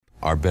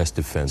Our best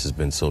defense has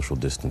been social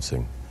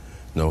distancing.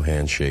 No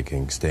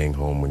handshaking, staying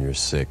home when you're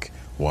sick,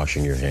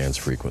 washing your hands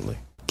frequently.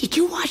 Did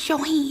you wash your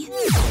hands?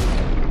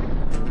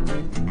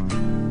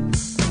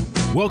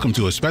 Welcome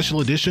to a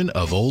special edition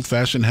of Old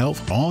Fashioned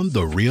Health on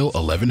The Real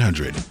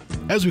 1100.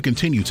 As we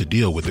continue to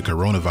deal with the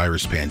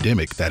coronavirus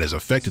pandemic that has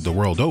affected the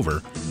world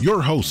over,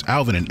 your hosts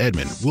Alvin and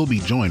Edmund will be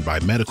joined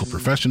by medical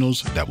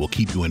professionals that will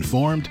keep you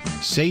informed,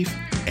 safe,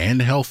 and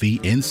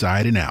healthy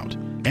inside and out.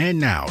 And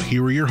now,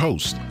 here are your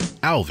hosts,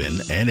 Alvin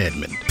and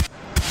Edmund.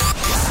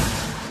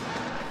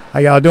 How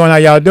y'all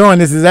doing?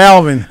 This is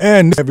Alvin.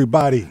 And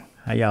everybody.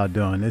 How y'all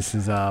doing? This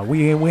is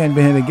we hadn't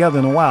been here together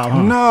in a while,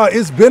 huh? No,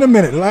 it's been a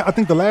minute. I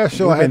think the last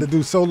show I had to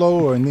do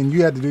solo, and then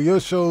you had to do your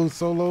show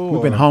solo.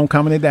 We've been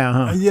homecoming it down,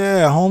 huh?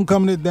 Yeah,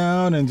 homecoming it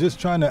down and just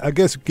trying to, I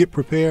guess, get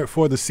prepared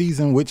for the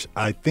season, which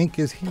I think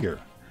is here.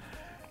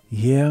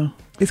 Yeah.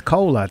 It's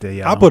cold out there,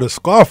 y'all. I put a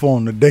scarf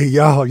on today,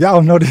 y'all.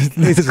 Y'all know this.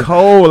 It's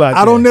cold out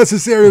there. I don't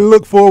necessarily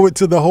look forward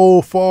to the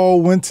whole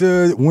fall,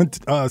 winter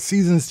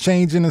seasons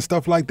changing and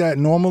stuff like that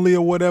normally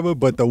or whatever,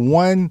 but the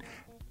one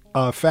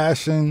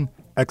fashion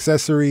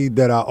accessory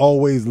that I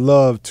always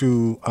love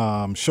to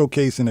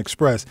showcase and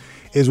express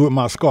is with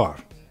my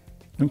scarf.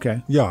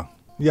 Okay.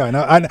 Yeah, and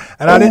I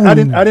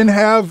didn't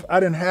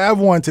have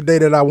one today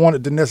that I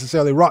wanted to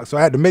necessarily rock, so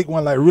I had to make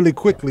one like really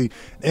quickly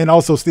and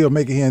also still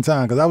make it here in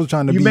time because I was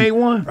trying to. You made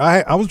one?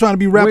 I was trying to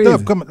be wrapped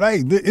up.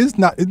 Hey, it's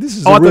not. This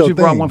is. Oh, a I real thought you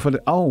brought thing. one for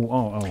the.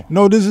 Oh.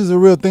 No, this is a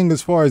real thing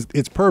as far as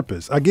its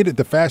purpose. I get it,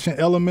 the fashion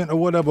element or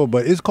whatever,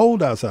 but it's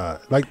cold outside.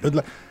 Like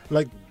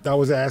I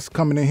was asked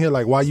coming in here,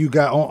 like why you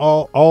got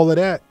on all of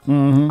that.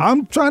 Mm-hmm.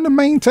 I'm trying to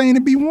maintain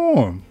and be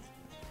warm.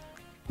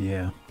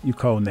 Yeah, you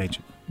cold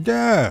natured.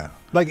 Yeah.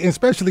 Like,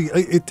 especially,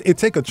 it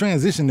take a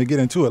transition to get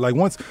into it. Like,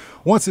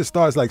 once it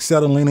starts, like,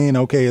 settling in,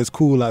 okay, it's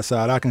cool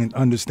outside, I can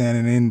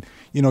understand it and,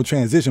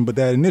 transition. But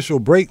that initial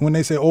break, when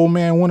they say, old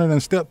man winter done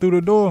stepped through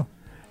the door.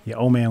 Yeah,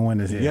 old man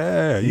winter's here.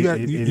 Yeah,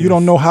 you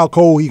don't know how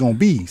cold he going to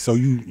be. So,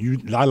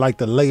 I like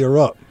to layer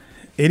up.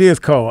 It is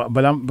cold,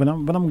 but I'm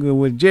good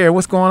with it. Jerry,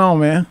 what's going on,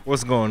 man?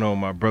 What's going on,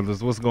 my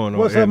brothers? What's going on?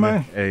 What's up,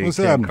 man? Hey, what's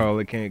can't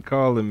happening? Can't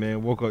call it,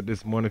 man. Woke up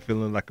this morning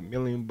feeling like $1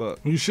 million.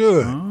 You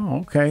should. Oh,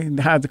 okay.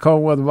 How's the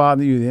cold weather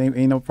bother you? Ain't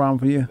no problem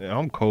for you? Yeah,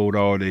 I'm cold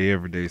all day,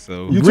 every day.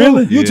 So you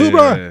really? You too,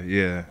 bro?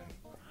 Yeah.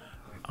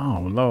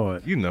 Oh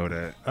Lord. You know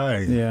that.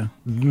 Hey. Yeah.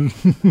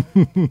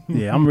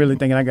 Yeah, I'm really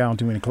thinking I got on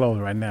too many clothes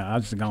right now. I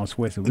just gonna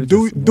switch it.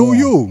 Do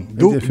you? It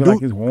just feel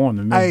like it's warm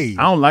to me. Hey.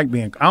 I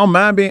don't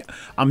mind being.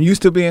 I'm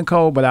used to being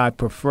cold, but I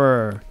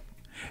prefer.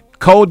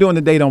 Cold during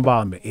the day don't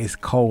bother me. It's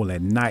cold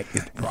at night.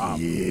 It's the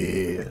problem.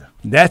 Yeah.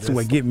 That's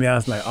what get me. I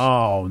was like,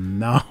 oh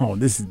no,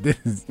 this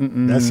is.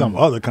 That's some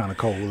other kind of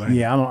cold. Ain't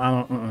Yeah, I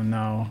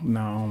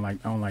don't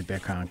like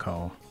that kind of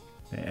cold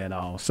at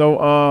all. So,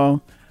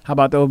 how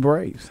about those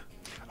Braves?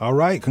 All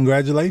right,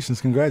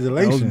 congratulations.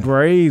 Those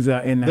Braves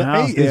are in the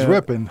house. The A is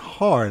repping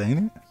hard, ain't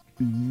it?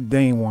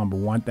 They ain't won but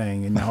one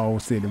thing in the whole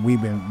city. We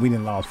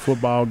done lost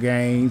football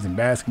games and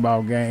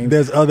basketball games.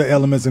 There's other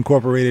elements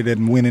incorporated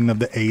in winning of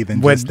the A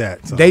than just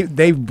that. So.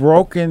 They've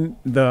broken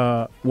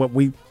what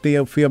we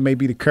feel may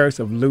be the curse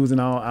of losing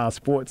all our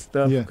sports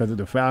stuff because of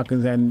the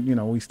Falcons,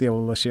 and we still a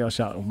little shell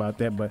shocked about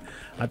that. But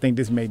I think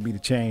this may be the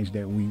change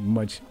that we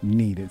much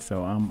needed.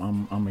 So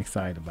I'm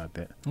excited about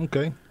that.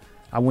 Okay.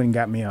 I went and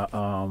got me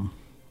a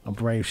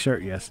Brave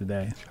shirt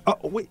yesterday. Oh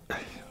wait.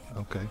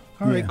 Okay.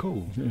 All right,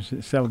 cool.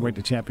 Celebrate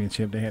the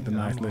championship. They had the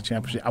nice little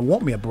championship. I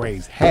want me a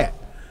Braves hat.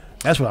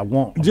 That's what I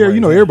want. Jerry,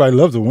 everybody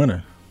loves a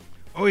winner.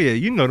 Oh yeah,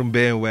 them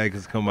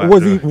bandwagons come out.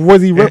 Was he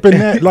repping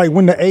that like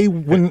when the A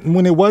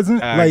when it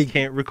wasn't? I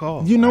can't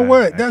recall. You know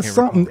what? That's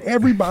something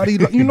everybody.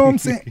 You know what I'm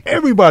saying?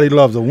 Everybody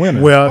loves a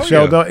winner. Well,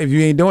 Sheldon, if you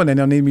ain't doing that,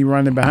 don't need me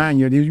running behind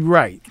you. You're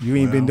right. You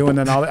ain't been doing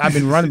that all. I've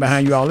been running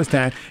behind you all this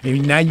time,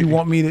 and now you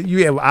want me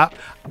to.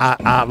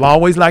 I've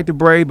always liked the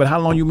Brave, but how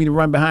long you want me to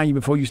run behind you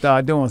before you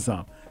start doing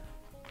something?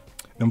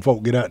 Them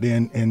folk get out there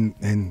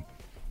and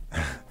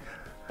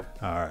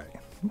all right.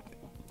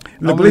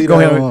 Look, let's go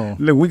ahead.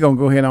 Look, we're gonna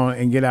go ahead on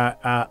and get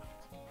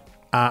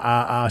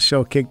our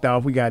show kicked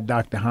off. We got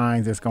Dr.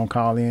 Hines that's gonna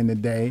call in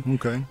today.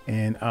 Okay.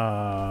 And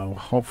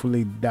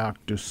hopefully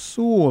Dr.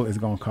 Sewell is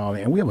gonna call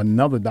in. And we have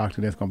another doctor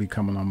that's gonna be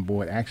coming on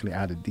board, actually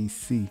out of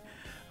DC.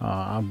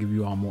 I'll give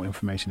you all more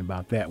information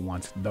about that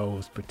once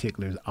those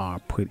particulars are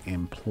put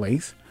in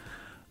place.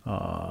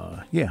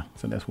 So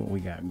that's what we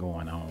got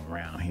going on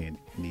around here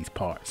in these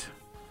parts.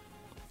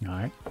 All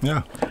right.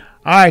 Yeah.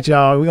 All right,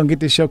 y'all. We're going to get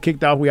this show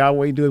kicked off. We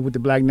always do it with the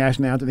Black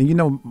National Anthem.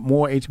 And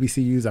more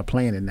HBCUs are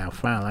playing it now.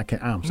 Finally.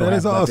 I'm so that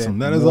is awesome.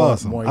 That is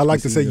awesome. I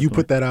like to say you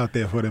put that out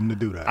there for them to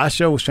do that. I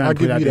sure was trying to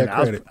put it out there.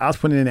 Credit. I was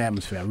putting it in the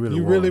atmosphere.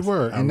 You really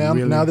were. And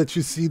now that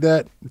you see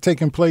that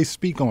taking place,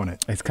 speak on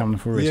it. It's coming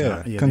to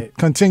fruition. Yeah.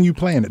 Continue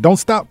playing it. Don't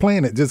stop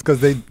playing it just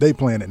because they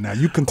playing it now.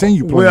 You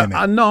continue playing it.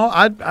 I know.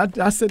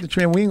 I set the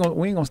trend. We ain't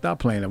gonna stop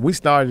playing it. We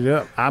started it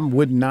up. I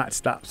would not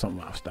stop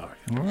something I've started.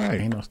 All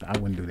right. Ain't no stop. I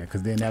wouldn't do that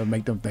because then that would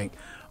make them think,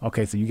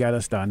 okay, so you got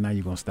to start. Now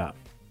you're going to stop.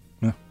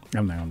 Yeah.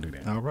 I'm not going to do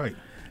that. All right.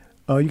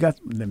 Oh, you got.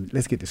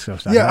 Let's get this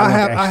stuff started. Yeah,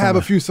 I have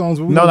a few songs.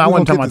 No, I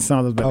wasn't talking about the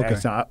songs, but okay.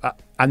 actually,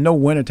 I know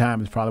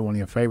wintertime is probably one of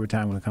your favorite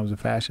time when it comes to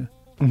fashion.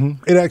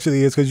 Mm-hmm. It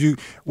actually is because you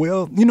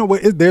know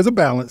what? There's a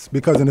balance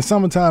because in the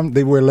summertime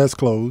they wear less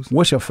clothes.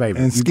 What's your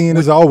favorite? And skin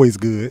is always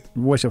good.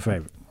 What's your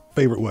favorite?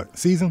 Favorite what?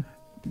 Season?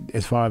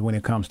 As far as when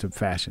it comes to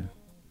fashion.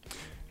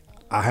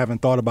 I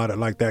haven't thought about it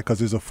like that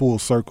because it's a full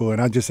circle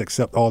and I just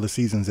accept all the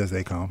seasons as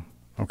they come.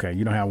 Okay,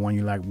 you don't have one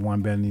you like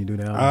one better than you do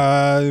the other?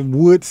 I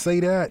would say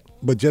that,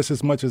 but just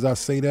as much as I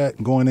say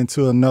that, going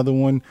into another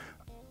one,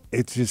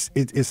 it's just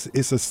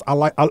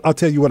I'll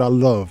tell you what I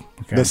love.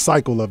 Okay. The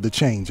cycle of the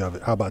change of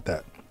it. How about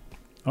that?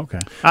 Okay.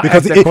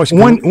 Because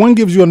one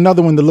gives you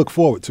another one to look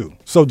forward to.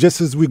 So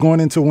just as we're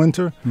going into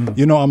winter,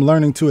 I'm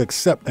learning to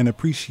accept and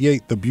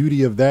appreciate the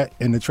beauty of that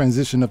and the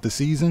transition of the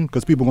season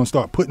because people are going to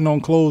start putting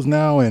on clothes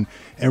now and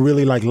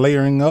really like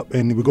layering up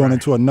and we're going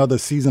into another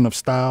season of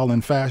style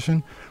and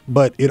fashion.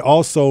 But it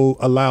also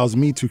allows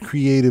me to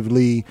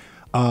creatively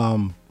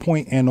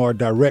point and or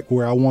direct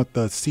where I want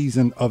the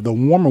season of the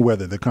warmer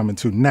weather to come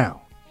into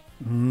now.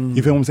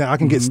 You feel what I'm saying? I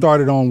can get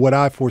started on what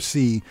I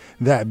foresee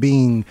that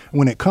being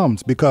when it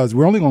comes because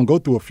we're only going to go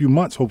through a few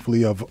months,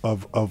 hopefully,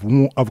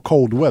 of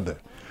cold weather.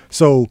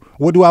 So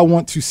what do I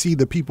want to see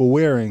the people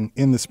wearing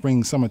in the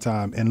spring,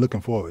 summertime, and looking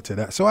forward to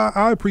that? So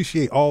I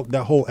appreciate all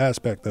that whole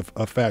aspect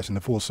of fashion,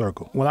 the full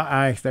circle. Well,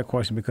 I asked that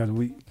question because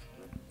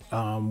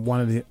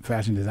one of the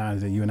fashion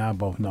designers that you and I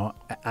both know,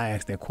 I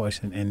asked that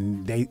question,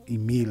 and they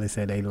immediately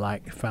said they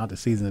found the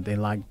season that they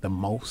liked the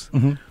most.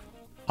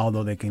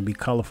 Although they can be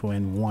colorful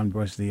in one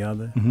versus the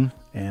other.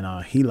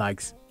 And he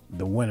likes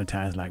the winter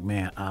times. Like,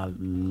 man, I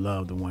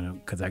love the winter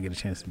because I get a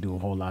chance to do a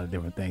whole lot of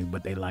different things.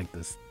 But they like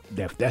this.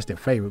 That's their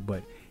favorite.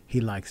 But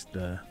he likes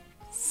the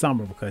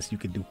summer because you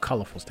can do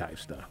colorful type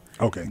stuff.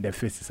 Okay. That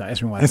fits the side.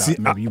 That's why I thought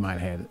maybe you might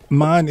have had it.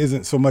 Mine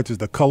isn't so much as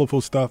the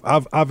colorful stuff.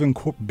 I've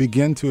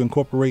begun to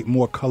incorporate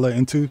more color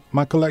into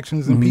my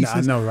collections and pieces. I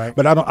know, right?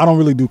 But I don't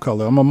really do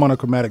color. I'm a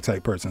monochromatic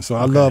type person. So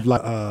I love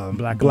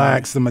like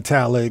blacks, the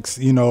metallics,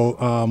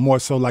 more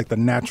so like the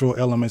natural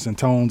elements and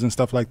tones and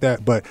stuff like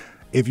that. But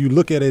if you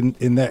look at it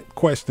in that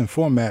question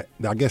format,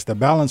 I guess the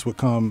balance would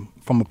come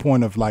from a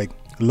point of like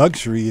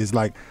luxury is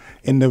like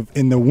in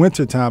the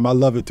wintertime, I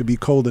love it to be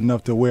cold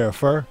enough to wear a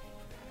fur.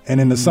 And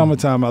in the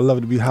summertime, I love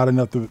it to be hot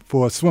enough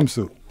for a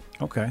swimsuit.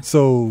 Okay.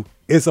 So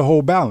it's a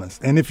whole balance.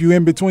 And if you're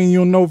in between, you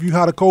don't know if you're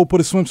hot or cold,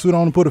 put a swimsuit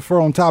on and put a fur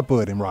on top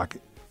of it and rock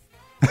it.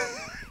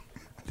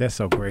 That's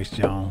so Grace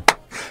Jones.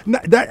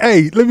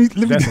 Hey, let me.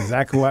 That's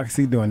exactly what I can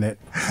see doing that.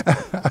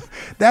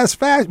 That's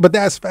fashion, but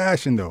that's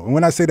fashion though. And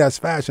when I say that's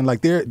fashion,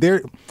 like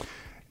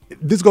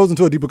this goes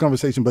into a deeper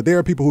conversation. But there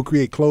are people who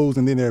create clothes,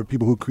 and then there are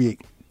people who create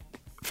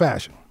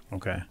fashion.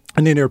 Okay.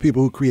 And then there are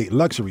people who create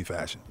luxury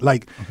fashion.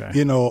 Like,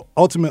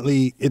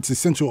 ultimately, it's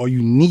essential or you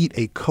need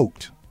a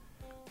coat.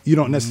 You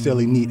don't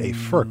necessarily need a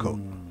fur coat.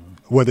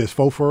 Whether it's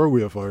faux fur or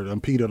real fur.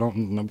 And Peter,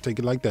 don't take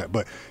it like that.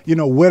 But,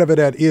 whatever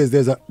that is,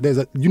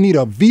 you need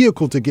a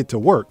vehicle to get to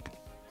work.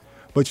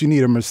 But you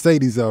need a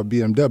Mercedes or a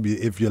BMW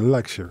if you're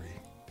luxury.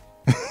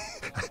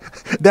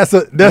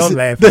 Don't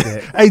laugh at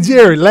that. Hey,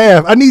 Jerry,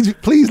 laugh. I need you.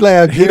 Please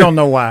laugh, Jerry. He don't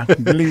know why.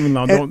 Believe me,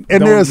 and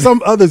there are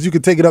some others you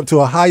can take it up to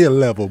a higher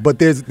level, but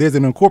there's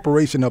an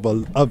incorporation of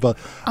a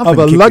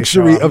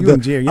luxury of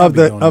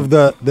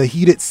the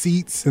heated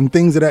seats and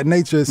things of that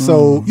nature.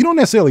 So you don't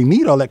necessarily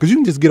need all that because you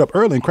can just get up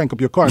early and crank up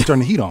your car and turn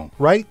the heat on,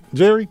 right,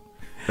 Jerry?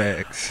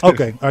 Facts.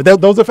 Okay. All right,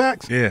 those are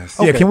facts? Yes.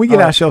 Okay. Yeah, can we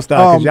get our show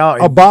started?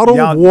 A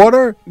bottle of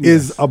water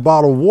is a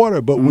bottle of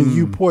water, but when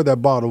you pour that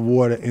bottle of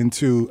water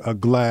into a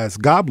glass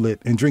goblet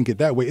and drink it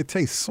that way, it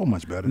tastes so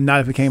much better.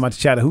 Not if it came out of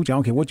Chattahoochee. I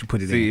don't care what you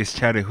put it in. See, it's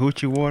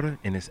Chattahoochee water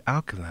and it's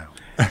alkaline.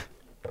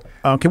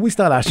 Can we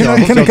start our show?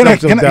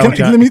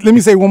 Let me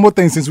say one more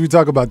thing since we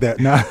talk about that.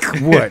 Now,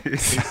 what?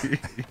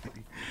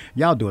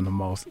 Y'all doing the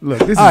most. Look,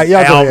 this is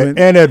Alvin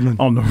and Edmund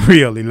on the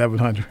Real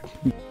 1100.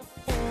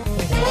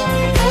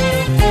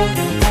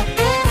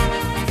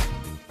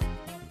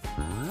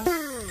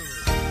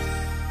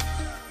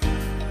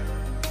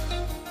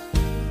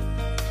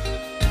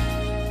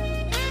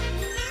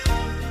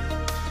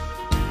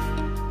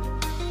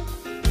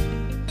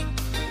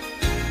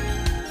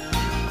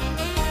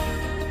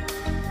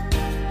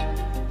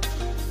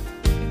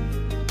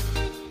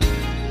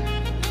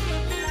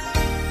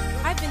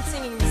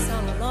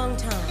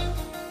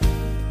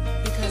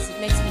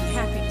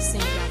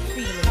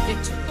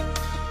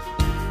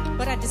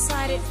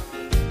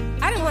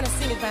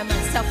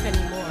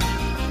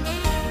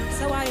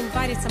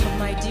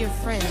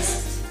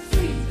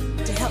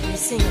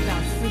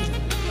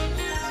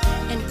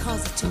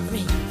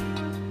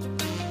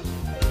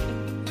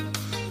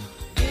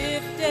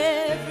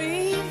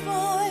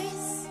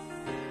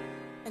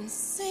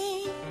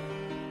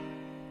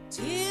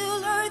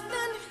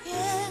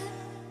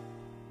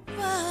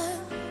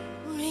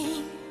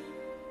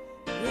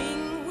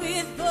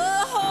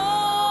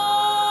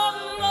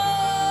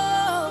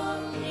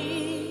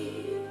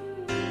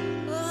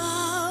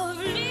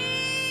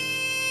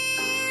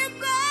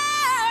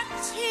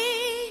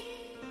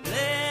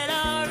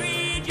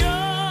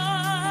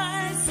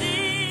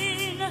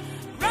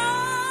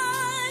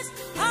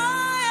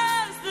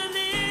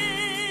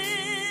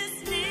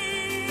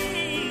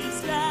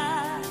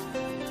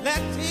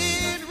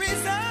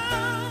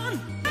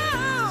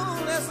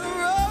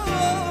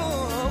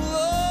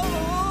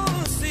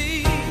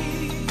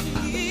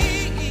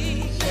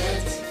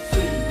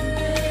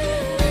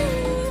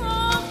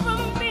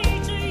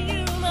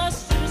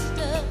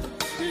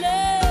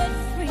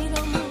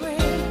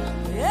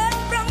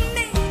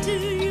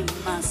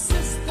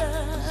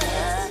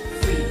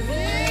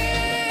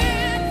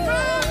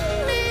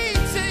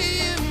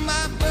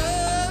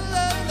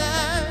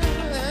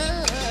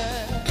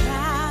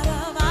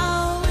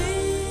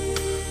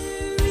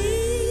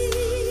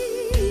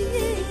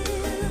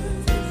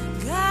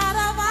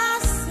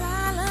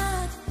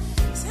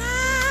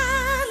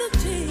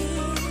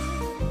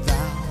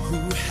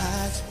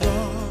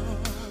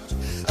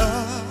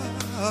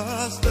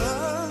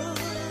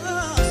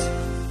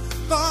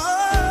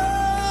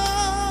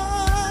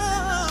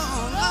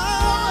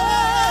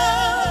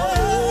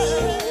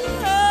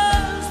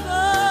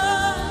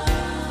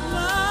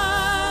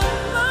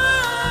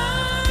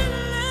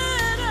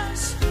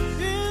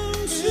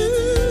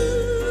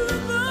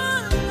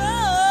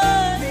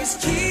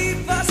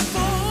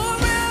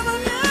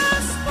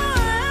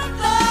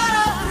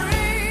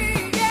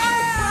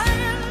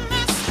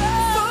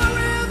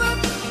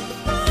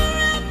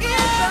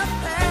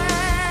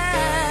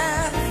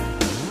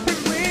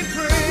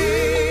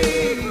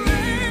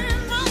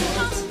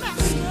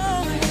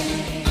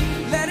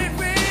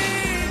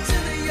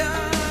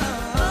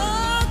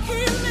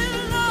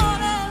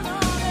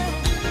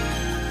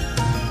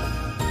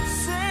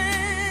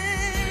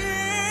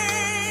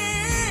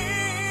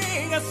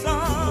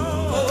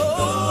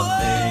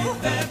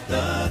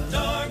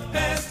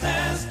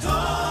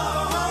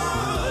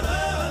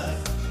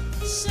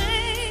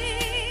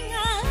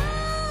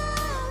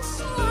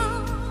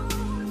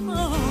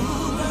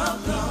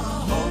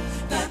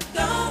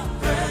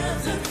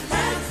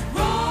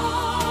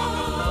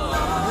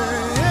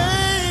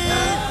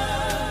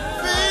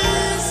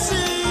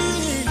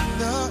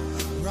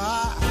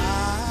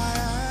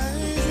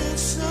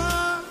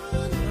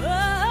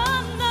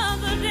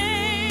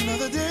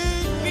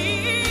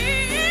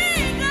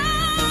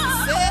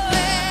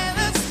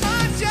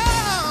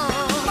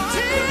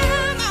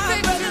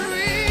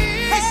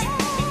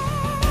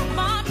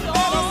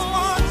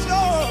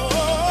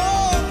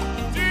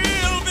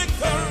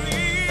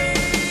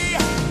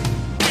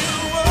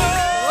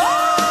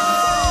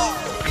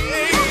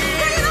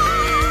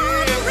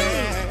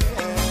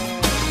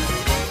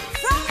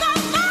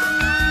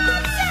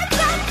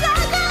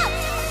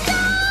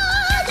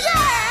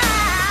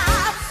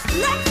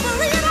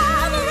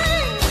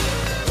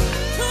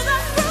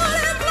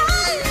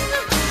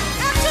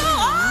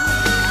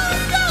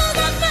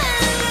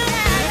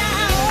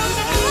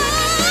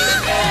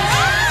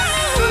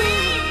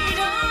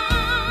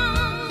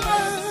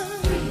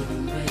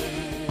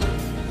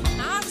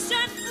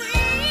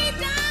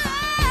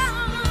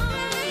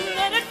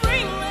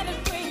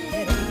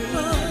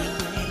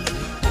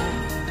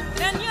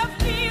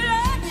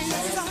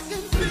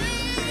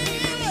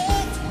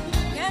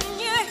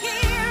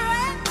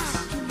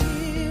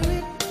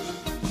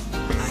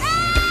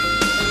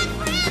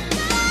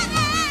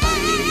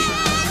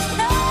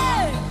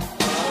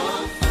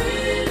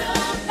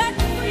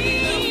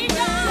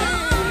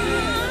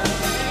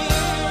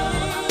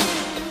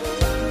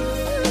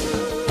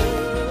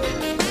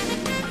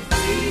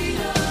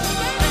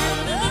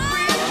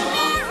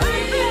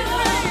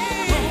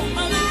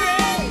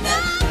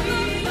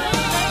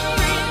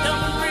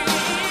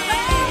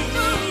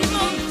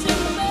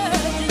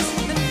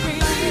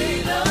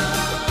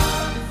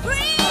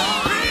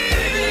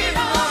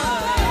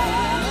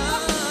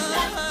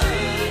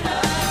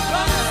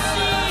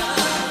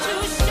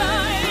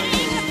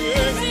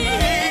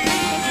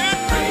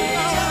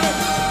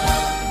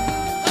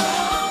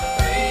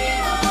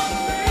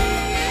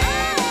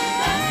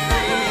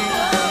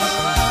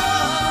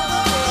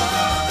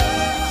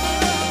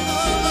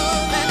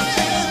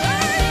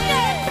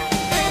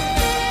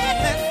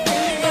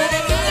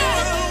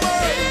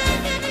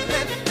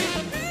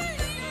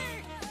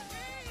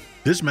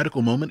 This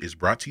medical moment is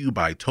brought to you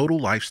by Total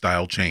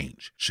Lifestyle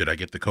Change. Should I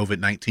get the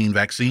COVID-19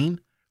 vaccine?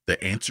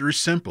 The answer is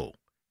simple.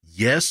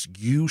 Yes,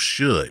 you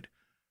should.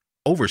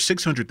 Over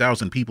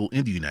 600,000 people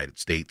in the United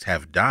States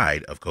have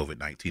died of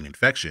COVID-19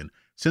 infection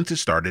since it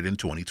started in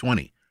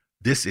 2020.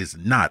 This is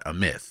not a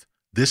myth.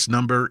 This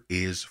number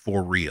is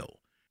for real.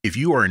 If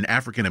you are an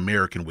African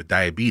American with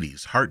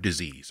diabetes, heart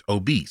disease,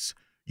 obese,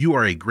 you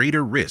are a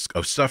greater risk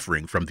of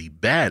suffering from the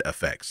bad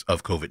effects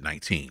of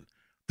COVID-19.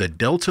 The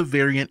Delta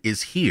variant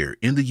is here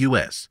in the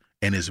U.S.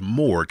 and is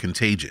more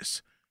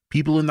contagious.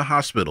 People in the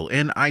hospital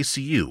and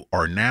ICU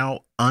are now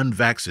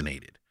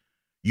unvaccinated.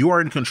 You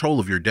are in control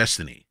of your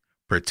destiny.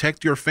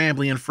 Protect your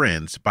family and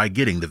friends by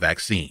getting the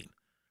vaccine.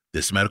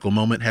 This medical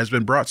moment has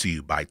been brought to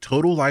you by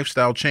Total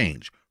Lifestyle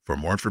Change. For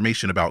more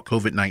information about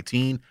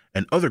COVID-19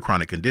 and other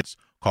chronic conditions,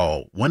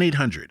 call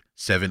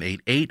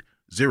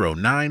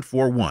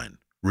 1-800-788-0941.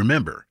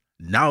 Remember,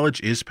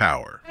 knowledge is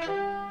power.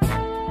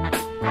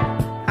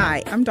 Hi,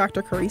 Hi, I'm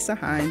Dr. Carissa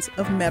Hines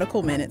of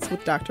Medical Minutes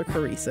with Dr.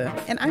 Carissa,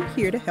 and I'm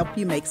here to help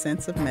you make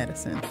sense of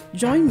medicine.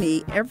 Join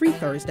me every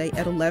Thursday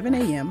at 11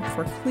 a.m.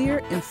 for clear,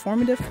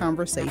 informative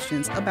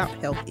conversations about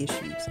health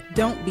issues.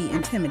 Don't be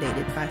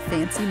intimidated by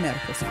fancy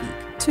medical speak.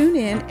 Tune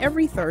in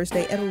every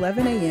Thursday at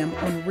 11 a.m.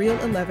 on Real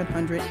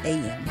 1100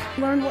 AM.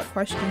 Learn what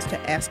questions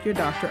to ask your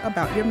doctor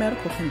about your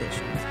medical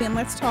conditions, and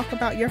let's talk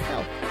about your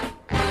health.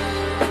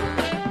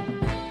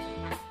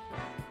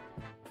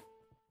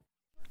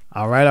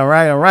 All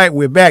right.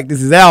 We're back.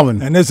 This is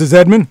Alvin. And this is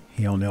Edmund.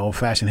 Here on the Old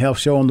Fashioned Health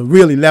Show on the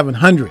Real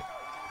 1100.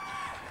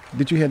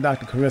 Did you hear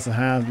Dr. Carissa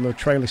Hines' little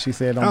trailer? She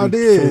said, "Don't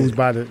be fooled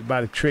by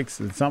the tricks,"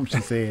 and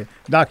something she said.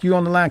 Doc, you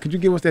on the line? Could you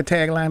give us that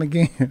tagline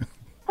again?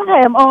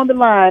 I am on the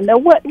line. Now,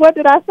 what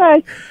did I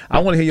say? I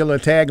want to hear your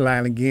little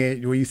tagline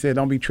again, where you said,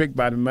 "Don't be tricked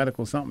by the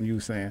medical." Something you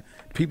were saying.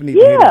 People need to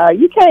hear that.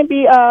 You can't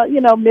be,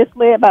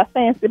 misled by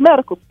fancy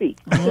medical speak.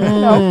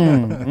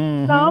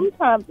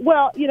 Sometimes,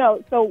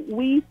 so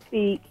we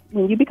speak.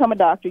 When you become a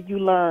doctor, you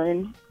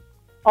learn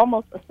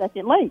almost a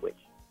second language.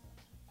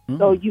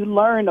 So you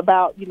learn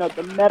about,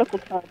 the medical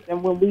terms,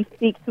 and when we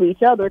speak to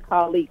each other,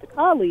 colleague to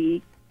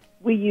colleague,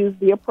 we use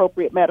the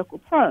appropriate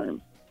medical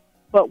terms.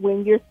 But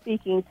when you're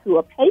speaking to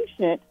a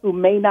patient who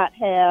may not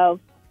have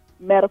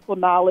medical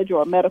knowledge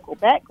or a medical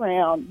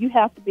background, you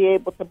have to be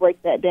able to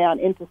break that down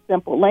into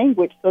simple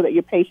language so that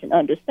your patient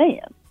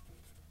understands.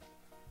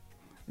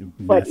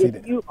 But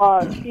if you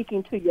are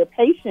speaking to your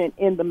patient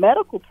in the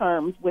medical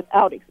terms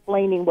without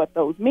explaining what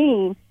those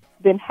mean,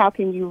 then how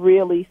can you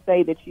really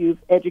say that you've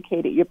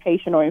educated your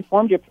patient or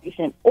informed your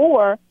patient,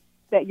 or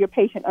that your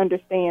patient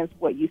understands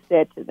what you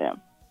said to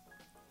them?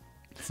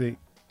 See,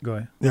 go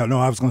ahead. Yeah, no,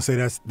 I was going to say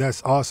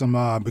that's awesome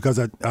because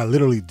I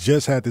literally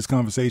just had this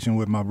conversation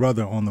with my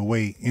brother on the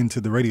way into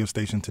the radio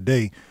station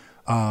today.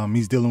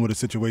 He's dealing with a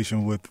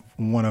situation with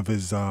one of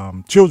his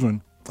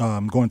children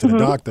going to the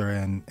doctor,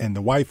 and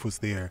the wife was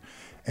there.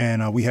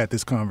 And we had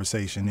this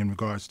conversation in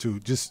regards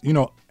to just,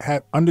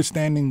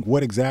 understanding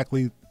what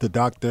exactly the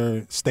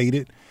doctor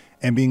stated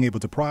and being able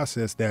to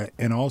process that,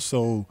 and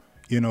also,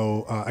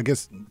 I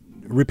guess,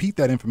 repeat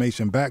that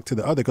information back to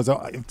the other. Because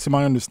to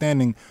my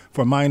understanding,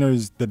 for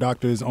minors, the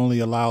doctors only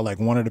allow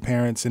like one of the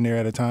parents in there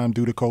at a time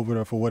due to COVID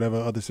or for whatever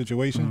other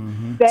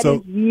situation. That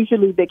is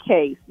usually the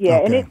case, yeah.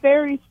 Okay. And it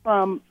varies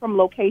from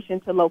location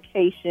to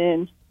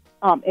location,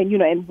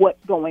 and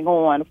what's going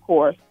on, of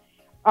course.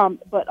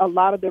 But a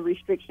lot of the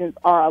restrictions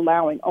are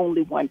allowing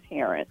only one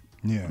parent.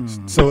 Yeah.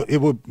 So it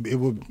would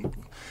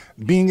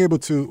being able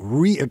to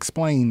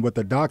re-explain what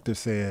the doctor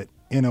said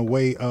in a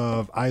way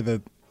of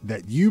either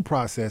that you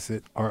processed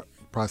it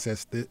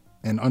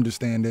and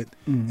understand it,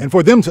 and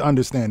for them to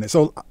understand it.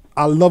 So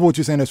I love what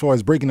you're saying as far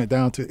as breaking it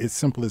down to its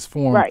simplest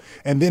form. Right.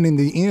 And then in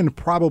the end,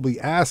 probably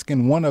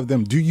asking one of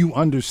them, do you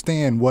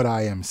understand what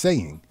I am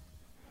saying?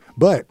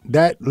 But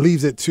that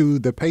leaves it to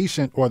the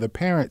patient or the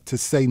parent to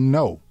say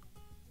no.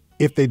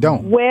 If they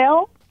don't.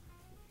 Well,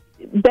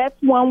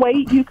 that's one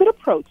way you could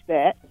approach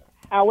that.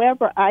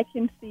 However, I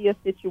can see a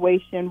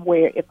situation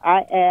where if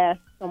I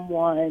ask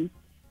someone,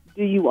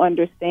 do you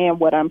understand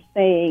what I'm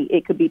saying,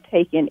 it could be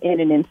taken in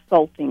an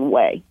insulting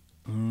way.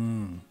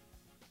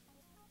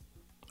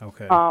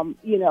 Okay.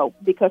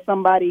 Because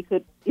somebody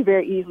could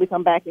very easily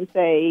come back and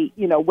say,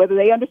 whether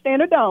they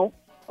understand or don't,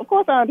 of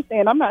course I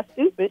understand, I'm not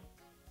stupid.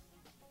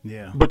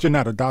 Yeah. But you're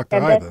not a doctor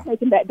and either. And that's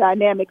taking that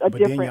dynamic a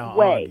different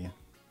way.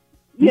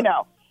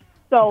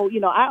 So,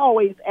 I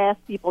always ask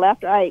people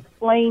after I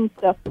explain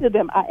stuff to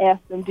them, I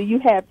ask them, do you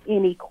have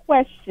any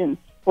questions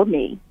for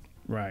me?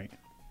 Right.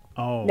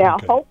 Oh, now,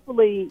 okay.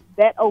 Hopefully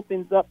that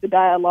opens up the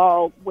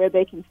dialogue where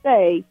they can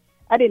say,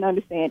 I didn't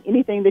understand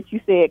anything that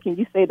you said. Can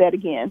you say that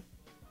again?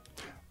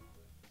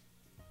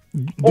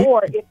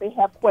 Or if they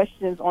have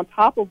questions on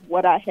top of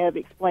what I have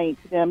explained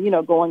to them,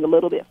 going a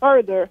little bit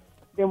further,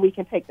 then we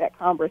can take that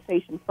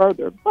conversation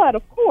further. But,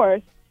 of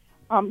course,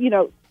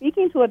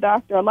 speaking to a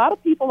doctor, a lot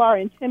of people are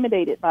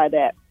intimidated by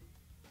that.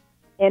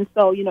 And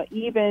so,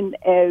 even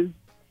as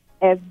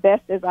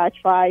best as I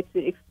try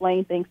to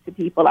explain things to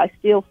people, I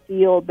still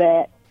feel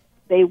that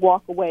they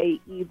walk away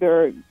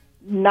either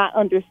not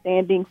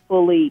understanding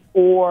fully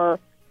or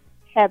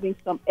having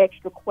some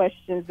extra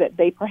questions that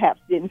they perhaps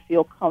didn't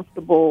feel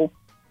comfortable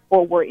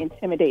or were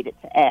intimidated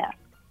to ask.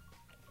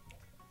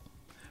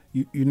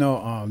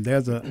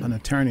 There's an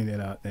attorney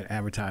that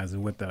advertises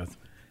with us,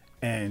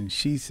 and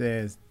she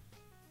says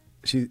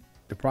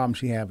the problem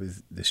she have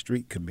is the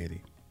street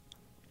committee.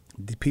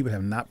 The people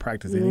have not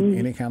practiced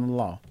any kind of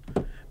law,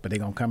 but they're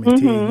going to come and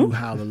tell you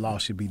how the law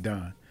should be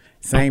done.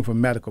 Same for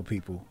medical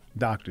people,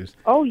 doctors.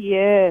 Oh,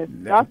 yes.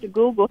 Dr.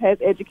 Google has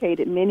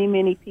educated many,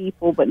 many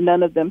people, but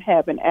none of them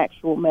have an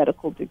actual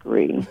medical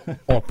degree.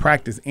 Or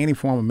practice any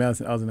form of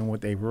medicine other than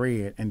what they've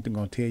read, and they're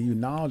going to tell you,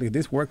 no,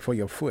 this worked for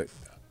your foot.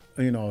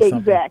 Something.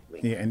 Exactly.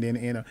 Yeah, and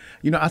then,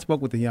 I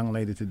spoke with a young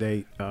lady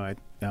today,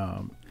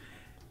 and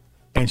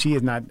she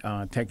has not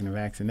taken the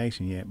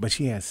vaccination yet, but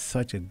she has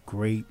such a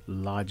great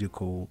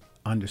logical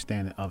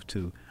understanding of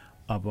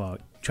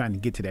trying to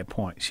get to that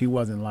point. She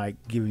wasn't like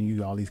giving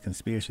you all these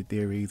conspiracy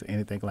theories or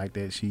anything like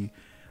that. She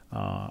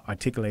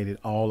articulated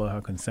all of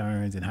her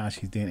concerns and how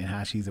she's doing and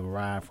how she's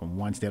arrived from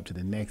one step to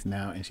the next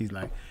now. And she's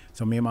like,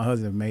 so me and my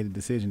husband have made a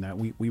decision that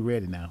we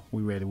ready now.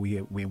 We ready.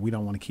 We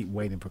don't want to keep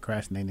waiting,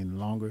 procrastinating any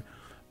longer.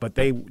 But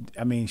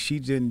she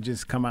didn't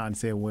just come out and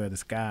say, well, the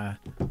sky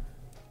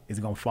is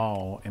going to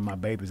fall and my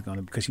baby's going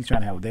to, because she's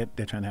trying to have,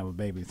 they're trying to have a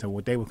baby. So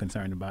what they were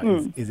concerned about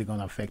is it going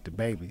to affect the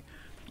baby?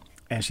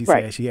 And she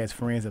said she has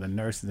friends that are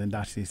nurses and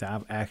doctors. She said,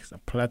 I've asked a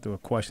plethora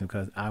of questions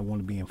because I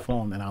want to be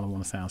informed and I don't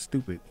want to sound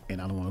stupid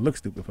and I don't want to look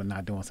stupid for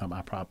not doing something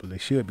I probably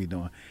should be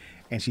doing.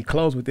 And she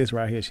closed with this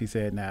right here. She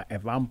said, now,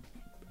 if I'm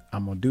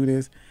going to do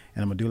this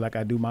and I'm going to do like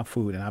I do my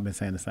food, and I've been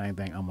saying the same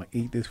thing, I'm going to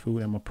eat this food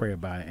and I'm going to pray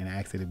about it and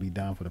ask it to be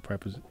done for the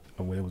purpose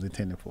of what it was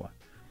intended for.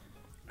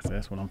 So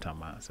that's what I'm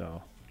talking about.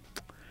 So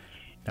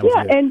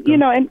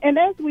and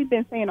as we've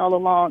been saying all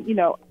along,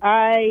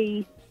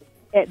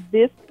 at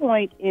this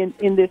point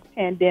in this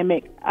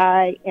pandemic,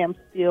 I am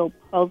still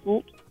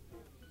puzzled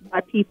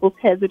by people's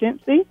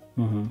hesitancy,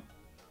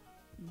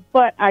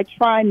 but I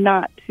try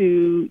not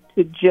to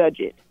judge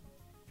it.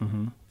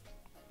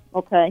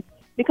 Okay?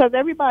 Because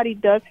everybody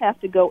does have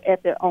to go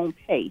at their own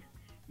pace.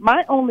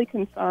 My only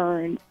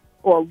concern,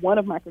 or one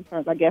of my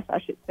concerns, I guess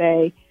I should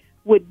say,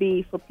 would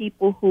be for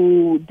people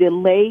who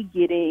delay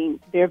getting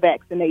their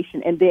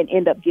vaccination and then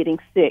end up getting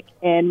sick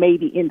and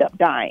maybe end up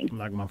dying.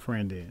 Like my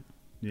friend did.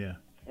 Yeah.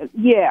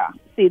 Yeah.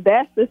 See,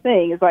 that's the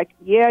thing. It's like,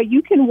 yeah,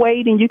 you can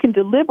wait and you can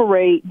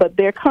deliberate, but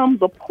there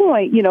comes a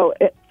point,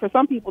 for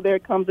some people there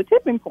comes a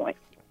tipping point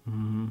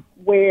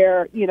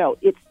where,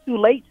 it's too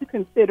late to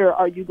consider,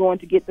 are you going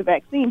to get the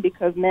vaccine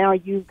because now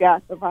you've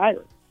got the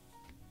virus.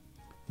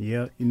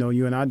 Yeah.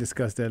 You and I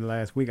discussed that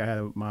last week. I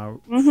had my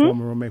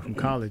former roommate from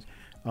college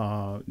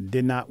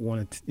did not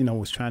want to,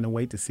 was trying to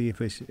wait to see if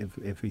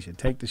he should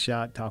take the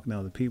shot, talking to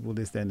other people,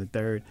 this, that, and the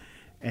third.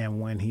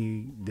 And when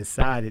he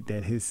decided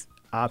that his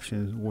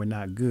options were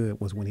not good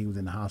was when he was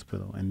in the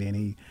hospital. And then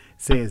he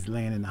says,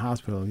 laying in the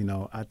hospital,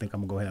 I think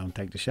I'm gonna go ahead and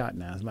take the shot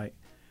now. It's like,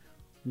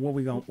 what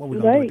we gonna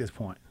do at this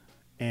point?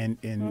 And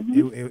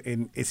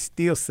it's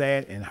still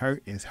sad and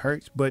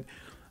hurts, but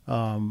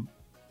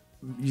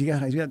you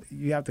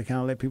have to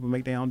kind of let people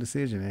make their own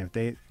decision.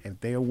 And if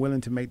they are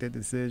willing to make that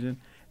decision,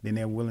 then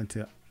they're willing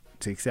to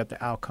accept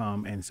the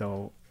outcome. And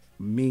so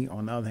me,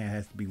 on the other hand,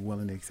 has to be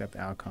willing to accept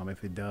the outcome.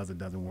 If it does or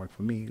doesn't work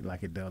for me,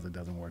 like it does or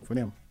doesn't work for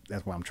them.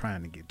 That's what I'm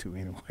trying to get to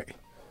anyway.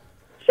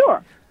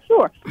 Sure.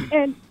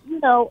 And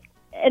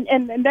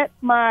and that's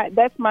my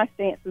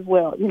stance as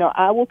well.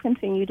 I will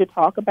continue to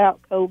talk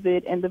about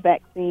COVID and the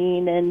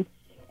vaccine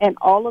and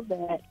all of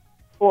that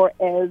for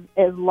as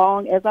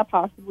long as I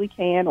possibly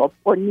can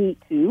or need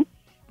to,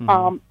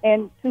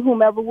 and to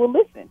whomever will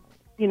listen.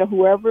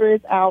 Whoever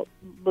is out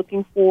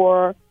looking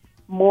for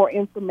more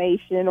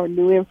information or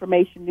new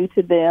information new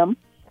to them,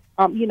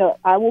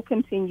 I will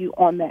continue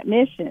on that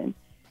mission.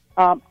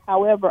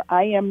 However,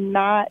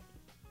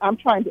 I'm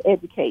trying to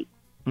educate.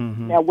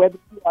 Now, whether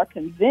you are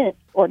convinced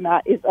or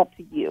not is up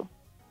to you.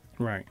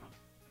 Right.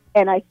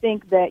 And I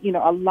think that,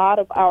 a lot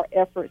of our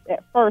efforts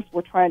at first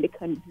were trying to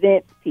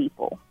convince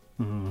people.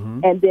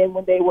 And then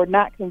when they were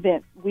not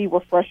convinced, we were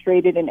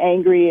frustrated and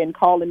angry and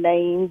calling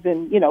names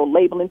and,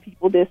 labeling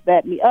people this,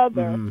 that, and the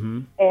other.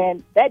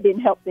 And that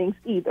didn't help things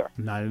either.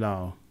 Not at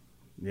all.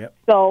 Yep.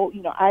 So,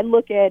 I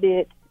look at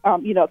it,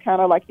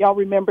 kind of like y'all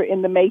remember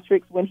in The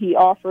Matrix when he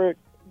offered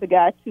the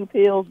guy 2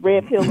 pills,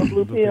 red pill and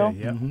blue pill.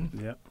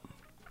 Yep.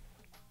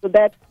 So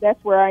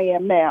that's where I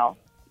am now.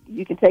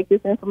 You can take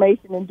this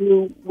information and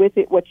do with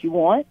it what you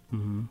want,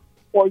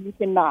 or you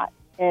cannot.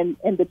 And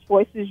the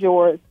choice is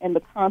yours, and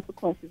the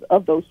consequences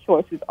of those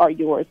choices are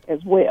yours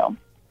as well.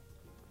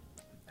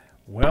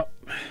 Well,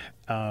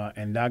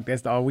 and Doc,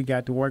 that's all we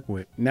got to work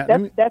with. Now,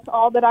 that's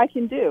all that I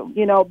can do,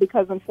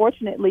 because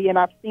unfortunately, and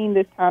I've seen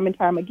this time and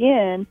time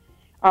again,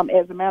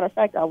 as a matter of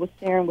fact, I was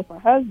sharing with my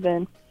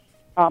husband,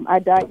 I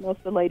diagnosed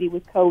a lady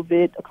with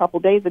COVID a couple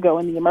days ago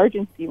in the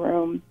emergency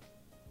room,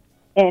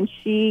 and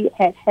she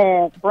had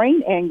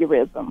brain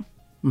aneurysm.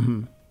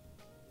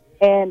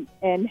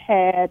 And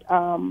had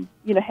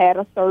had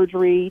a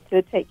surgery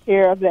to take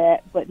care of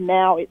that, but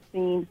now it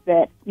seems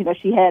that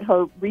she had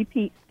her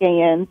repeat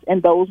scans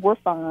and those were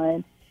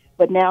fine,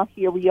 but now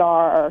here we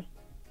are,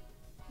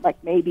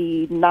 like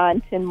maybe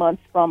 9-10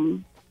 months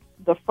from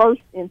the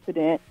first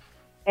incident,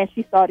 and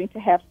she's starting to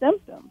have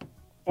symptoms,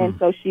 and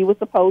so she was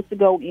supposed to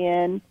go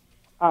in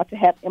to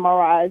have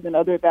MRIs and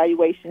other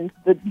evaluations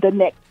the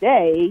next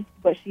day,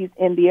 but she's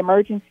in the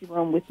emergency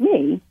room with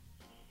me.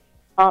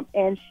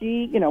 And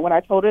she, when I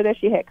told her that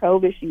she had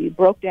COVID, she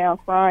broke down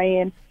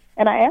crying.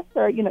 And I asked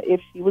her, if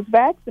she was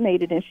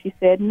vaccinated, and she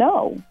said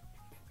no.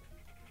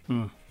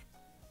 And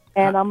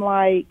I'm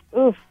like,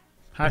 oof.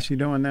 How's she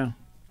doing now?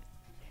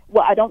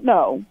 Well, I don't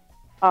know.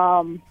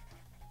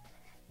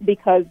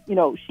 Because,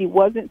 she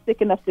wasn't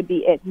sick enough to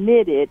be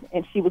admitted,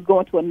 and she was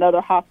going to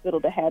another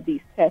hospital to have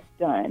these tests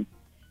done.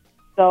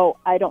 So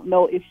I don't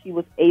know if she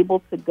was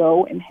able to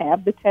go and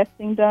have the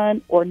testing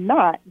done or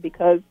not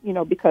because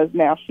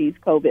now she's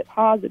COVID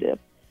positive.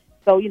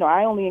 So,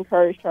 I only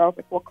encouraged her. I was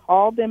like, well,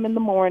 call them in the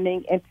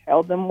morning and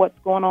tell them what's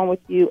going on with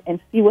you and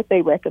see what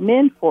they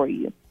recommend for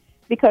you.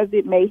 Because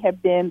it may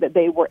have been that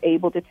they were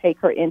able to take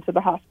her into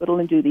the hospital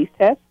and do these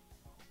tests,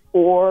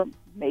 or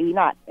maybe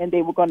not. And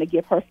they were going to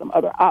give her some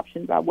other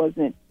options.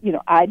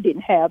 I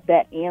didn't have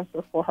that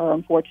answer for her,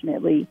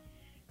 unfortunately.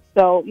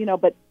 So,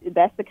 but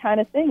that's the kind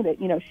of thing that,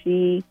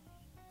 she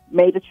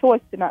made a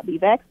choice to not be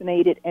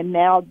vaccinated, and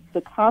now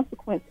the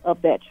consequence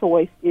of that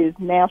choice is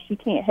now she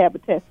can't have a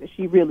test that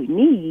she really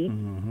needs,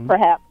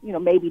 perhaps,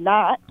 maybe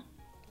not.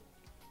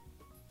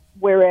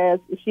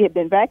 Whereas if she had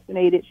been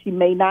vaccinated, she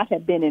may not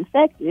have been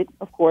infected.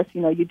 Of course,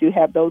 you do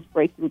have those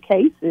breakthrough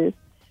cases,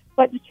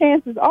 but the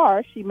chances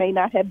are she may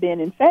not have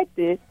been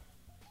infected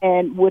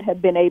and would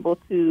have been able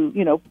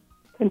to,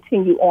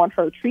 continue on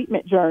her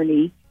treatment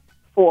journey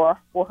for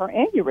her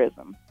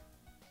aneurysm.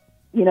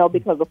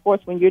 Because, of course,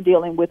 when you're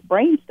dealing with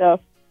brain stuff,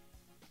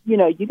 you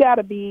got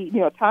to be,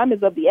 time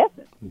is of the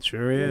essence. It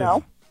sure is.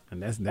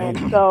 And that's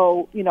dangerous. And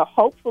so,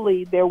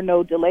 hopefully there were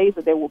no delays,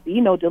 or there will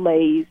be no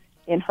delays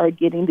in her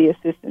getting the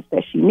assistance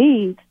that she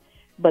needs.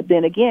 But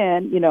then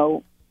again,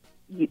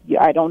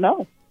 I don't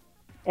know.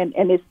 And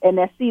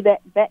I see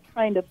that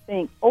kind of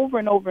thing over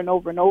and over and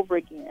over and over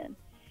again.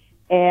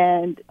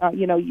 And,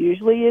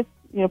 usually it's,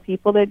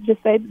 people that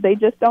just say they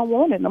just don't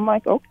want it. And I'm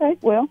like, okay,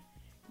 well,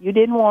 you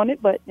didn't want it,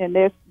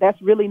 and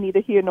that's really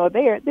neither here nor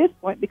there at this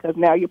point, because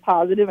now you're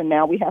positive, and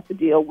now we have to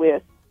deal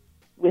with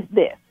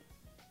this.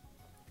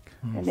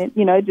 And then,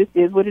 it just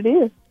is what it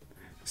is.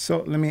 So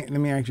let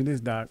me ask you this,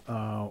 Doc.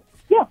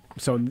 Yeah.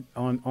 So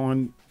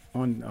on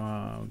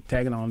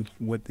tagging on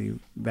with the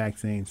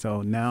vaccine.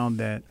 So now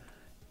that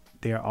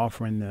they're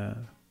offering the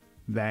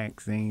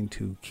vaccine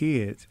to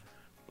kids,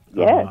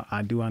 yes.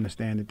 I do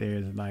understand that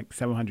there's like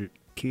 700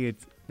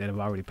 kids that have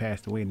already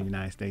passed away in the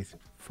United States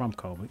from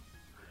COVID.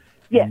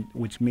 Yes.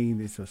 Which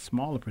means it's a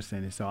smaller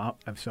percentage. So I'm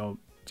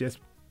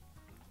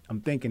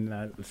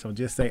thinking. So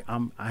just say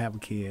I have a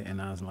kid,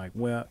 and I was like,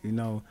 well,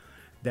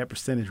 that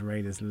percentage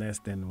rate is less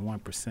than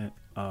 1%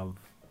 of,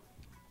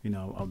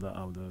 of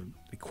the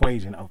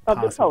equation of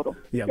possible. The total.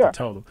 Yeah, sure. the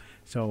total.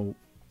 So,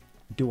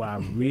 do I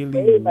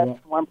really way less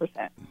want? than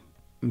 1%.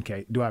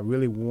 Okay. Do I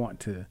really want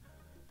to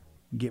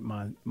get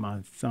my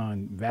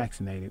son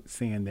vaccinated,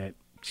 seeing that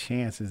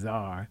chances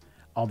are,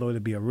 although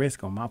it'd be a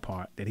risk on my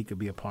part, that he could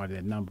be a part of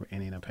that number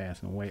and end up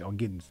passing away or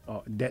getting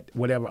that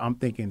whatever I'm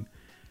thinking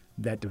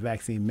that the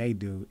vaccine may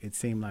do. It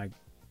seemed like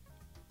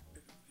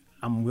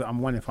I'm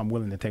wondering if I'm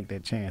willing to take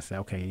that chance. Say,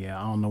 okay,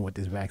 yeah, I don't know what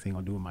this vaccine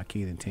gonna do with my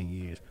kid in 10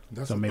 years,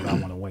 so maybe I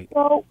want to wait.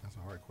 So, That's a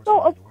hard question.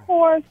 so of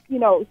course,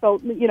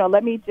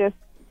 let me just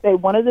say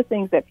one of the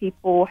things that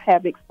people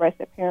have expressed,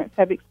 that parents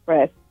have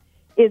expressed,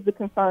 is the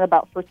concern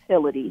about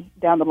fertility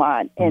down the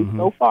line. And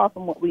so far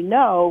from what we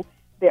know,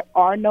 there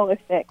are no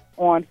effects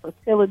on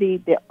fertility.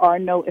 There are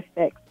no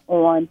effects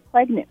on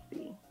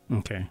pregnancy.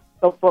 Okay.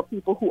 So for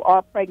people who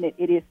are pregnant,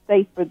 it is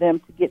safe for them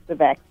to get the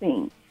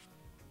vaccine.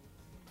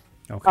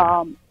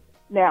 Okay.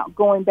 Now,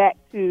 going back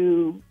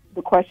to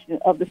the question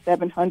of the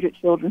 700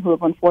 children who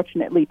have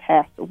unfortunately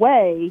passed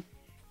away,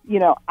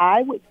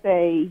 I would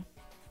say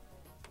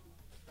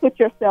put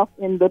yourself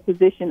in the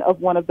position of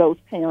one of those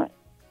parents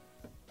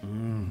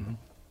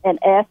and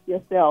ask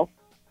yourself,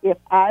 if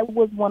I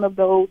was one of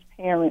those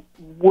parents,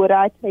 would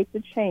I take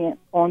the chance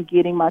on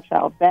getting my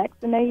child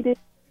vaccinated,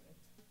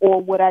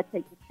 or would I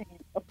take the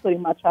chance of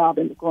putting my child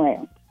in the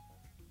ground?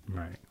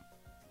 Right.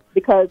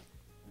 Because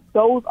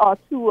those are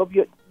two of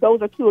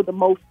the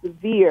most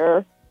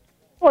severe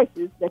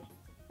choices that you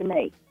can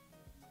make.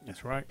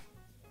 That's right.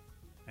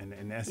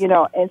 And that's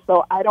and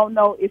so I don't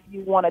know if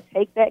you want to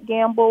take that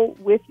gamble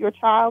with your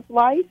child's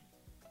life.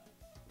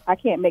 I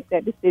can't make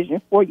that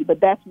decision for you, but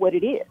that's what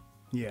it is.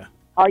 Yeah.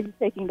 Are you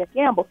taking that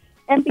gamble?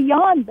 And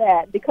beyond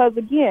that, because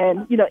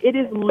again, it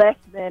is less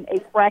than a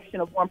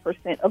fraction of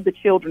 1% of the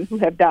children who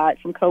have died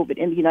from COVID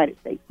in the United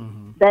States.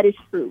 That is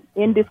true,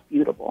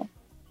 indisputable.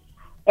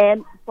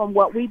 And from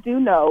what we do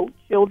know,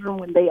 children,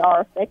 when they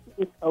are affected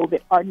with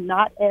COVID, are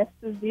not as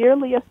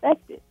severely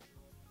affected.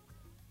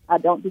 I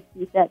don't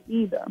dispute that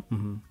either.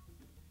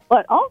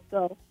 But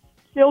also,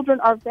 children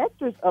are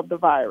vectors of the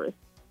virus.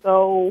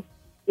 So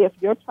if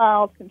your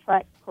child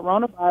contracts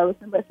coronavirus,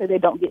 and let's say they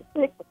don't get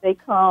sick, but they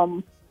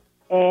come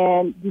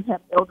and you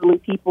have elderly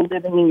people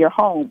living in your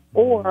home,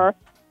 or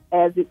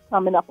as it's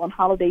coming up on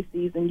holiday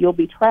season, you'll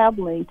be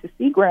traveling to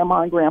see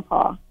grandma and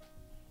grandpa,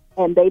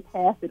 and they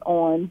pass it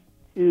on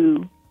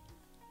to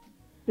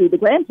the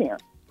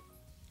grandparents,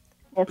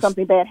 and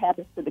something bad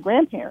happens to the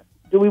grandparents.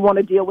 Do we want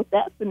to deal with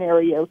that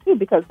scenario too?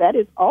 Because that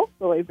is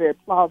also a very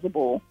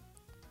plausible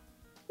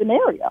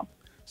scenario.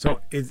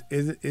 So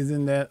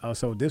isn't that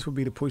so? This would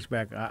be the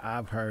pushback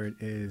I've heard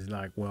is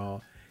like,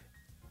 well,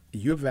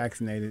 you're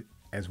vaccinated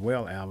as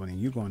well, Alvin, and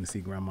you're going to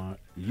see grandma.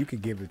 You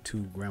could give it to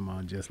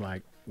grandma just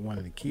like one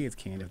of the kids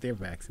can if they're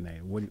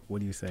vaccinated. What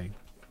do you say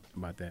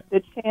about that?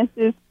 The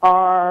chances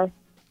are,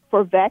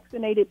 for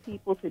vaccinated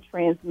people to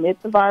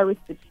transmit the virus,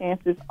 the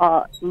chances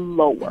are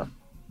lower.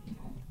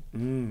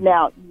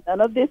 Now,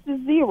 none of this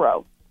is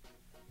zero.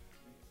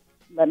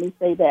 Let me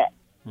say that.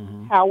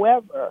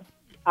 However,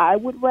 I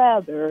would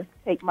rather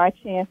take my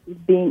chances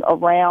being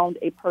around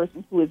a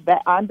person who is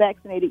I'm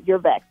vaccinated, you're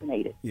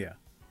vaccinated. Yeah.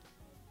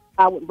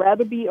 I would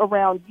rather be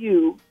around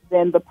you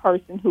than the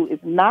person who is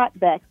not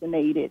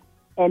vaccinated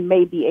and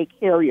may be a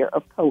carrier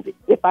of COVID,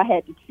 if I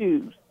had to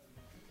choose.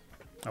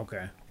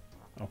 Okay.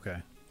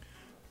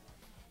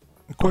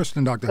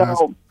 Question, Dr.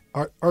 So,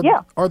 Haas.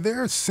 yeah. Are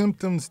there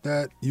symptoms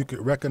that you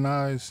could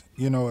recognize,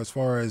 as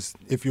far as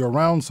if you're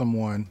around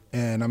someone,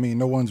 and I mean,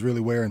 no one's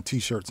really wearing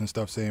T-shirts and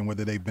stuff saying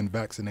whether they've been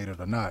vaccinated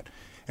or not,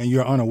 and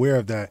you're unaware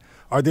of that,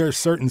 are there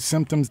certain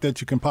symptoms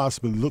that you can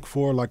possibly look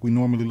for, like we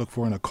normally look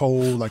for in a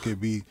cold, like it'd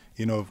be,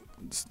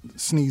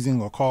 sneezing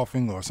or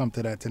coughing or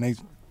something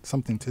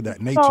to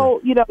that nature?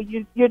 So,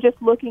 you're just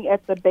looking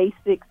at the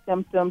basic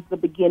symptoms, the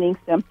beginning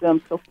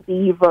symptoms. So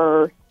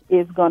fever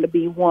is going to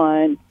be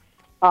one.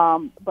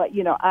 But,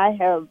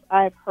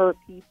 I've heard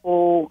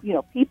people,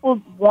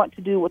 people want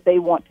to do what they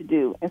want to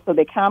do. And so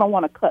they kind of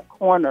want to cut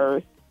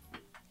corners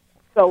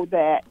so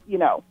that,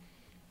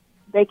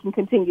 they can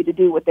continue to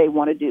do what they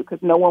want to do because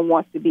no one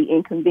wants to be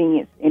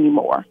inconvenienced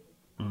anymore.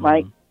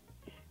 Right?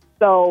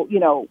 So,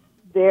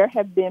 there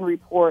have been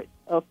reports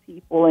of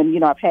people,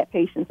 and, I've had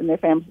patients and their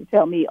families to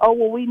tell me, oh,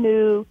 well, we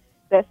knew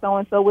that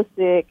so-and-so was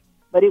sick,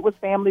 but it was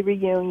family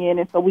reunion,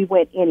 and so we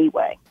went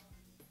anyway.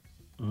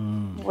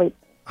 Wait.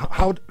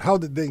 How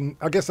did they?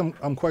 I guess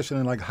I'm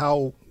questioning, like,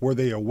 how were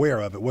they aware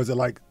of it? Was it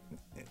like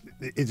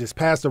it just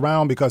passed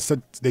around because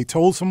they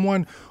told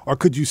someone, or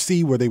could you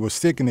see where they were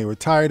sick and they were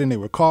tired and they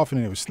were coughing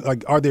and it was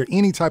like? Are there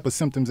any type of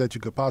symptoms that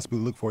you could possibly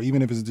look for,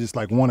 even if it's just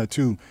like one or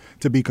two,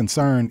 to be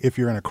concerned if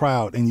you're in a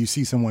crowd and you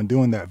see someone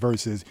doing that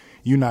versus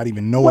you not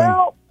even knowing?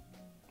 Well,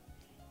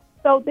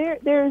 so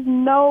there's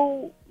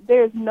no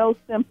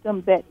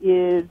symptom that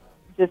is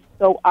just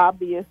so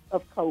obvious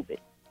of COVID.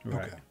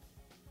 Okay.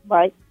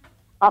 Right.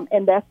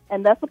 And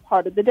that's a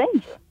part of the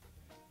danger.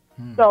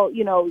 So,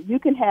 you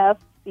can have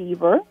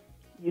fever,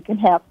 you can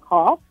have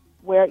cough,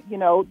 where,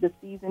 the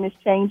season is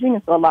changing,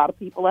 and so a lot of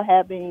people are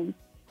having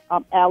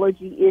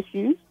allergy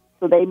issues.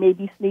 So they may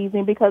be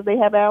sneezing because they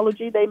have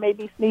allergy. They may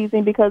be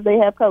sneezing because they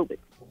have COVID.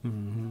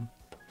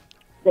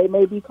 They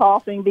may be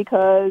coughing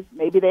because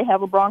maybe they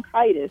have a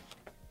bronchitis,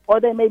 or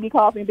they may be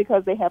coughing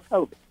because they have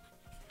COVID.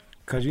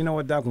 Because you know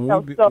what, Doc?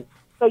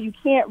 So you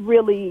can't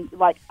really,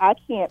 I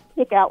can't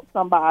pick out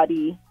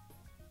somebody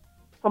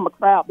from a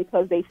crowd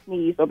because they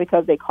sneeze or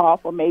because they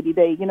cough or maybe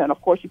they, and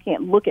of course you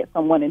can't look at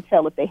someone and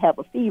tell if they have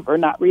a fever,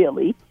 not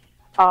really.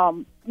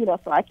 So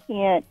I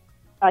can't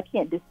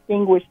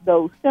distinguish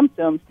those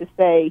symptoms to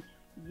say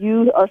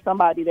you are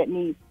somebody that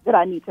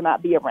I need to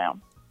not be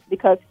around.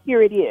 Because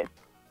here it is.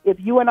 If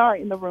you and I are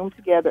in the room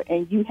together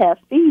and you have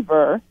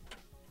fever,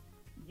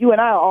 you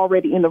and I are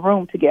already in the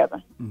room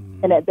together.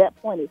 And at that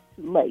point it's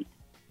too late.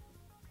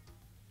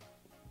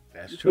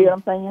 That's you true. See what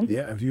I'm saying?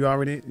 Yeah, if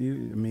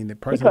the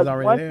person's because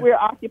already once there. we're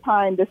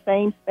occupying the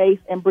same space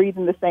and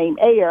breathing the same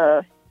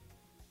air,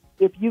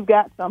 if you've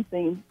got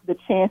something, the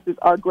chances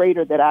are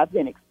greater that I've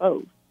been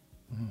exposed.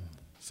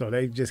 So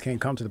they just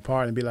can't come to the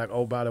party and be like,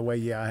 oh, by the way,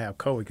 yeah, I have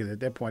COVID, because at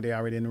that point they're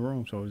already in the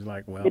room. So it's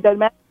like, well, it doesn't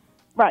matter.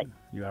 Right.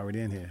 You're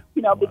already in here.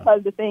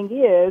 Because the thing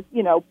is,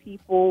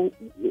 people,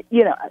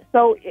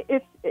 so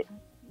it's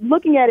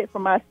looking at it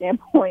from my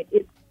standpoint,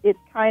 it's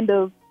kind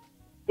of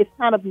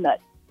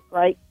nuts,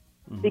 right?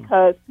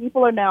 Because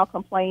people are now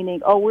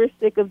complaining, oh, we're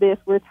sick of this,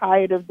 we're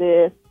tired of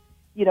this,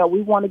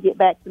 we want to get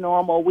back to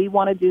normal, we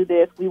want to do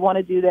this, we want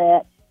to do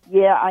that.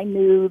 Yeah, I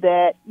knew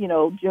that,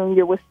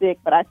 Junior was sick,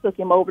 but I took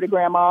him over to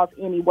Grandma's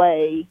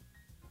anyway.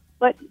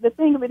 But the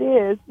thing of it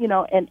is,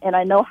 and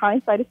I know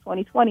hindsight is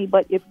 20/20,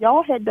 but if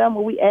y'all had done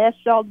what we asked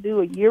y'all to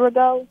do a year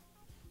ago,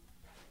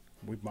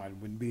 we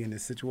wouldn't be in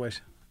this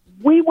situation.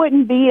 We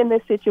wouldn't be in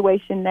this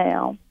situation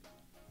now.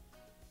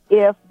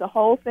 If the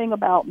whole thing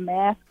about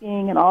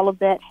masking and all of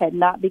that had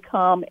not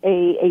become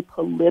a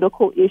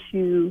political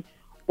issue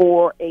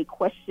or a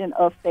question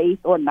of faith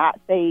or not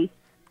faith,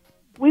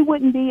 we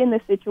wouldn't be in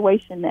this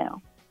situation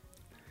now.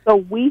 So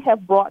we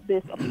have brought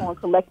this upon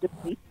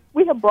collectively.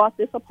 We have brought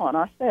this upon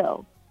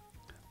ourselves.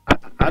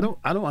 I don't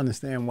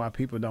understand why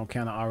people don't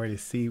kind of already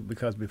see,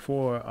 because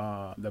before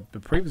the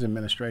previous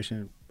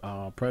administration,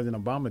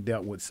 President Obama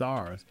dealt with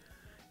SARS.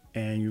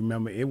 And you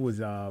remember it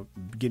was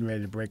getting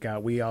ready to break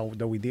out.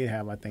 Though we did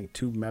have, I think,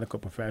 2 medical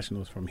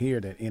professionals from here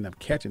that ended up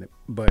catching it.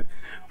 But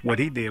what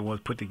he did was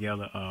put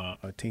together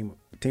a team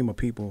of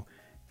people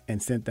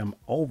and sent them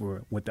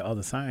over with the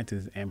other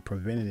scientists and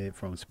prevented it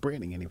from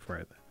spreading any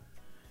further.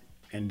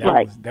 And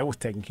that was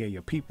taking care of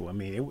your people. I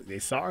mean,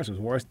 SARS was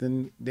worse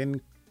than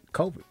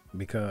COVID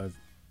because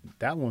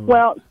that one.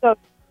 Well, so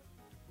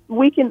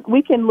we can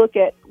look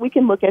at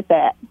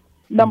that.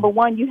 Number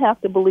one, you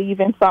have to believe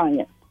in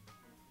science.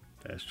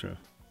 That's true.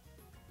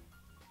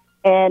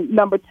 And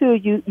number two,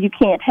 you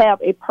can't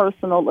have a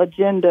personal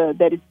agenda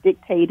that is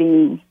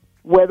dictating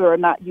whether or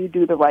not you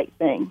do the right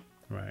thing.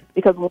 Right.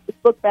 Because when we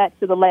look back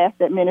to the last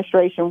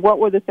administration, what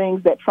were the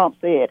things that Trump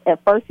said?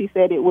 At first he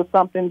said it was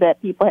something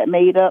that people had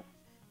made up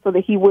so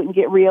that he wouldn't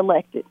get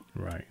reelected.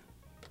 Right.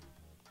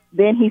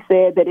 then he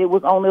said that it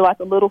was only like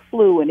a little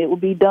flu and it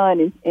would be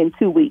done in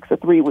 2 weeks or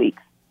 3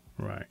 weeks.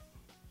 Right.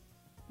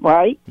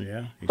 Right?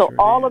 Yeah. So sure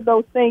all did. of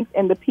those things,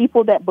 and the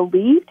people that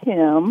believed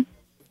him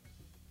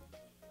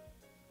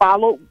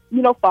followed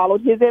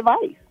his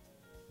advice.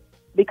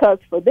 Because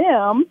for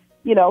them,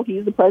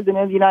 he's the president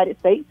of the United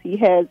States. He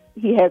has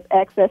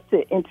access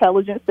to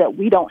intelligence that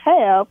we don't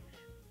have.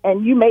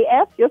 And you may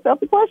ask yourself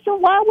the question,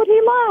 why would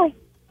he lie?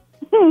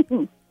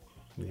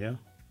 Yeah.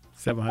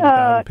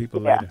 700,000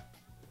 people yeah. later.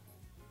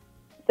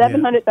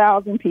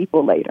 700,000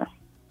 people later.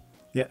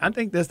 Yeah, I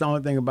think that's the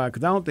only thing about it,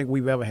 because I don't think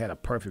we've ever had a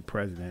perfect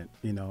president,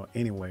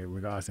 anyway,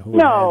 regardless of who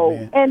No, it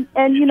has been.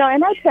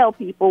 and I tell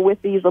people with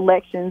these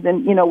elections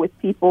and, with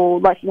people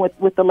like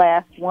with the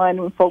last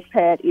one when folks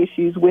had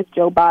issues with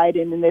Joe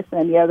Biden and this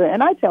and the other,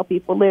 and I tell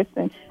people,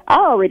 listen, I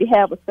already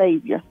have a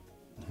savior.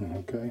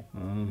 Okay.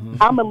 Mm-hmm.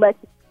 I'm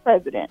elected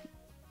president.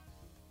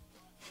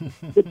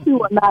 The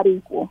two are not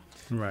equal.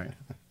 Right.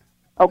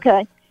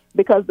 Okay?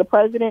 Because the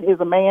president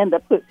is a man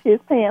that puts his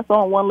pants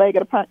on one leg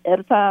at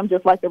a time,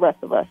 just like the rest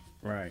of us.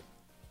 Right.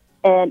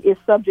 And is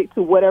subject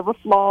to whatever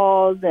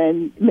flaws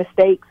and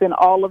mistakes and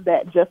all of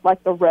that, just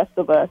like the rest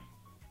of us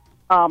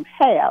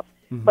have.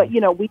 Mm-hmm. But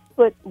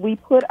we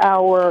put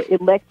our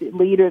elected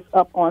leaders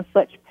up on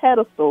such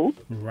pedestals,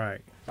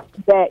 right,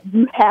 that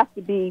you have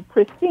to be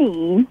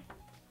pristine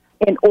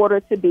in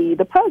order to be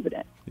the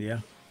president.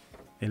 Yeah,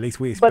 at least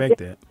we expect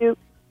that.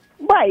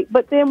 Right,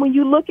 but then when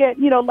you look at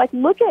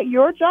look at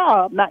your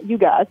job, not you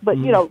guys, but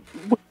we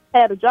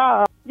had a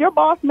job. Your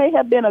boss may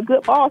have been a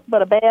good boss,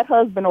 but a bad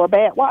husband or a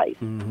bad wife.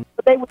 Mm-hmm.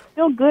 But they were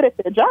still good at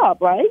their job,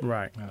 right?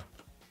 Right. Yeah.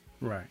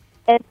 Right.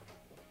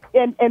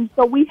 And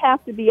so we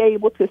have to be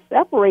able to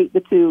separate the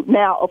two.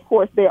 Now, of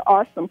course, there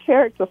are some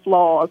character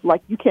flaws,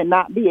 like you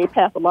cannot be a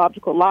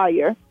pathological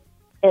liar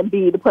and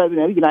be the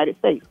president of the United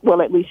States.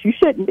 Well, at least you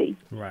shouldn't be.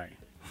 Right.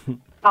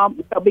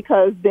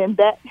 Because then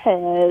that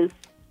has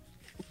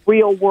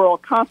real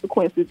world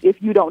consequences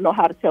if you don't know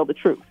how to tell the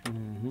truth.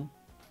 Mm-hmm.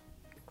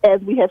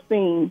 As we have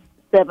seen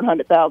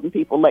 700,000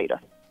 people later,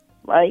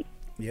 right?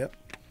 Yep.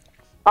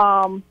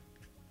 So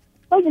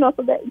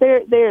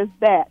there's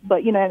that,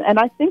 but and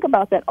I think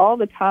about that all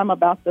the time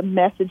about the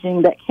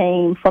messaging that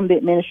came from the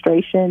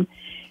administration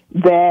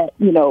that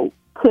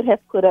could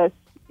have put us,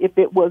 if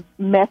it was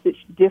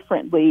messaged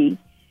differently,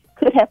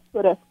 could have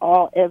put us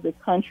all as a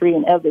country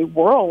and as a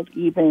world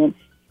even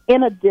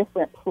in a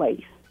different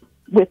place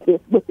with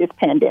this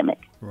pandemic.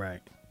 Right.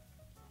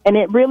 And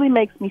it really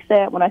makes me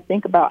sad when I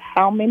think about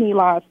how many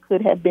lives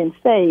could have been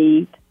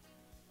saved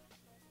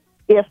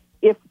if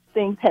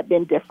things had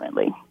been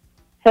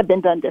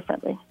done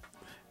differently.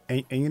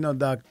 And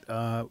Doc,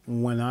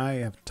 when I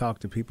have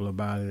talked to people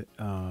about it,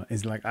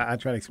 it's like I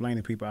try to explain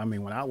to people. I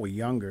mean, when I was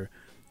younger,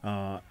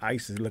 I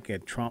used to look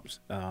at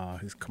Trump's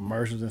his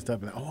commercials and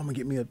stuff, and I'm gonna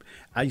get me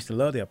I used to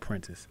love The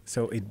Apprentice.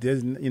 So it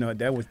doesn't,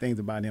 there was things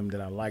about him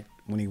that I liked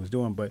when he was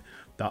doing, but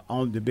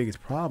the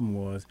biggest problem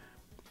was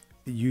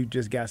you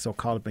just got so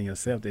caught up in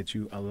yourself that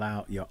you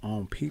allowed your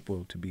own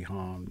people to be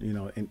harmed,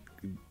 and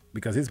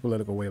because his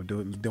political way of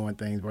doing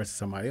things versus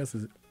somebody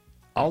else's,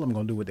 all of them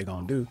going to do what they're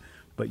going to do,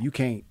 but you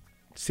can't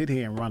sit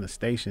here and run a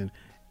station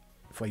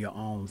for your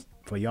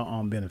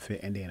own benefit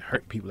and then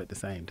hurt people at the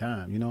same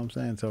time. You know what I'm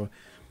saying? So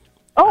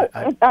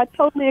I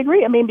totally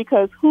agree. I mean,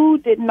 because who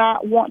did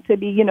not want to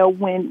be,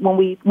 when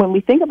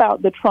we think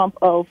about the Trump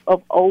of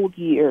old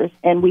years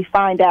and we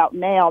find out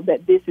now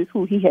that this is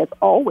who he has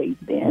always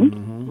been,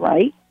 mm-hmm.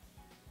 right?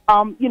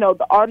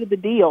 The art of the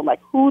deal, like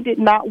who did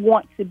not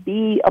want to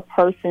be a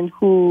person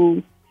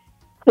who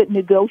could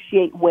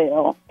negotiate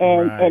well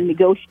and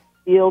negotiate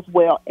deals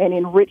well and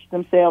enrich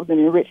themselves and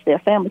enrich their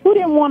families? Who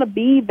didn't want to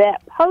be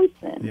that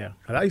person? Yeah,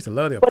 I used to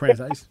love The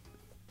Apprentice.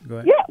 Go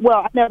ahead. Yeah, well,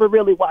 I never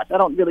really watched. I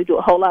don't really do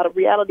a whole lot of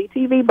reality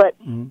TV, but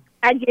mm-hmm.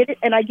 I get it,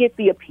 and I get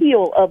the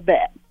appeal of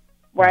that,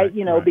 right?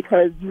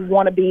 Because you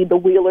want to be the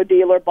wheeler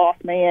dealer, boss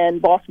man,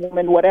 boss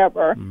woman,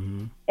 whatever,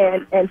 mm-hmm.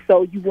 and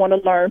so you want to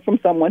learn from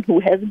someone who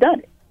has done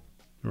it.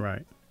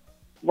 Right.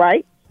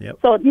 Right? Yep.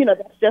 So,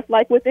 that's just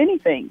like with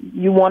anything.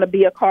 You want to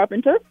be a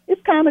carpenter,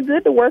 it's kind of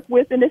good to work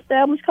with an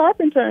established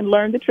carpenter and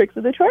learn the tricks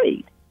of the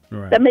trade.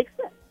 Right. That makes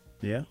sense.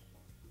 Yeah.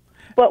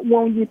 But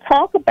when you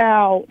talk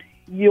about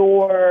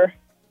your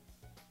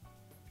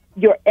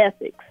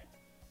ethics,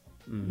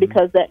 mm-hmm.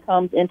 because that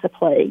comes into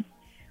play,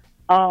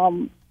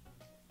 then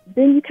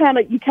you kind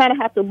of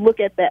have to look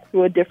at that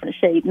through a different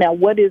shade. Now,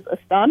 what is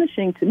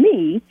astonishing to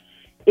me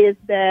is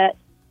that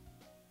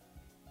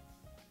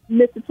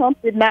Mr. Trump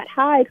did not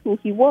hide who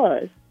he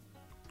was.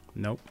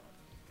 Nope.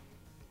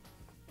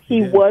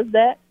 He was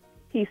that.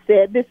 He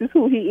said this is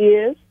who he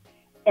is.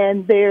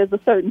 And there's a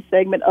certain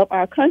segment of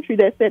our country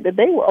that said that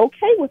they were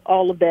okay with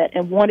all of that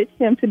and wanted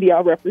him to be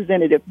our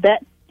representative.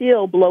 That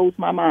still blows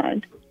my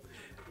mind.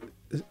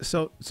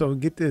 So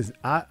get this.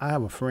 I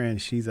have a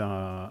friend. She's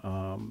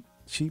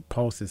she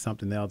posted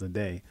something the other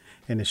day,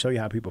 and to show you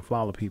how people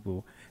follow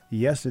people.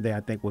 Yesterday, I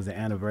think, was the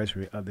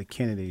anniversary of the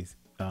Kennedys'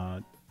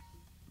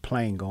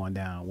 plane going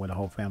down, where the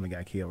whole family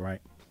got killed.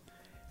 Right?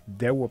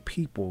 There were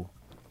people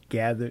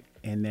gathered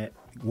and that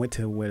went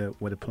to where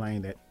the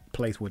plane that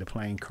place where the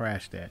plane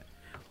crashed at,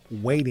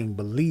 waiting,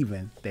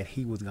 believing that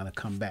he was going to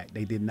come back.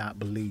 They did not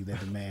believe that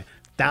the man,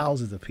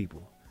 thousands of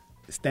people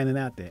standing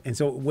out there. And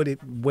so what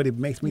it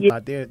makes me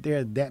thought there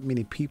are that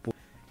many people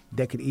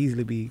that could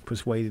easily be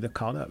persuaded or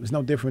caught up. It's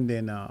no different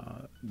than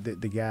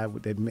the guy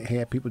that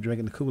had people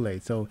drinking the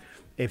Kool-Aid. So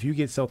if you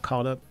get so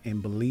caught up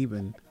in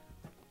believing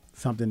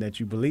something that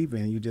you believe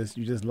in, you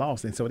just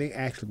lost. And so they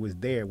actually was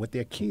there with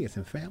their kids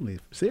and family.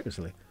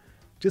 Seriously.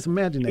 Just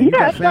imagine that. You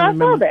got family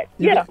members.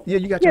 That.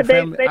 You got your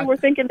family. They were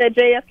thinking that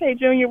JFK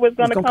Jr. was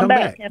going to come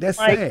back. And that's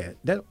sad.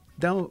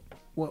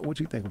 What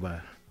you think about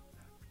it?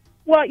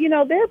 Well,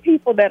 there are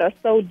people that are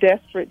so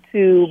desperate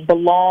to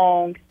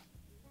belong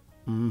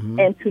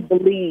and to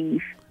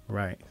believe,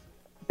 right,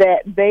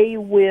 that they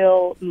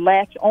will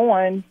latch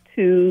on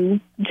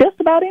to just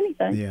about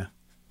anything. Yeah.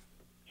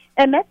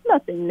 And that's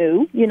nothing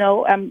new.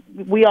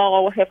 We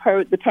all have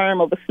heard the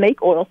term of a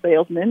snake oil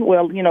salesman.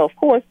 Well, of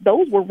course,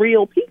 those were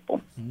real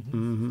people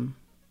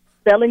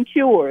selling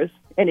cures,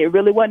 and it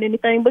really wasn't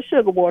anything but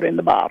sugar water in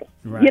the bottle.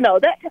 Right.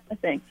 That kind of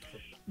thing.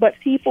 But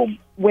people,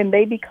 when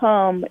they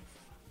become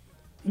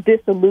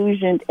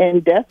disillusioned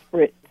and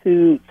desperate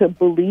to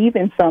believe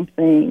in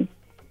something,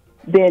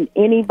 then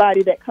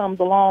anybody that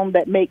comes along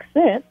that makes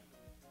sense,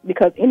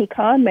 because any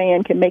con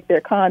man can make their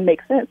con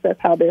make sense.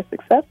 That's how they're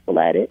successful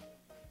at it.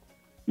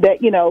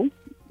 That,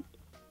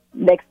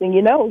 next thing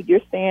you know,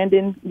 you're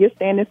standing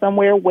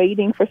somewhere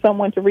waiting for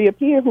someone to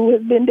reappear who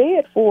has been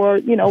dead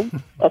for,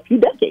 a few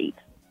decades.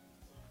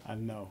 I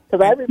know.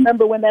 Because I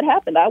remember when that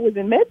happened. I was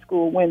in med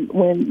school when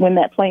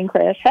that plane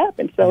crash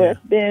happened. So It's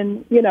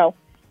been,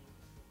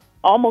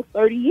 almost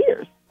 30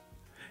 years.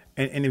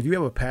 And if you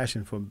have a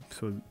passion for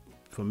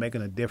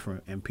making a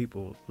difference in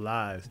people's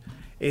lives,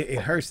 it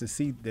hurts to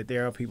see that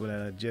there are people that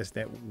are just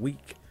that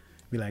weak.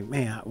 Be like,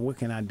 man, what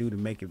can I do to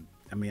make it?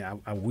 I mean,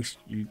 I wish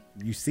you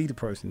see the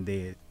person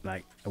dead.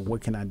 Like,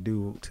 what can I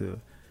do to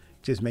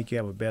just make you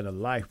have a better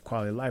life,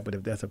 quality of life? But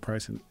if that's what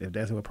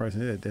a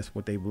person is, that's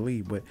what they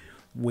believe. But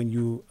when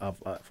you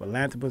a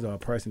philanthropist or a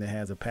person that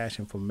has a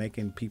passion for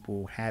making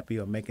people happy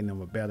or making them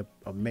a better,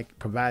 or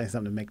providing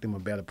something to make them a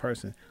better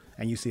person,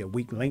 and you see a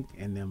weak link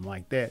in them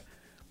like that,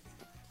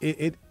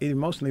 it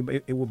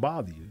emotionally it will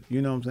bother you.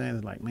 You know what I'm saying?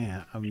 It's like,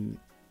 man, I mean,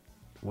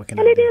 what can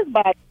I do? And it is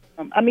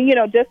bothersome. I mean,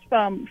 just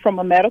from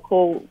a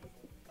medical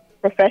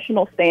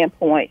professional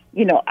standpoint,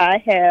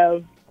 I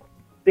have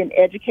been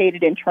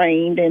educated and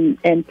trained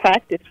and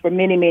practiced for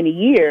many, many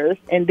years.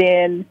 And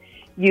then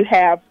you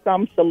have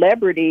some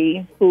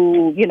celebrity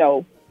who,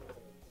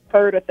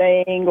 heard a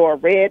thing or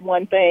read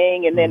one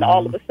thing, and then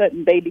all of a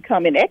sudden they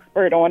become an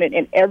expert on it,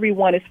 and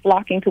everyone is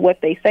flocking to what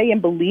they say and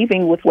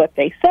believing with what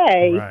they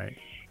say. Right.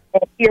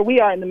 And here we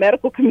are in the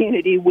medical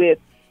community with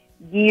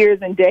years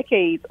and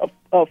decades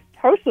of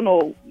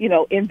personal,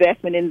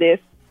 investment in this,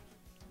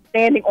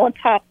 standing on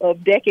top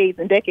of decades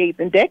and decades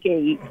and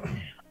decades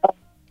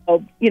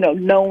of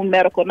known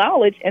medical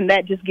knowledge, and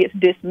that just gets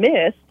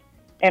dismissed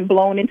and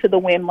blown into the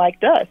wind like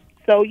dust.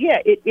 So yeah,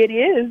 it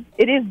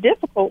is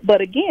difficult,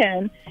 but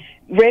again,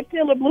 red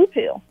pill or blue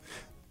pill.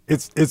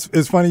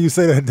 It's funny you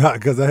say that, Doc,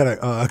 because I had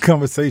a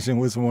conversation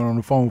with someone on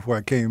the phone before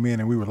I came in,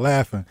 and we were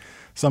laughing.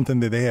 Something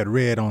that they had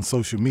read on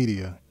social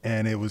media,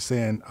 and it was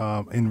saying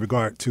in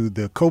regard to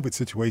the COVID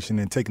situation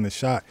and taking the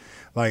shot,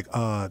 like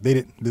they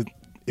didn't.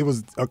 It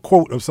was a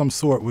quote of some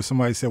sort where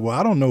somebody said, well,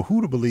 I don't know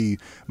who to believe,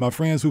 my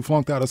friends who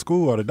flunked out of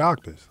school or the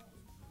doctors.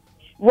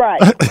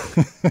 Right.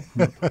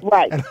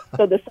 Right.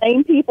 So the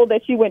same people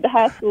that you went to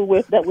high school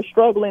with that were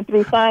struggling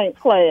through science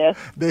class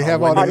they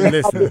have all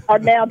the are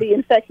now the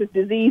infectious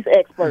disease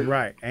experts.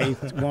 Right.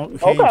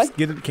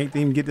 Can't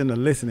even get them to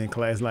listen in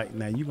class. Like,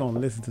 now you're going to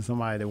listen to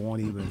somebody that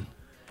won't even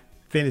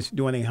finish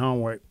doing their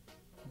homework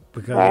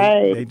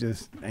because they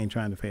just ain't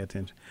trying to pay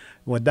attention.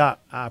 Well, Doc,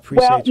 I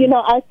appreciate you.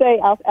 Well,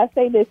 I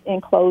say this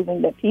in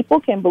closing, that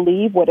people can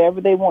believe whatever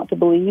they want to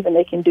believe, and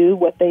they can do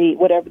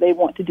whatever they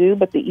want to do,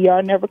 but the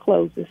ER never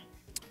closes.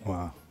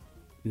 Wow.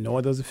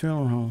 Nor does the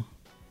funeral home.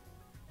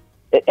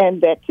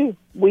 And that too.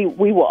 We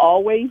will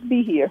always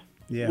be here.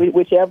 Yeah.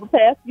 Whichever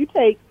path you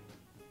take,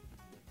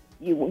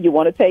 you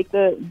want to take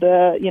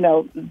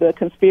the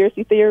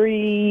conspiracy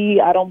theory,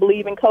 I don't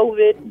believe in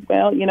COVID.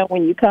 Well,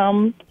 when you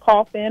come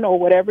coughing or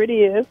whatever it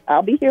is,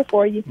 I'll be here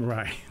for you.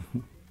 Right.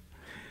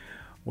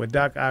 Well,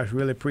 Doc, I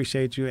really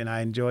appreciate you, and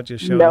I enjoyed your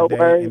show today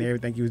worries. and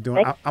everything you was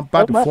doing. I'm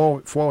about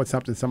to forward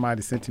something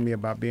somebody sent to me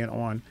about being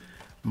on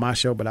my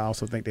show, but I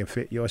also think they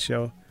fit your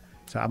show.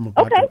 So I'll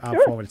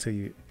forward it to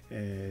you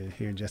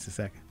here in just a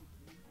second.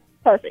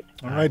 Perfect.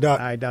 All right, Doc.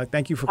 All right, Doc.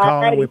 Thank you for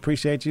calling. We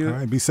appreciate you. All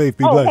right, be safe,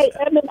 be blessed. Hey,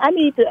 Edmund, I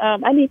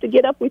need to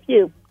get up with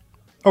you.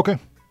 Okay.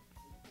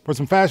 For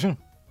some fashion?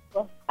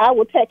 Well, I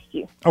will text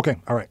you. Okay,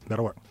 all right,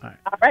 that'll work. All right.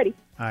 All righty.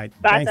 All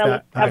right. Bye, Thanks,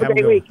 fellas. Doc. Have a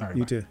great week.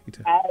 You too.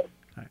 Bye.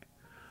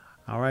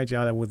 All right,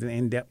 y'all. That was an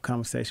in-depth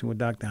conversation with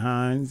Dr.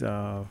 Hines.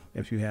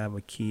 If you have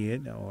a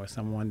kid or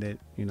someone that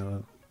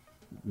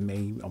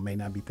may or may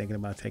not be thinking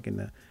about taking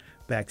the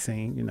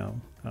vaccine.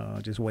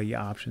 Just weigh your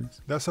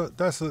options. That's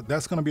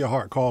going to be a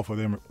hard call for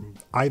them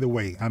either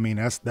way. I mean,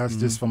 that's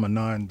just from a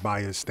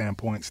non-biased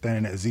standpoint,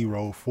 standing at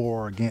 0,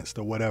 for, against,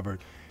 or whatever.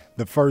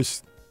 The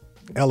first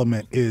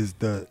element is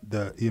the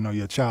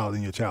your child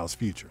and your child's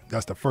future.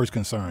 That's the first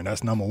concern.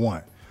 That's number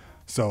one.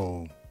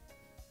 So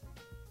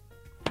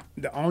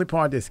the only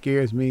part that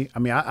scares me, I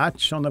mean, I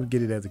sure enough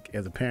get it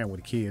as a parent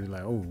with a kid,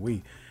 like,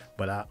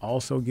 but I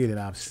also get it.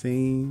 I've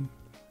seen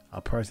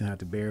a person have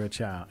to bury a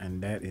child,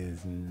 and that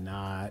is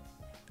not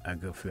a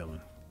good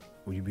feeling.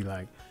 Where you be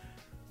like,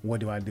 what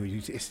do I do?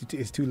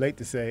 It's too late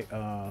to say,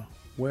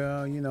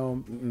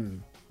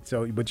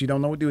 So, but you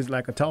don't know what to do. It's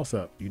like a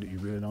toss-up. You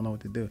really don't know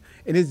what to do.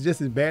 And it's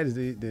just as bad as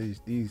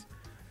these.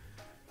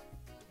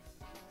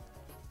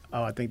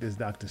 Oh, I think this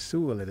Dr.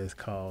 Sewell that is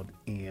called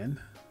in.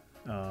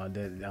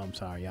 I'm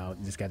sorry, y'all.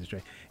 Just got it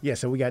straight. Yeah,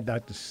 so we got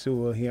Dr.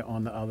 Sewell here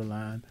on the other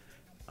line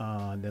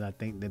that I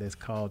think that is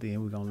called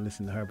in. We're going to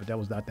listen to her. But that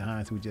was Dr.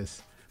 Hines who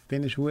just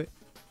finished with.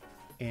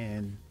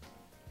 And,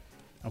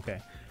 okay.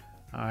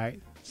 All right.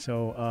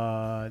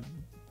 So,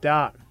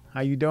 Doc,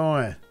 how you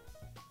doing?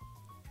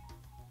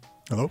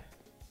 Hello?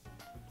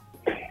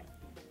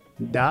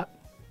 Doc?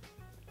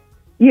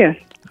 Yes.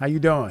 How you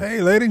doing?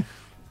 Hey, lady.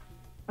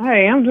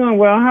 Hey, I'm doing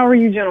well. How are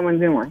you gentlemen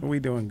doing? We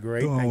doing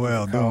great. Doing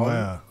well.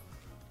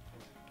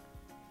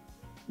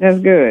 That's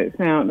good.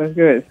 That's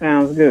good.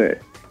 Sounds good.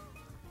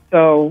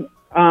 So,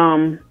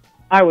 I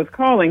was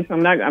calling, so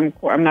I'm not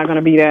going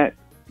to be that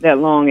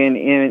long,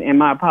 and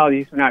my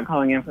apologies for not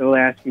calling in for the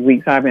last few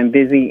weeks. I've been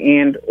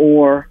busy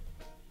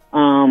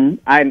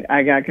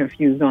I got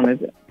confused on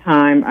the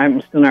time.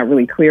 I'm still not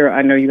really clear.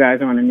 I know you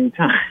guys are on a new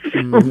time.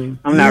 Mm-hmm.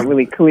 I'm not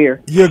really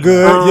clear. You're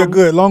good. You're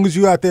good. As long as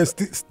you out there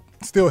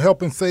still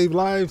helping save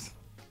lives.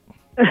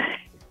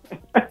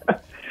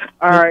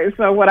 All right.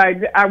 So what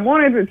I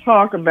wanted to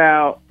talk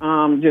about,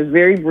 just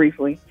very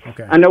briefly.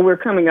 Okay. I know we're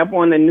coming up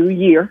on the new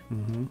year.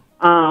 Mm-hmm.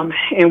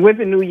 And with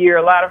the new year,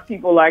 a lot of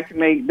people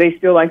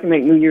still like to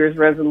make New Year's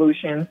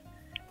resolutions.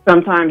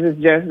 Sometimes it's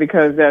just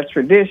because that's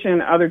tradition.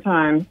 Other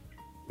times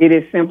it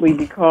is simply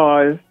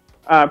because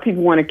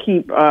people want to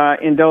keep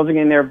indulging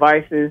in their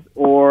vices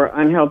or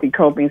unhealthy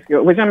coping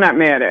skills, which I'm not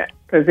mad at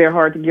because they're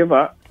hard to give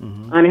up.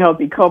 Mm-hmm.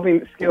 Unhealthy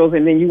coping skills,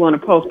 and then you want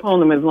to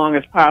postpone them as long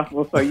as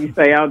possible. So you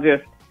say, I'll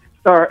just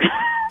start,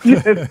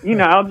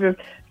 I'll just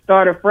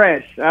start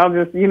afresh. I'll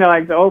just,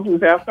 like the old people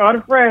say, I'll start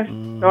afresh,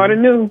 start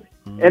anew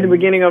at the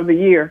beginning of the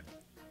year.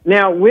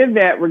 Now, with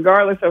that,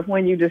 regardless of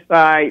when you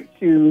decide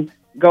to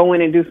go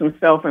in and do some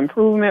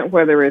self-improvement,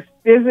 whether it's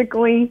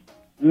physically,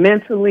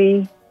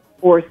 mentally,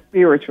 or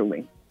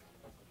spiritually,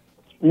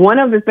 one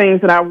of the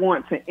things that I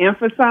want to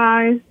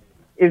emphasize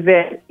is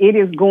that it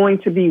is going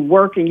to be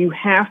work, and you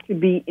have to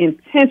be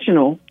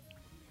intentional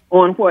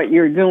on what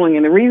you're doing.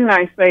 And the reason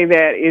I say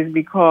that is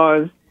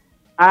because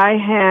I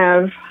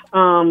have,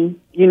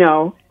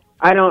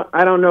 I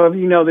don't know if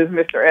you know this,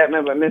 Mr.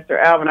 Edmund, but Mr.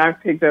 Alvin,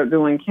 I've picked up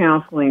doing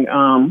counseling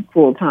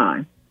full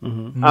time.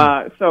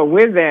 Mm-hmm. So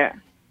with that,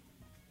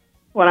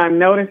 what I'm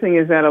noticing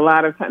is that a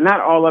lot of time,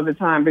 not all of the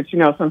time, but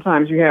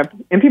sometimes you have,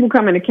 and people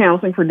come into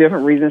counseling for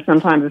different reasons.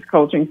 Sometimes it's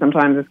coaching,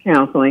 sometimes it's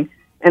counseling,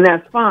 and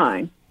that's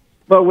fine.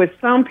 But with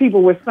some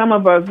people, with some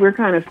of us, we're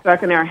kind of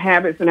stuck in our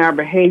habits and our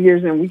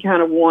behaviors, and we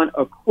kind of want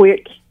a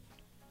quick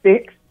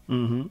fix.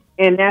 Mm-hmm.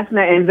 And that's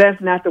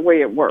not the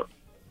way it works.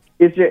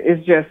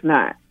 It's just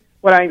not.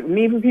 What I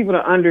need for people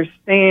to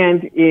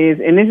understand is,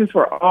 and this is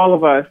for all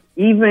of us,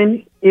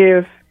 even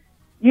if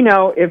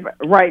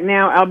right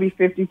now I'll be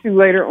 52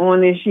 later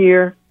on this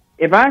year,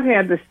 if I've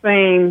had the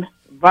same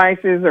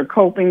vices or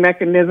coping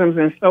mechanisms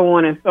and so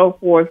on and so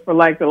forth for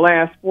like the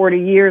last 40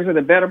 years or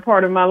the better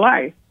part of my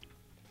life,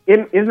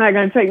 it's not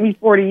going to take me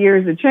 40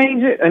 years to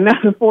change it,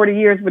 another 40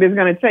 years, but it's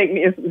going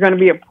to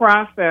be a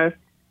process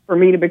for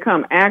me to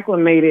become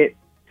acclimated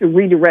to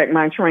redirect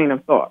my train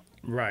of thought.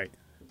 Right.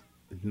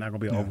 It's not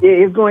going to be over.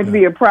 It's going to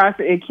be a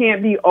process. It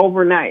can't be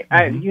overnight.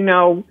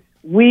 Mm-hmm.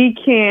 We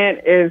can't,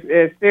 as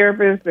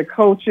therapists, the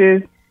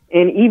coaches,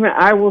 and even,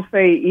 I will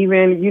say,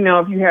 even,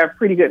 if you have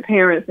pretty good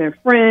parents and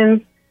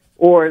friends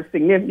or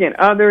significant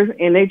others,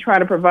 and they try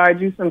to provide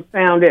you some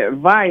sound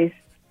advice,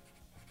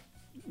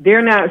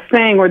 they're not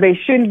saying, or they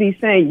shouldn't be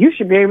saying, you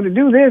should be able to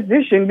do this.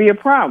 This shouldn't be a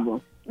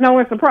problem. No,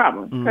 it's a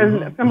problem. Because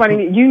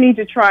you need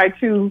to try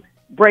to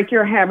break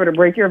your habit or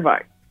break your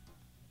vice,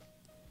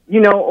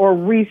 or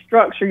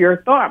restructure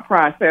your thought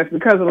process.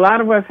 Because a lot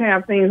of us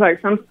have things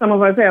like some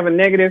of us have a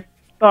negative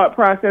thought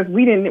process.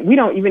 We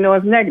don't even know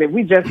it's negative.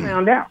 We just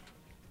found out.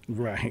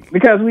 Right.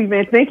 Because we've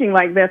been thinking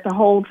like that the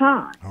whole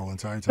time. Whole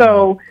entire time.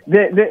 So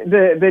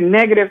the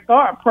negative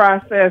thought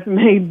process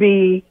may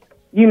be,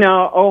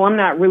 I'm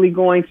not really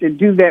going to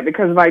do that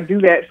because if I do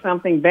that,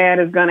 something bad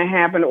is going to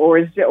happen, or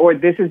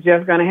this is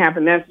just going to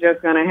happen, that's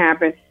just going to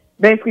happen.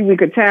 Basically, we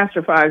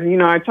catastrophize.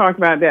 I talked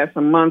about that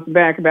some months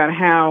back about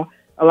how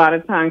a lot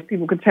of times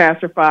people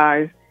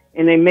catastrophize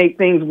and they make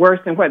things worse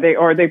than what they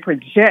are. They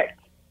project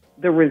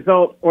the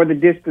result or the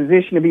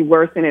disposition to be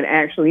worse than it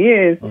actually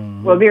is.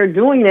 Mm-hmm. Well, they're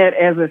doing that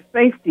as a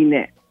safety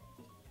net.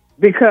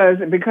 because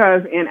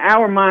in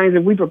our minds,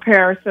 if we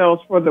prepare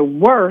ourselves for the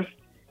worst,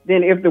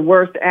 then if the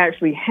worst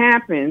actually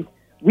happens,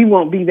 we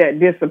won't be that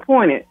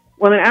disappointed.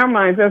 Well, in our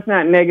minds, that's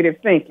not negative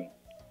thinking.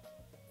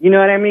 You know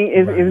what I mean?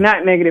 It's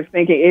not negative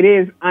thinking. It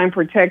is, I'm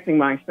protecting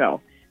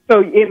myself.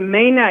 So you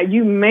may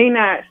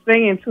not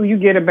say until you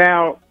get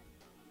about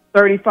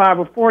 35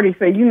 or 40,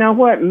 say, you know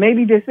what,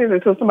 maybe this is,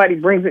 until somebody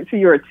brings it to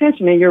your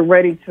attention and you're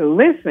ready to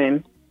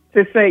listen,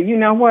 to say, you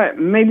know what,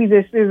 maybe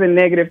this is a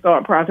negative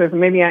thought process.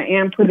 Maybe I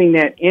am putting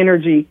that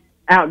energy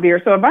out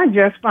there. So if I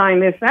just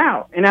find this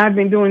out, and I've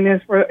been doing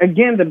this for,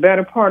 again, the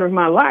better part of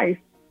my life,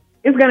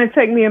 it's going to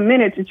take me a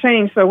minute to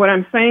change. So what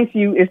I'm saying to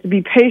you is to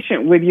be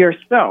patient with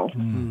yourself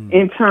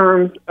in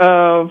terms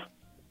of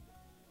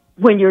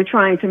when you're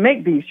trying to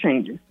make these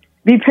changes.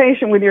 Be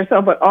patient with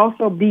yourself, but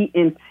also be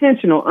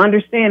intentional.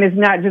 Understand it's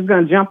not just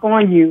going to jump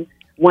on you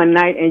one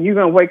night and you're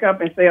going to wake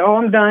up and say, oh,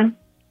 I'm done.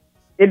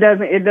 It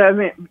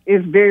doesn't,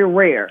 it's very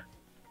rare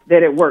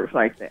that it works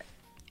like that.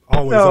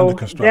 Always under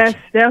construction.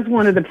 That's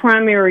one of the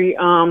primary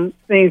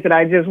things that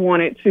I just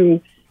wanted to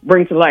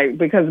bring to light,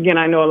 because again,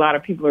 I know a lot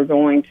of people are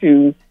going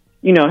to,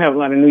 have a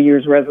lot of New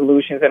Year's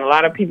resolutions, and a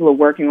lot of people are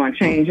working on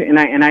change, and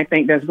I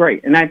think that's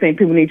great. And I think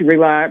people need to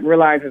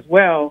realize as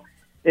well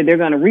that they're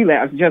going to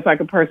relapse, just like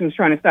a person's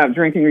trying to stop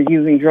drinking or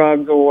using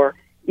drugs or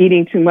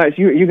eating too much.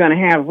 You're going to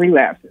have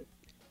relapses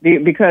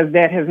because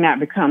that has not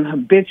become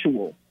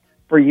habitual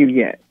for you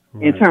yet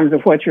in terms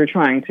of what you're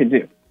trying to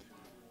do.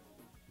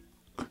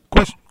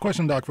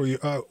 Question, Doc, for you.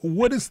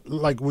 What is,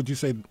 would you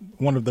say,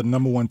 one of the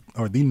number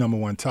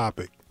one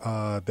topic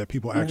that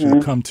people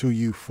actually come to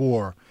you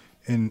for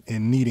in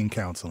needing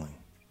counseling?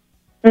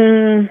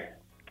 I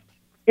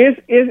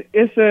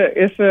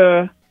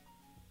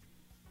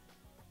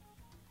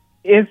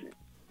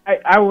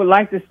would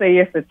like to say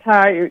it's a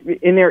tie,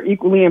 and they're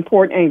equally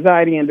important: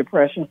 anxiety and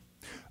depression.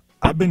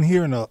 I've been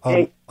hearing a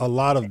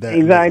lot of that.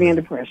 Anxiety and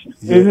depression.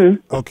 Yeah.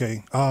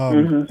 Okay.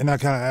 And I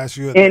kind of ask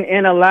you.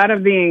 And a lot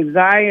of the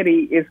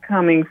anxiety is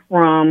coming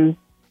from,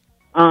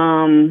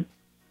 a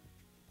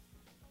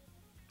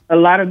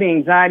lot of the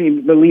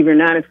anxiety, believe it or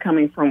not, is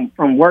coming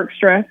from work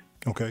stress.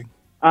 Okay.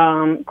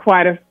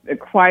 Quite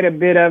a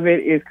bit of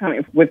it is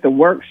coming with the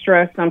work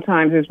stress.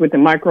 Sometimes it's with the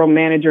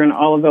micromanager and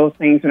all of those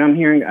things. And I'm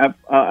hearing a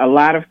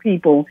lot of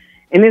people,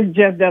 and this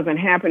just doesn't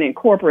happen in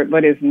corporate,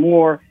 but it's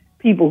more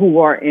people who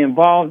are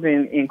involved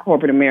in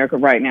corporate America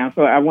right now.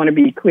 So I want to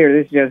be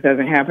clear, this just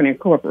doesn't happen in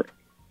corporate.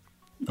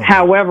 Okay.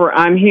 However,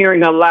 I'm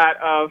hearing a lot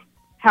of,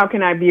 how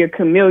can I be a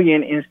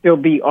chameleon and still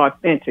be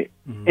authentic?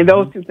 Mm-hmm. And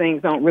those two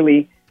things don't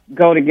really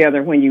go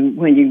together when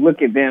you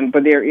look at them,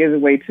 but there is a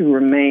way to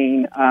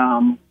remain,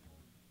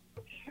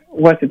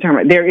 what's the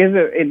term? There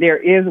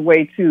is a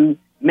way to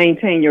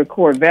maintain your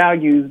core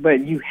values,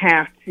 but you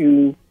have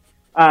to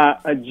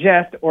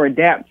adjust or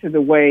adapt to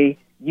the way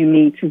you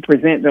need to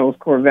present those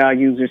core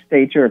values or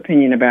state your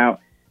opinion about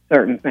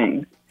certain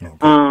things. Okay.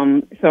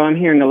 So I'm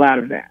hearing a lot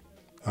of that.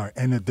 All right.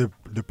 And the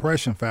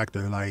depression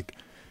factor,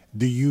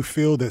 do you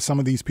feel that some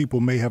of these people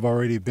may have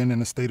already been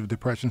in a state of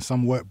depression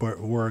somewhat, but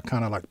were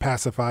kind of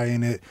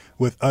pacifying it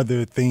with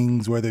other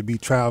things, whether it be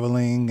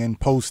traveling and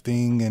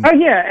posting? And oh,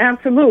 yeah,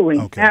 absolutely.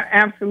 Okay.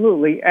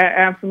 Absolutely.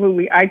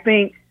 I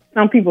think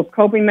some people's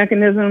coping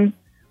mechanisms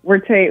were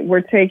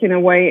taken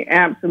away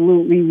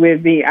absolutely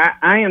with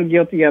I am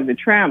guilty of the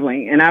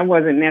traveling, and I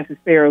wasn't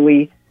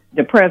necessarily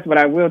depressed, but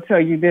I will tell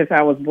you this,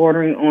 I was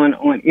bordering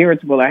on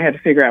irritable. I had to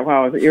figure out why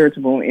I was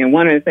irritable, and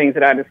one of the things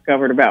that I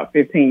discovered about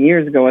 15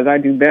 years ago is I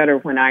do better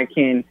when I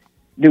can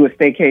do a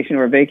staycation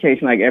or a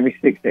vacation every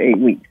 6 to 8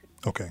 weeks.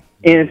 Okay.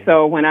 And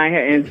so when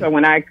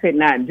I could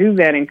not do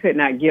that and could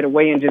not get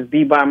away and just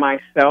be by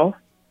myself,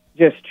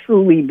 just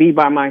truly be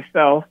by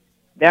myself,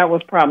 that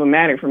was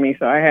problematic for me.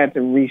 So I had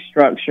to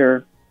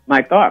restructure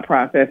my thought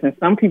process. And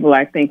some people,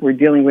 I think, were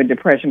dealing with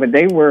depression, but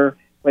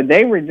what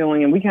they were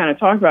doing, and we kind of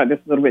talked about this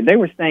a little bit, they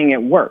were staying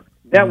at work.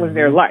 That was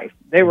their life.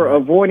 They were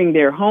avoiding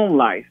their home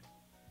life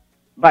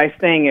by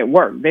staying at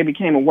work. They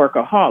became a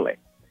workaholic.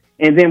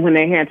 And then when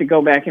they had to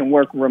go back and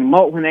work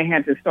remote, when they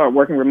had to start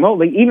working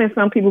remotely, even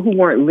some people who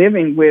weren't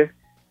living with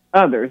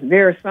others,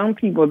 there are some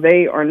people,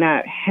 they are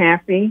not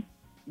happy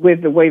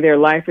with the way their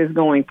life is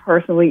going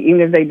personally.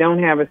 Even if they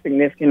don't have a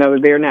significant other,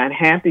 they're not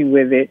happy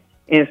with it.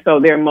 And so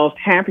they're most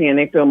happy and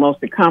they feel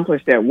most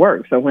accomplished at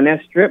work. So when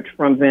that's stripped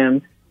from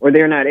them, or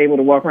they're not able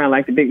to walk around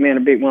like the big man or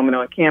big woman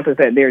on campus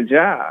at their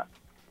job,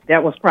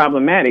 that was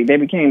problematic. They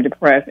became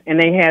depressed, and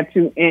they had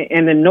to,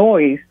 and the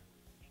noise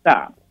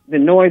stopped. The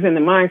noise in the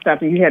mind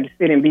stopped, and you had to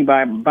sit and be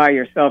by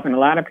yourself. And a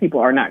lot of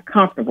people are not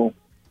comfortable.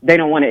 They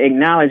don't want to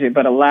acknowledge it,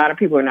 but a lot of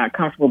people are not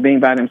comfortable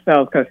being by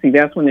themselves because, see,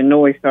 that's when the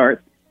noise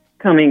starts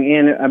coming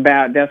in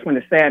that's when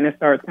the sadness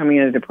starts coming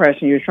in, the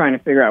depression. You're trying to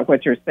figure out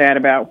what you're sad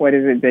about, what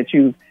is it that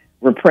you've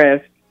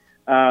repressed,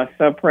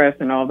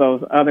 suppressed, and all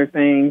those other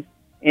things.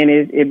 And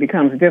it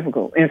becomes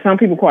difficult. And some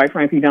people, quite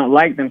frankly, don't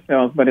like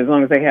themselves, but as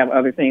long as they have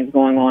other things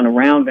going on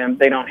around them,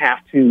 they don't have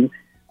to,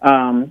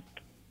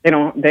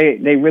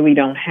 they really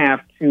don't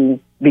have to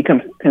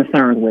become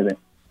concerned with it.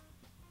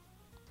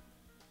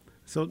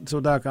 So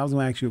Doc, I was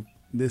going to ask you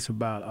this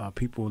about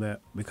people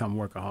that become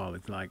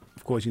workaholics. Like,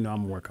 of course, you know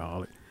I'm a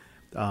workaholic.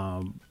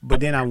 But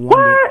then I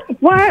wonder.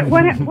 What?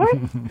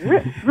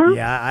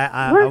 Yeah,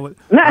 I would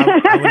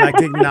like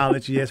to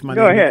acknowledge. Yes, my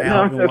name is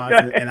Alvin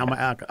Watson, and I'm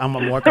a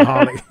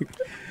workaholic,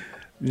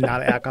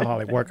 not an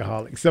alcoholic,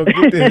 workaholic.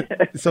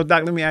 So,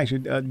 Doc, let me ask you: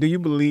 do you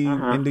believe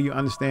and do you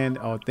understand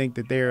or think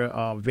that there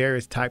are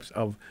various types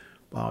of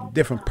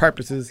different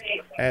purposes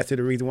as to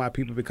the reason why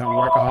people become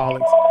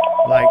workaholics?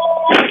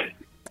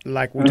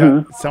 Like we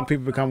talk, some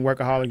people become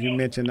workaholics. You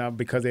mentioned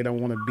because they don't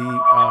want to be,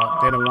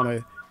 they don't want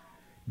to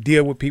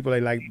deal with people.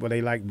 They like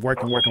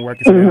working.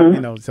 So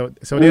you know, so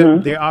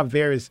there are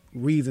various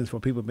reasons for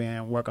people being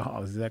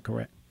workaholics. Is that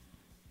correct?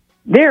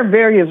 There are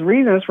various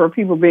reasons for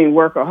people being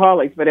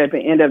workaholics, but at the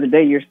end of the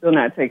day, you're still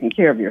not taking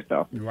care of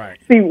yourself. Right.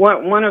 See,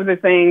 one of the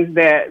things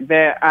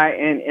that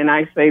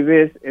I say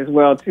this as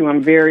well too. I'm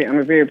a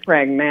very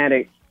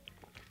pragmatic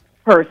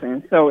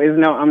person. So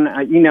I'm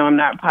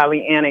not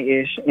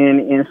Pollyanna-ish,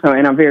 and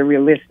I'm very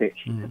realistic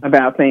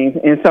about things.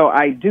 And so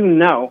I do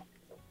know,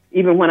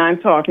 even when I'm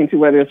talking to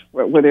whether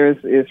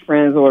it's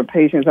friends or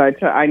patients,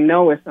 I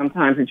know it's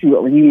sometimes that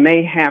you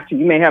may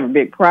have a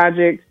big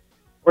project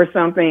or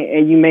something,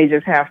 and you may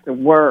just have to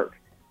work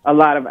a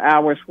lot of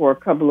hours for a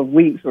couple of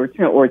weeks or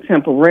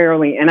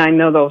temporarily. And I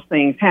know those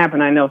things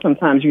happen. I know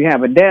sometimes you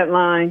have a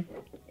deadline,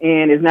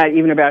 and it's not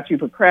even about you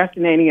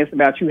procrastinating. It's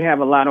about you have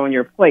a lot on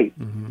your plate.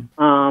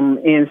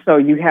 And so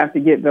you have to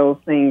get those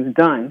things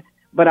done.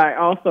 But I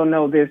also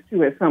know this,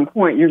 too. At some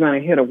point, you're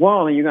going to hit a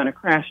wall and you're going to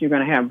crash. You're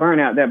going to have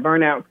burnout. That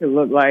burnout could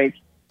look like,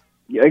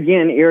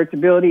 again,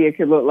 irritability. It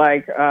could look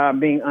like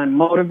being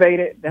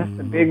unmotivated. That's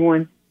the big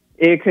one.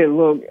 It could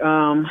look,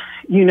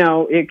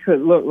 it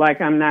could look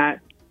like I'm not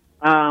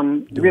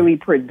really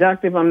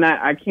productive.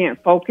 I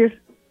can't focus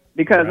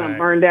because I'm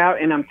burned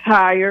out and I'm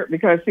tired.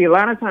 Because, see, a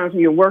lot of times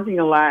when you're working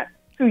a lot,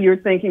 too, you're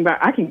thinking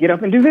about, I can get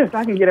up and do this.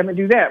 I can get up and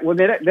do that. Well,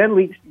 that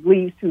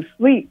leads to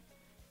sleep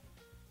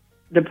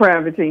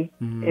depravity.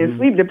 And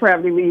sleep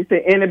depravity leads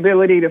to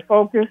inability to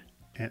focus.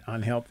 And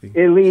unhealthy.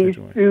 It leads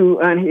to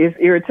it's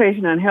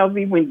irritation,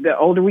 unhealthy. When the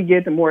older we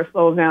get, the more it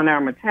slows down our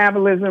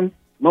metabolism.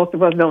 Most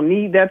of us don't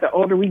need that. The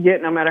older we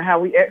get, no matter how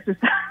we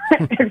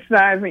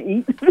exercise and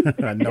eat.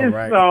 I know,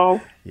 right? So,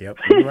 yep,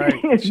 you're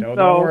right.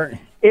 So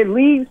it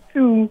leads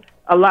to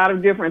a lot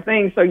of different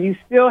things. So you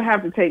still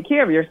have to take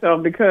care of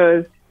yourself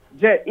because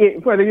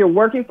whether you're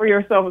working for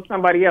yourself or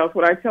somebody else,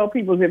 what I tell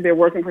people is if they're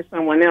working for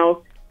someone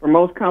else, for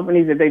most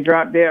companies, if they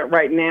drop dead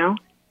right now,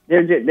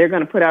 they're going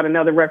to put out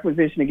another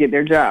requisition to get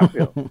their job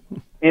filled.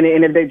 And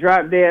if they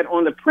drop dead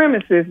on the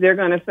premises, they're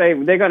going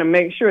to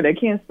make sure they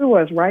can't sue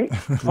us, right?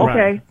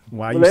 Okay.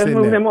 Why let's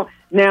move them on.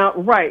 Now,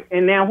 right.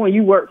 And now when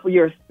you work for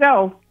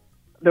yourself,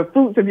 the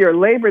fruits of your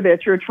labor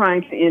that you're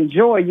trying to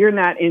enjoy, you're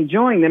not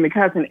enjoying them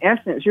because in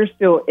essence, you're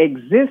still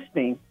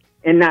existing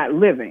and not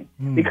living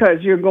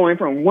because you're going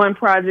from one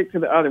project to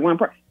the other.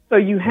 So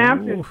you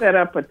have to set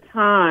up a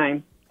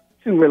time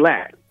to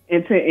relax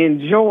and to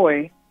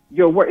enjoy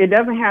your work. It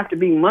doesn't have to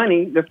be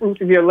money. The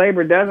fruits of your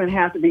labor doesn't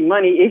have to be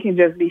money. It can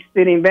just be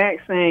sitting back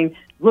saying,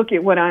 look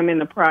at what I'm in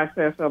the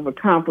process of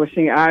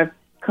accomplishing. I've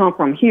come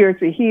from here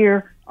to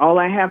here. All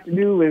I have to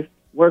do is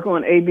work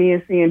on A, B,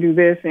 and C and do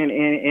this,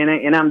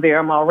 and I'm there.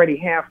 I'm already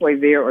halfway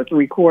there or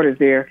 3/4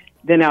 there.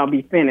 Then I'll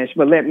be finished.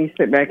 But let me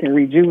sit back and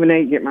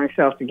rejuvenate, get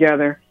myself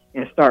together,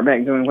 and start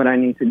back doing what I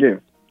need to do.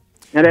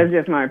 Now, that's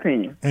just my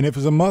opinion. And if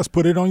it's a must,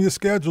 put it on your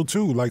schedule,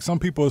 too. Like some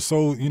people are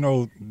so,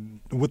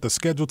 with the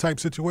schedule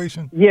type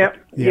situation. Yep.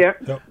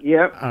 All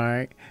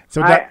right.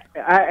 So I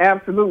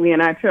absolutely,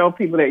 and I tell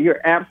people that you're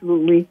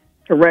absolutely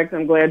correct.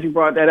 I'm glad you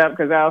brought that up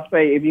because I'll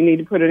say if you need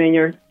to put it in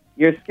your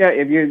schedule,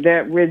 if you're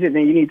that rigid,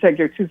 then you need to take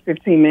your 2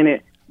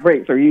 15-minute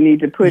breaks, or you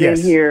need to put in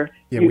here.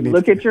 Yeah,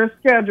 look at your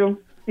schedule,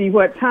 see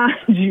what times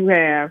you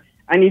have.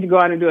 I need to go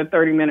out and do a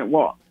 30-minute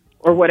walk.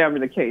 Or whatever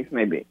the case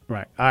may be.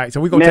 Right. All right.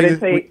 So we're gonna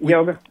meditate,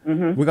 yoga.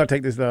 We're gonna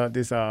take this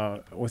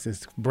what's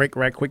this break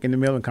right quick in the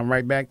middle and come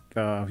right back.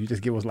 If you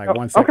just give us like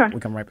 1 second, okay. We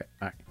come right back.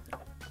 All right.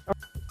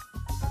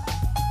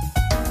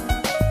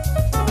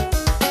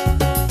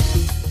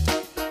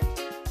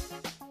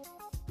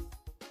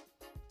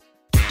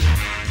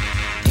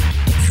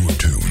 You are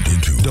tuned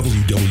into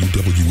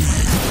WWE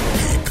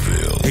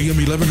Hakeville, AM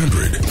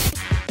 1100.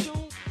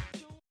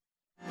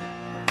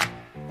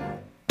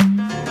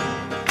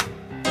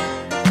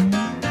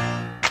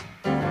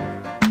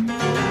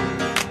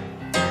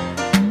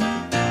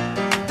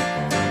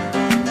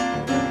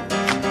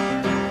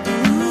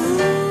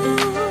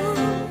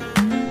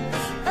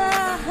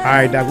 All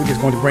right, Doc, we're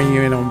just going to bring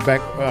you in on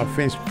back,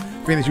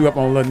 finish you up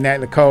on a little Nat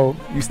Nicole.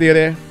 You still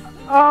there?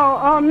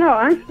 Oh, no,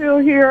 I'm still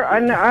here.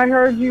 I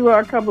heard you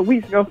a couple of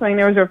weeks ago saying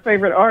there was your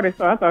favorite artist,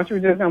 so I thought you were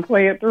just going to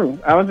play it through.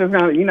 I was just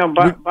going to,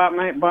 bop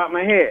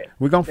my head.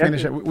 We're going to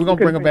finish it. We're going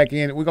to bring her back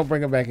in. We're going to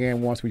bring her back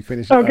in once we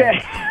finish.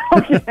 Okay.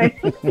 Okay.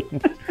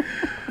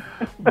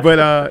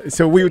 But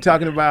so we were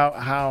talking about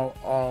how,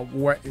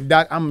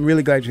 Doc, I'm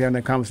really glad you're having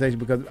that conversation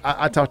because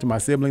I talk to my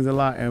siblings a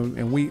lot,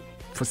 and we,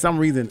 for some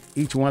reason,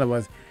 each one of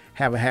us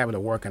have a habit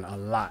of working a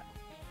lot.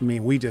 I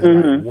mean, we just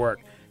like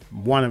work.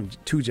 one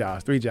of 2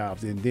 jobs, 3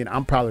 jobs, and then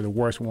I'm probably the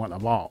worst one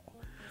of all.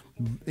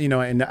 You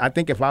know, and I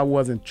think if I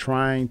wasn't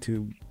trying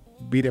to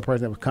be the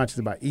person that was conscious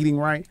about eating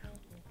right,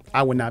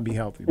 I would not be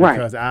healthy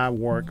because I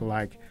work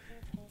like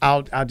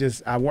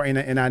I work,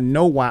 and I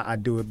know why I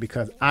do it,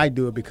 because I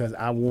do it because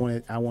I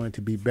wanted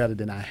to be better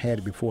than I had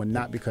it before,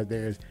 not because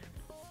there's,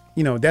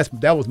 you know,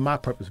 that was my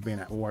purpose of being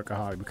a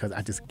workaholic, because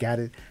I just got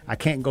it. I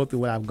can't go through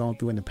what I've gone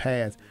through in the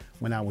past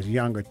when I was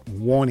younger,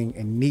 wanting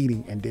and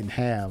needing and didn't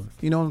have.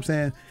 You know what I'm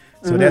saying?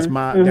 So that's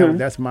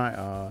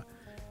my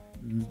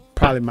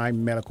probably my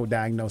medical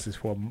diagnosis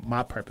for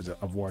my purpose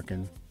of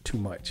working too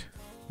much.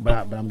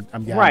 But I'm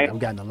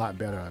getting a lot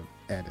better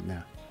at it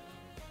now.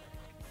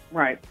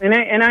 Right, and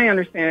I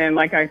understand. And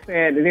like I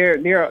said,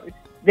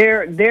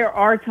 there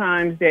are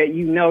times that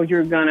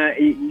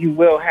you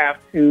will have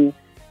to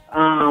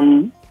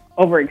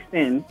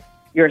overextend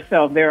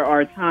yourself. There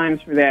are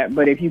times for that,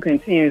 but if you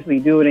continuously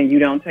do it and you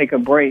don't take a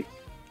break,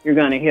 you're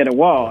going to hit a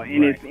wall.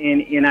 And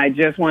and I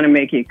just want to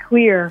make it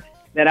clear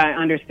that I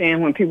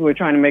understand when people are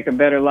trying to make a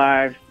better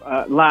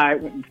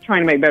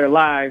trying to make better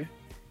lives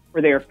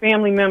for their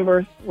family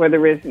members,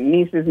 whether it's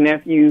nieces,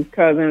 nephews,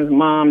 cousins,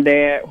 mom,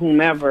 dad,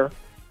 whomever,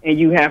 and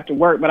you have to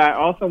work. But I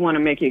also want to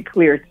make it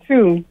clear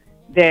too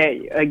that,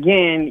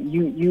 again,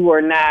 you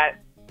are not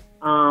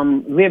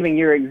living,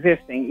 you're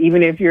existing.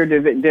 Even if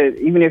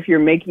you're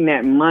making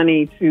that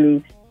money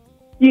to,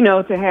 you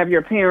know, to have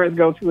your parents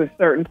go to a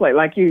certain place,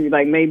 like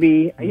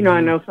maybe, you know,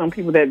 I know some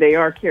people that they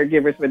are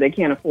caregivers, but they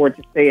can't afford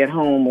to stay at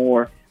home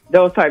or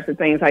those types of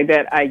things like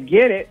that. I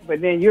get it,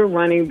 but then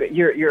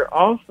you're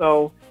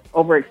also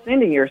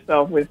overextending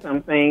yourself with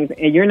some things,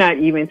 and you're not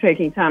even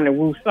taking time to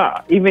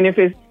woosah. Even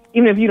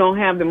if you don't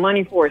have the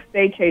money for a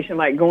staycation,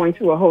 like going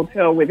to a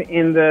hotel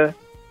within the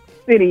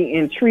city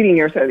and treating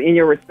yourself in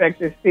your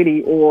respective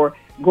city, or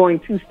going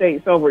 2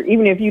 states over,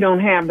 even if you don't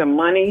have the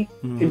money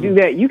to do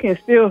that, you can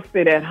still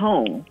sit at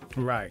home.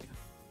 Right.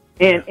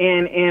 And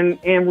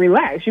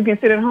relax. You can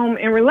sit at home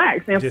and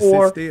relax. And just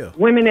for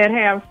women that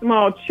have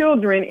small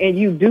children and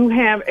you do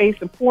have a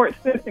support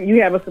system,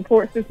 you have a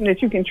support system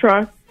that you can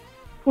trust,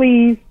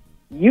 please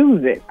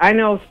use it. I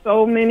know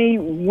so many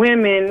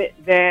women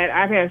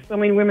I've had so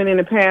many women in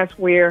the past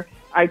where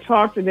I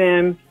talk to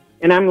them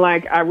and I'm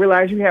like, I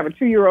realize you have a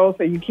 2-year-old,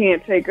 so you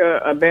can't take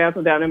a bath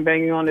without them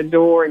banging on the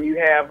door, and you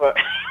have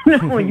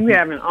you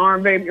have an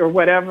arm baby or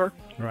whatever.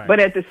 Right. But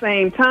at the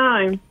same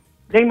time,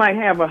 they might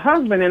have a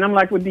husband, and I'm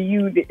like, well, do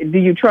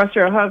you trust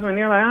your husband? And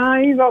they're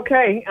like, he's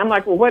okay. I'm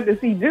like, well, what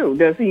does he do?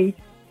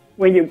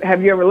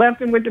 Have you ever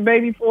left him with the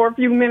baby for a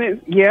few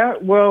minutes? Yeah.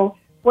 Well,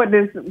 what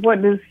does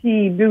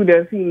he do?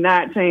 Does he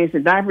not change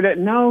the diaper?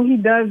 No, he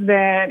does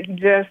that.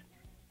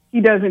 He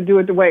doesn't do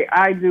it the way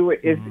I do it.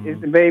 Is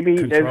the baby,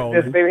 does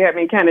the baby have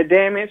any kind of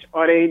damage?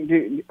 Or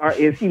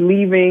is he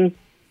leaving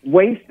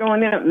waste on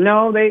them?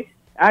 No,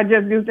 I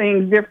just do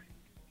things different.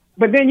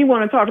 But then you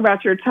want to talk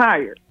about you're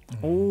tired.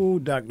 Oh,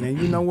 Doc, man,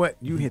 you know what?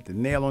 You hit the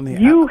nail on the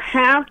head. You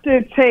have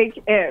to take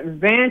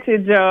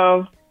advantage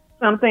of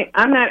something.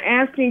 I'm not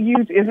asking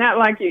you. It's not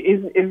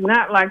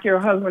like your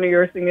husband or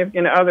your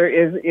significant other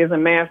is a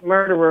mass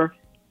murderer.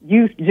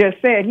 You just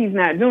said he's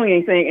not doing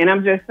anything, and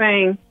I'm just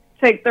saying,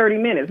 take 30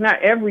 minutes, not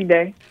every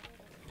day.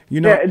 You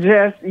know,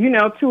 just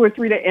 2 or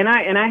 3 days. And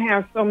I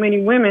have so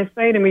many women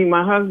say to me,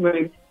 my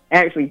husband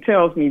actually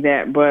tells me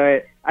that,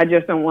 but I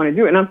just don't want to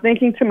do it. And I'm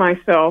thinking to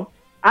myself,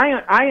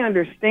 I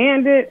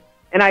understand it,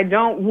 and I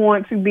don't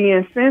want to be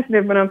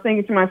insensitive, but I'm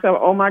thinking to myself,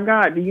 oh my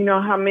God, do you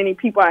know how many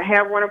people I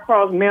have run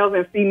across, males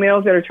and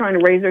females, that are trying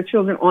to raise their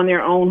children on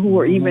their own, who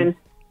are even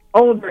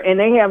older, and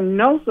they have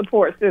no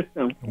support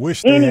system.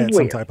 Wish they had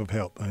some type of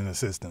help and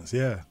assistance.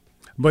 Yeah.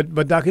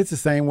 But Doc, it's the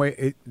same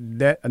way.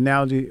 That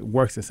analogy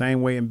works the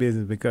same way in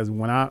business, because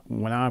when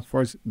I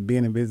first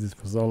been in business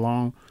for so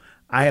long,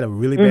 I had a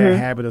really bad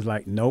habit of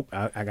like, nope,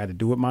 I got to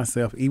do it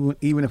myself.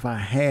 Even if I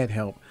had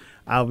help,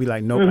 I'll be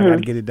like, nope, I got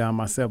to get it done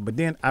myself. But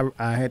then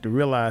I had to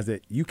realize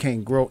that you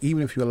can't grow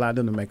even if you allow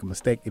them to make a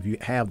mistake if you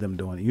have them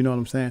doing it. You know what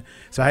I'm saying?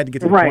 So I had to get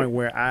to the point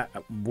where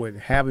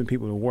having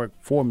people to work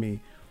for me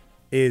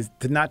is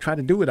to not try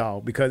to do it all,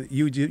 because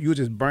you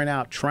just burn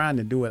out trying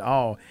to do it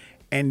all.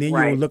 And then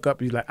you'll look up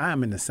and you're like,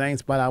 I'm in the same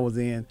spot I was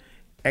in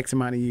X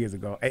amount of years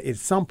ago. At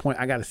some point,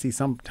 I got to see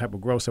some type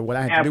of growth. So what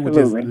I have to do was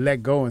just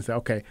let go and say,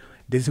 okay,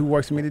 this is who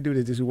works for me to do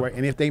this. This is who works.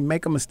 And if they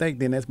make a mistake,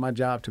 then that's my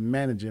job to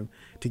manage them,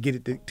 to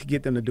get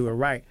them to do it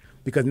right.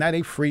 Because now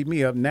they freed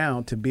me up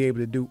now to be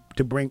able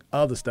to bring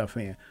other stuff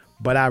in.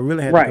 But I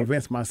really had to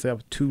convince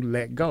myself to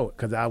let go,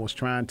 because I was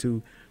trying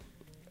to,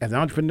 as an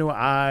entrepreneur,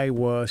 I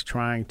was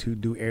trying to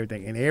do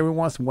everything. And every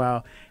once in a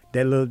while,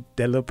 that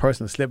little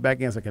person will slip back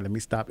in and say, okay, let me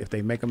stop. If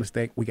they make a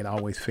mistake, we can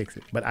always fix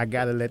it. But I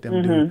got to let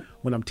them do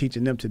what I'm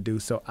teaching them to do,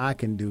 so I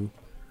can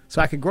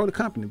grow the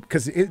company.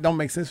 Because it don't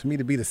make sense for me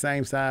to be the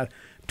same size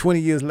 20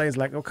 years later. It's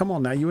like, oh, come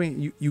on now.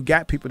 You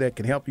got people that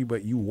can help you,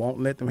 but you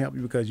won't let them help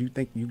you because you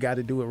think you got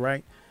to do it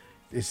right.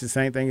 It's the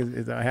same thing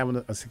as having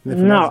a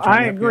significant. No,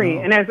 I agree.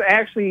 And that's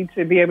actually,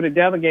 to be able to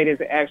delegate is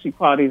actually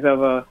qualities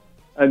of a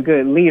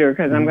good leader,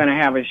 because I'm going to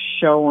have a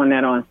show on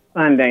that on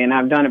Sunday, and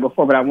I've done it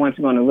before, but I want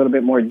to go into a little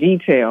bit more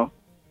detail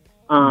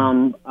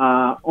on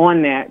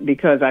that,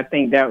 because I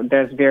think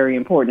that's very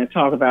important to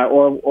talk about.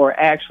 Or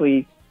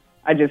actually,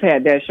 I just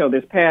had that show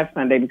this past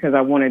Sunday because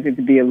I wanted it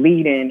to be a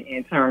lead-in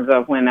in terms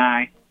of when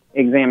I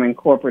examine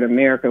corporate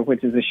America,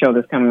 which is a show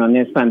that's coming on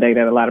this Sunday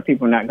that a lot of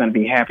people are not going to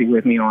be happy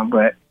with me on.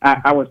 But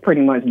I was pretty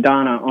much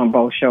Donna on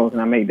both shows,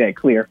 and I made that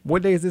clear.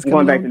 What day is this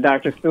going coming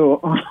back to Dr. Sewell.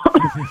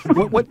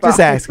 what just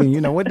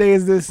asking, what day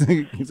is this?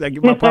 He's like,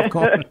 get my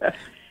popcorn.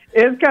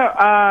 It's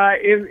the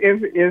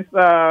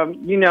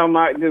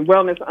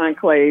Wellness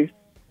Enclave.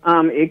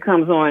 It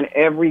comes on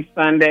every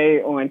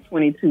Sunday on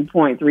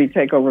 22.3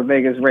 Takeover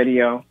Vegas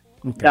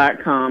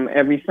Radio.com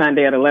every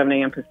Sunday at 11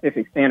 a.m.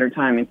 Pacific Standard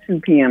Time and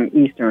 2 p.m.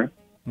 Eastern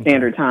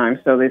Standard Time.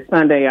 So this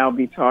Sunday I'll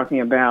be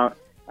talking about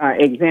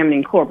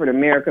examining corporate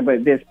America,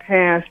 but this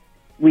past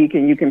week,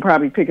 and you can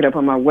probably pick it up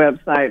on my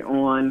website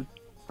on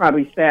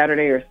probably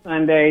Saturday or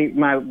Sunday,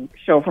 my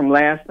show from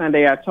last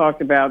Sunday, I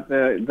talked about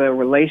the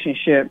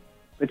relationship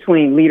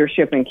between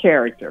leadership and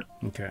character,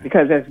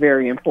 because that's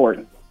very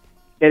important.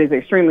 That is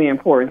extremely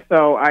important.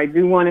 So I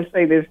do want to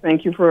say this.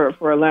 Thank you for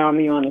allowing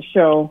me on the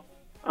show.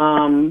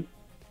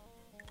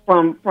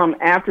 From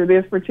after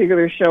this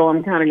particular show,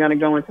 I'm kind of going to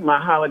go into my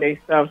holiday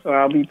stuff. So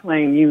I'll be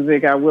playing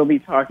music. I will be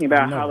talking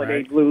about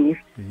holiday blues.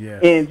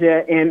 Yes.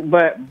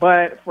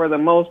 But for the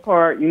most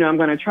part, I'm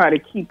going to try to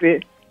keep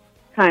it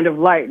kind of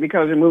light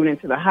because we're moving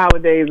into the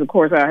holidays. Of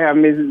course, I have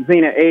Mrs.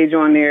 Zena Age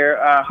on there,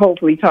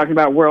 hopefully talking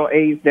about World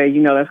AIDS Day.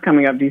 That's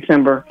coming up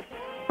December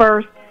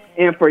 1st.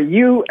 And for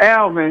you,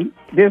 Alvin,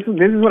 this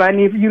is what I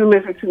need for you to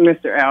listen to,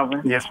 Mr.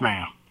 Alvin. Yes,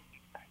 ma'am.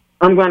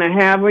 I'm going to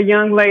have a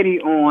young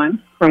lady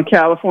on from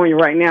California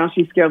right now.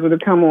 She's scheduled to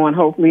come on.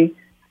 Hopefully,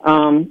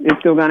 it's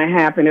still going to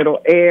happen.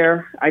 It'll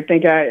air, I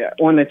think,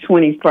 on the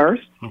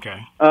 21st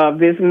of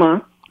this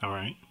month. All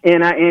right.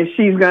 And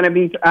she's going to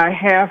be. I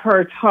have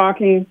her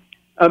talking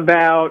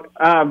about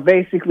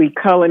basically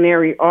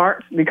culinary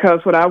arts, because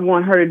what I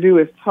want her to do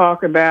is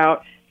talk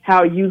about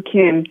how you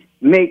can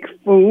make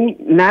food.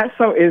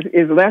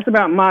 Is less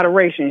about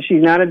moderation.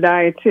 She's not a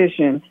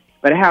dietitian,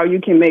 but how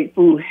you can make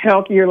food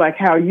healthier, like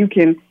how you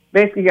can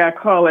basically, I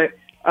call it,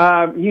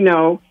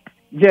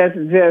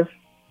 just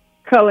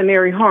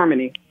culinary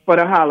harmony for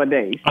the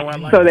holidays. Oh, I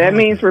like so that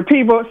means for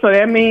people. So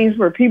that means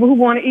for people who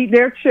want to eat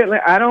their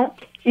chitlins. I don't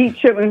eat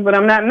chitlins, but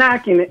I'm not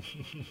knocking it.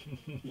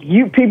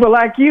 You people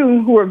like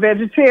you who are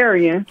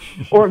vegetarian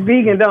or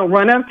vegan, don't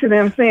run up to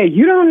them saying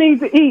you don't need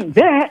to eat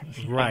that.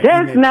 Right.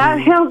 That's not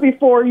healthy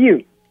for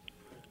you.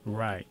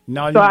 Right.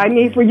 No, so I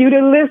need for you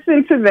to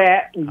listen to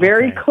that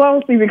very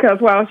closely, because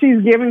while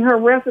she's giving her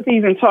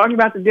recipes and talking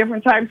about the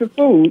different types of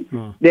food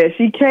that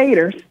she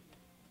caters,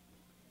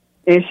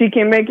 and she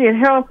can make it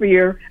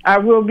healthier, I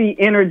will be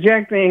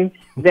interjecting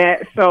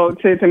that so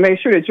to make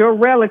sure that your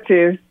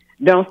relatives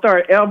don't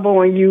start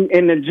elbowing you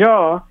in the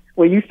jaw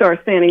when you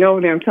start standing over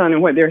them telling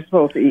them what they're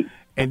supposed to eat.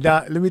 And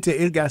Doc, let me tell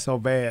you, it got so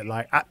bad.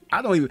 Like I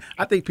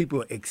think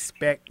people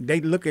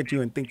they look at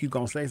you and think you're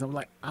gonna say something.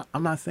 Like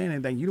I'm not saying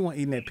anything. You don't want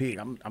eating that pig.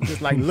 I'm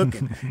just like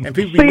looking, and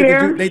people look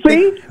at you. They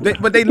think,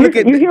 but they look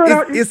at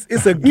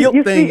it's a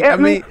guilt thing. I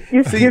mean,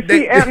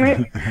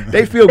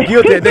 they feel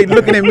guilty. They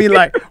looking at me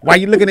like, why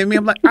you looking at me?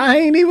 I'm like, I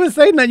ain't even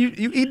say nothing.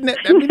 You eating that?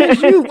 I mean,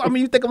 that's you. I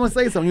mean, you think I'm gonna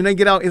say something? You then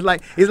get out. It's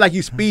like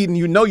you speeding.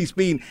 You know you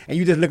speeding, and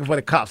you just looking for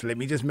the cops. Let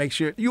me just make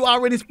sure you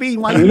already speeding.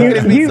 Why you looking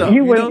at me?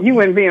 You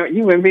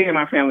wouldn't be in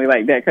my family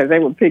like that, because they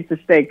would pick the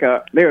steak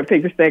up. They would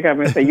pick the steak up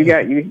and say, "You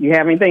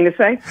have anything to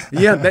say?"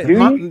 Yeah,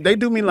 they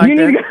do me like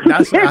that.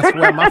 I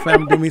swear, my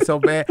family do me so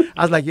bad.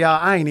 I was like, y'all,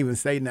 I ain't even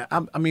saying that.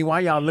 I mean, why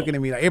y'all looking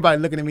at me like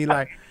everybody looking at me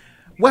like?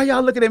 Why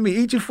y'all looking at me?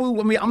 Eat your food.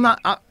 I mean, I'm not.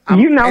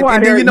 You know why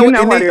they're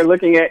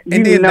looking at.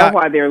 You know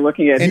why they're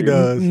looking at. He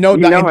does. No,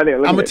 you know why they're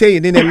looking. I'm gonna tell you.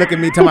 Then they look at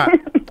me talking about.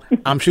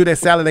 I'm sure that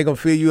salad they gonna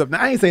fill you up.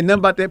 Now I ain't say nothing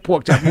about that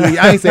pork chop.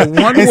 I ain't say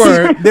one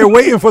word. They're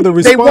waiting for the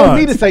response. They want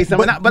me to say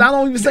something, but I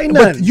don't even say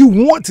nothing. But you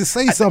want to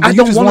say something. I you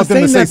don't just want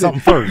them to say nothing.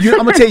 something first. I'm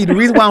gonna tell you the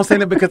reason why I'm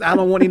saying that, because I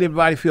don't want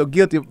anybody to feel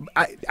guilty.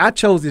 I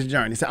chose this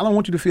journey, so I don't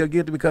want you to feel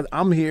guilty because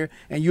I'm here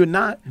and you're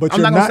not. But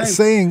I'm you're not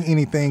saying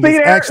anything.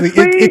 It's actually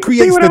it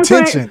creates the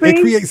tension.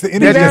 It creates the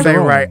energy. That just ain't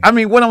right. I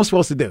mean, what I'm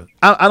supposed to do?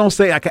 I don't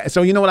say I can.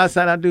 So you know what I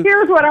said I do?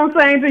 Here's what I'm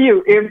saying to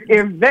you: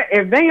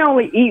 if they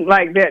only eat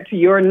like that, to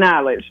your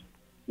knowledge,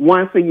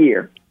 once a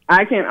year,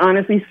 I can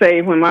honestly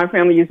say when my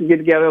family used to get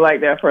together like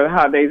that for the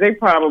holidays, they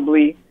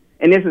probably,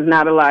 and this is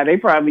not a lie, they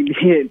probably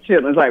did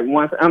chitlins like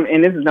once,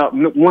 and this is no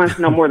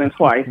more than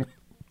twice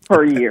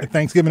per year.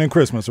 Thanksgiving and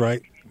Christmas,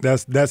 right?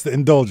 That's the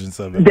indulgence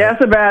of it.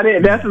 That's about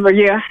it. That's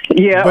yeah.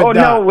 But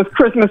no, it was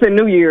Christmas and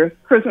New Year's.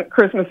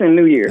 Christmas and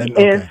New Year's.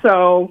 And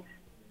so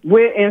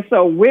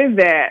with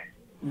that,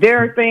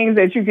 there are things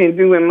that you can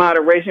do in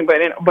moderation,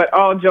 but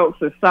all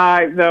jokes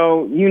aside,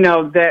 though,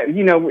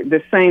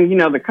 the same,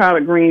 the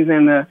collard greens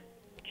and the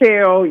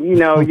kale,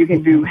 you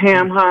can do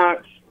ham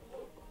hocks,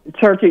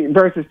 turkey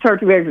versus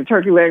turkey legs, or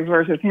turkey legs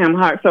versus ham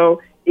hocks.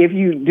 So if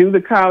you do the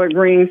collard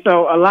greens,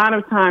 so a lot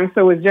of times,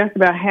 so it's just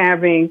about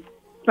having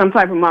some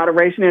type of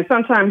moderation, and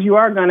sometimes you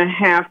are going to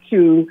have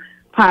to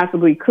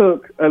possibly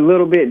cook a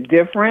little bit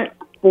different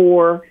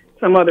for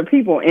some other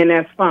people, and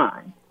that's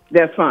fine.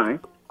 That's fine.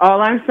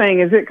 All I'm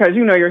saying is it because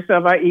you know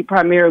yourself, I eat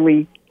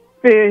primarily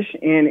fish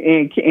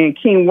and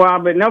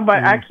quinoa, but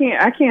nobody,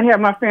 I can't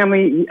have my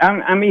family.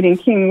 I'm eating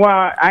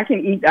quinoa. I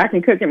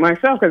can cook it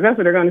myself because that's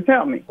what they're going to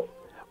tell me.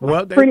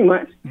 Well, pretty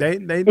much. They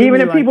even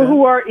the people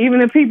who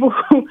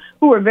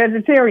are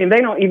vegetarian,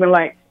 they don't even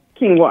like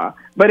quinoa.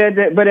 But at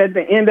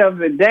the end of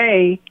the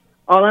day,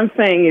 all I'm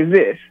saying is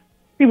this: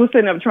 people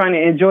sitting up trying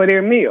to enjoy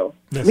their meal.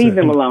 Leave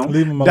them alone.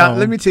 Leave them alone. Doc,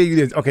 let me tell you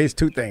this. Okay, it's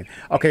two things.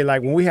 Okay,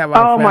 like when we have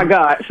our my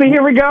God. See,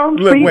 here we go.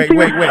 Look, wait.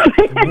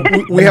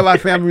 we have our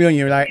family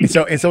reunion, right?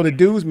 And so the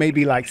dues may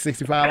be like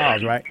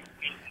 $65, right?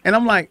 And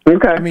I'm like,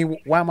 okay. I mean,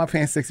 why am I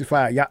paying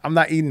 $65? Yeah, I'm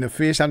not eating the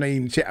fish. I'm not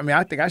eating chicken. I mean,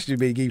 I think I should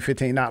be getting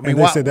 $15. I mean, and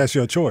they said that's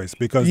your choice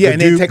because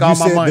and they take all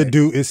my money. The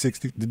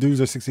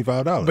dues are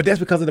 $65. But that's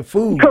because of the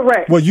food.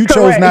 Correct. Well, you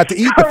chose not to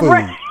eat the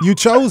food. You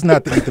chose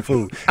not to eat the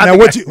food. Now,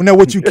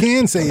 what you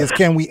can say is,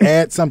 can we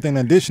add something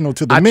additional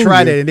to the menu? I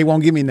tried it and they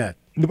won't give me nothing.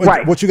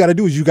 Right. What you got to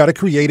do is you got to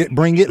create it,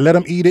 bring it, let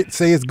them eat it,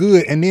 say it's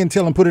good, and then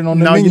tell them put it on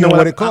the menu. You know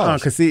what it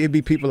costs. Because see, it'd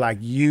be people like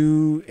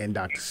you and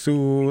Dr.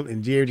 Sewell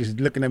and Jerry just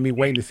looking at me,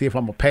 waiting to see if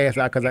I'm gonna pass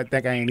out because I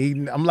think I ain't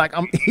eating. I'm like,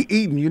 I'm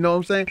eating. You know what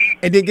I'm saying?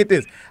 And then get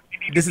this.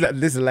 This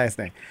is the last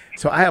thing.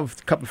 So I have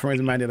a couple of friends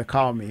of mine that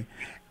call me,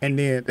 and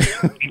then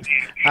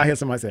I hear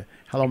somebody say,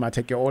 "Hello, may I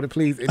take your order,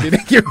 please?" And then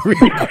they get real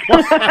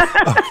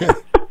quiet.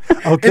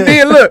 Okay. And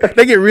then look,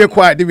 they get real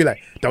quiet. They be like,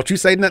 "Don't you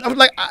say nothing." I was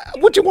like,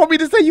 "What you want me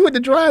to say? You at the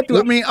drive-thru?"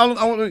 I mean,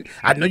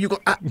 I know you go.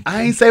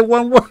 I ain't say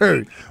one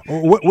word.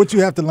 What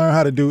you have to learn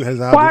how to do is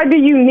why do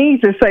you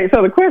need to say?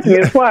 So the question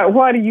is,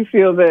 why do you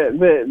feel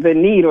the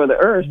need or the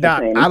urge to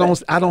say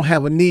anything? I don't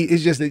have a need.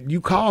 It's just that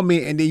you call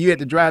me and then you at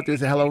the drive-thru and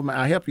say, "Hello, may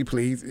I help you,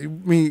 please?" I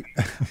mean,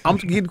 I'm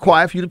getting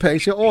quiet for you to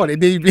place your order.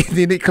 And then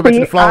they come back to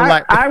the phone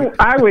like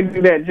I would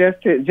do that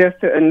just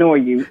to annoy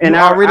you, and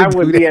I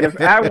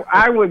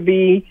would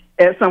be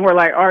at somewhere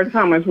like Art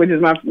Thomas, which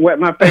is my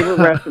favorite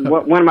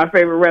restaurant, one of my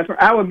favorite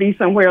restaurants. I would be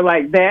somewhere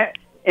like that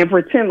and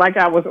pretend like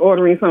I was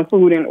ordering some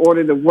food and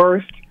order the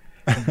worst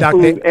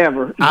food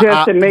ever,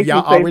 just to make you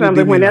say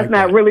something when that's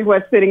not really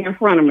what's sitting in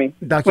front of me.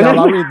 Doctor, y'all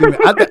already do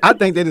it. I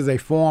think that is a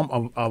form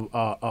of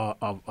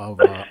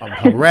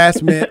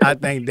harassment. I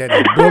think that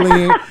is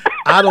bullying.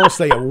 I don't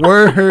say a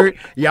word.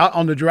 Y'all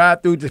on the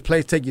drive-thru, this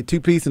place take you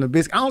 2 pieces and a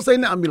biscuit. I don't say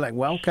nothing. I'll be like,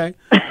 well, okay.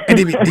 And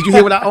did you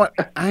hear what I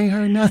ordered? I ain't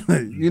heard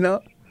nothing. You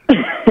know.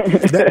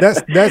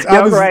 That's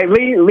right.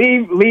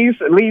 Leave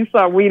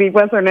Saweetie,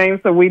 what's her name,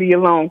 Saweetie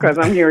alone, because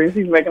I'm hearing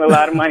she's making a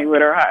lot of money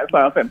with her hot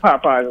sauce at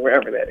Popeyes or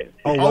wherever that is.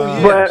 Oh,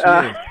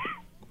 wow.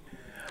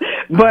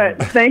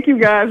 But thank you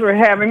guys for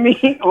having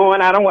me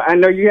on. I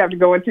know you have to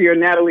go into your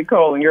Natalie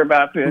Cole and you're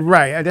about to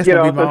That's get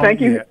on. So thank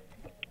you.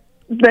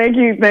 Thank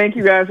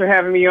you guys for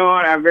having me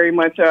on. I very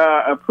much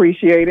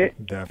appreciate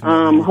it.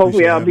 Definitely.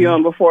 Hopefully I'll be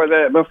on before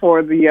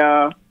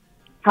the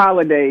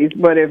holidays,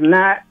 but if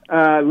not,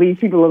 leave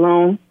people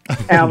alone.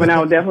 Alvin,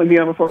 I'll definitely be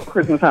on before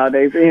Christmas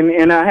holidays,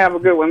 and have a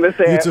good one. Let's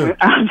say you too.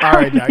 All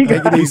right, Doc. Take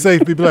it easy. Be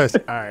safe, be blessed.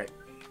 All right,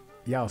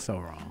 y'all so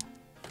wrong.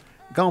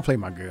 Go and play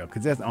my girl,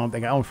 because that's the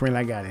only friend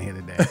I got in here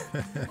today.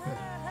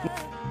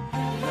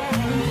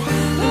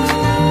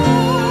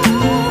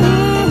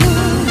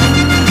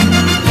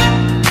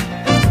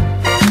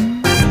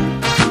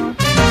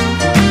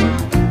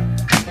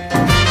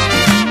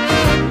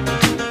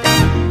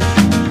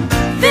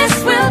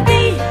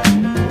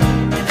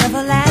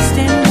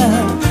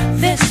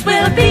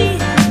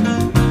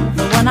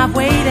 I've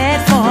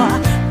waited for.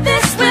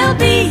 This will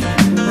be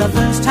the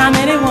first time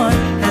anyone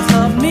has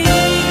loved me.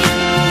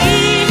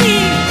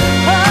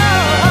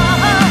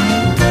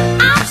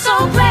 I'm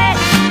so glad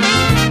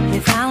he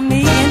found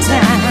me in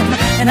time,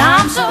 and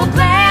I'm so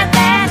glad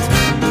that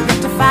he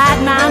rectified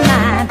my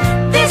mind.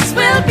 This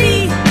will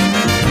be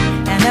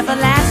an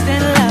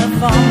everlasting love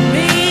for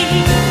me.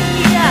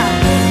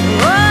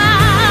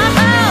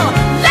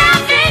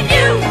 Loving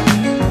you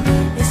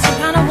is so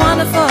kind of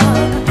wonderful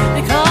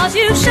because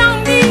you've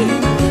shown me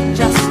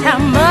how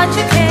much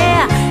you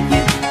care.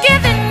 You've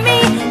given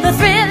me the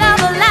thrill of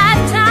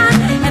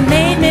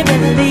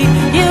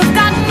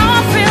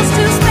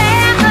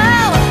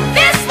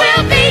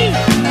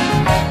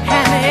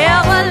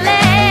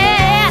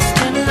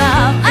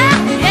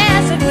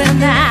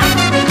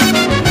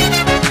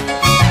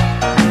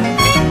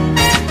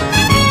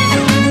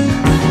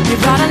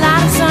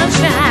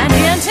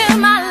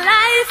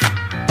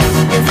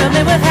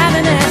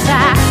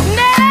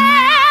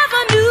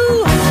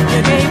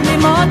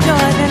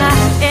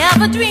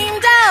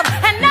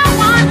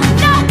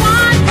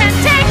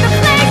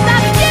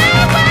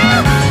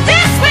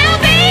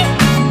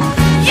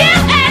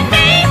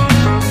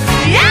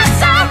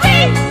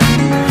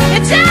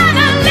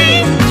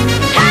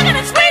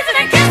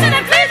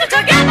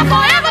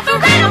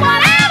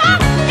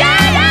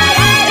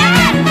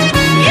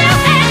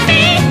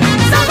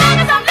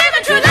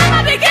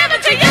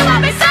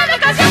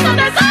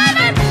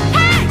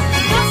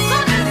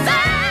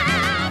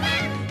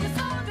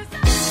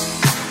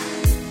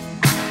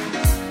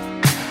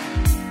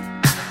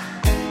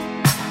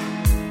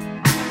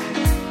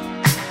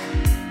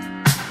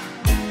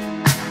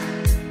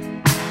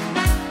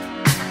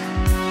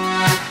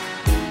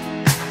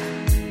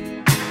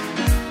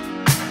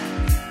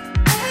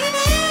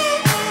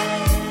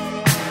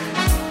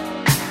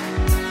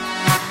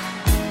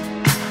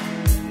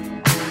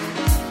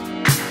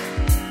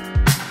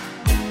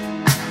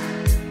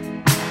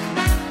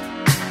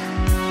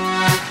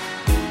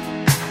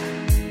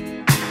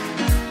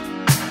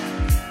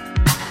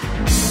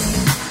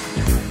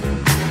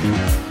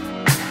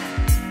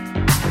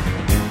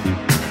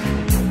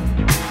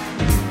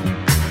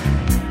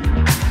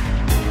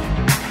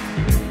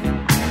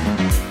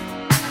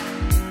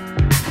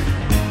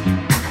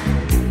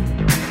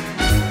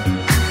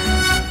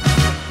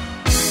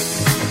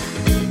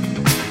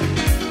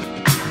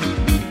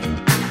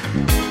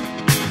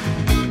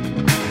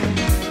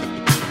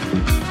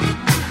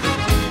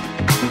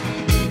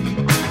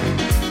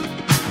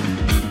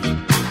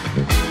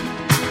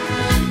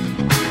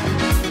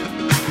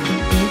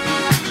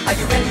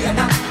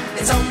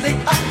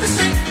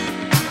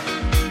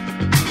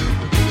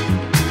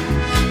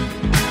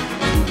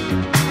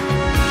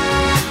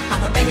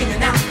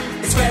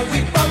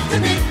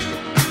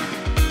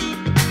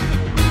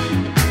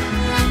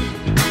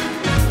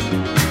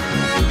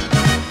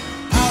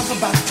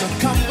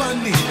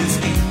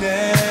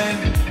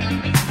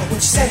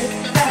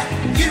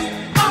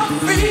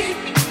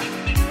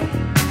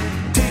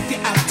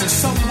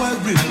somewhere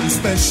really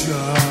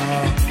special.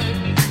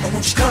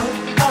 Won't you come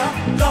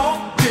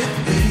along with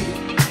me?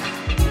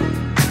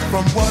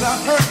 From what I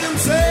heard them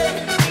say,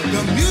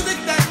 the music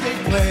that they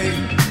play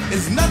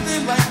is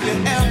nothing like you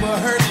ever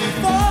heard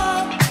before.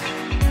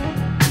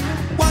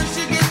 Once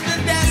you get to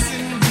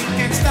dancing, you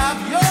can't stop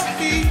your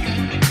feet,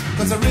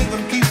 'cause the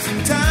rhythm keeps in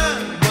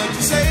time. What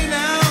you say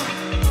now?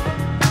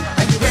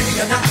 Are you ready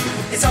or not?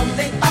 It's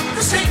only up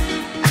the street.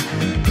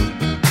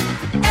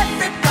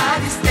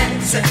 Everybody's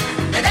dancing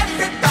and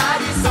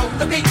everybody's on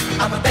the beat.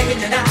 I'm begging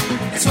you now,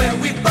 it's where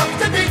we both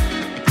to be.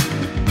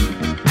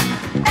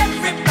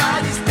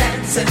 Everybody's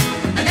dancing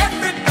and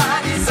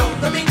everybody's on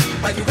the beat.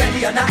 Are you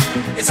ready or not?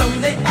 It's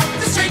only up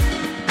the street.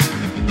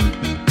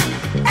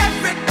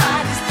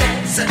 Everybody's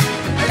dancing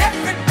and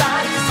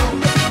everybody's on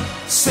the beat.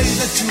 Say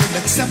that you'll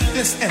accept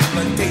this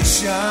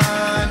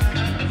invitation.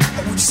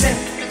 Would you say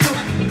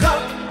you'll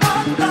come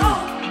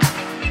along?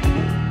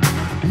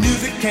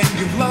 Music can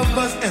give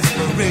lovers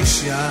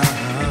inspiration.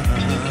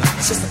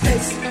 It's just a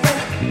place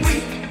where we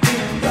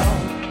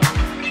belong.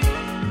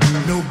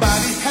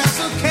 Nobody has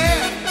a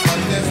care, but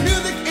there's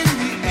music in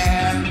the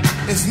air.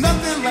 It's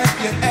nothing like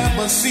you've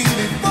ever seen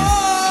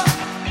before.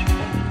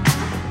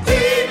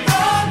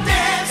 People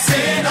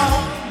dancing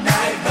all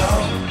night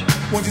long.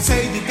 Won't you say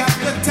you got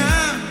the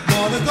time?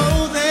 Wanna go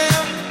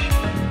there?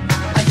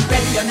 Are you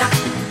ready or not?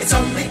 It's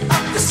only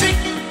up the street.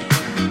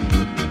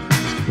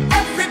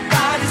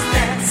 Everybody's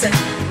dancing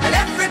and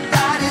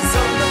everybody's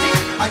on the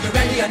beat. Are you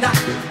ready or not?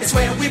 It's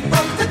where we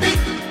both to be.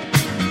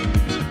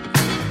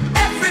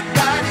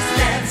 Everybody's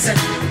dancing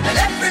and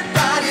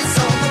everybody's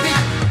on the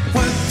beat.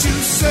 What you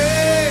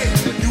say?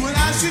 You and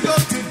I should go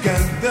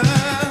together.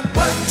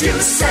 What you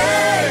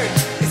say?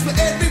 It's for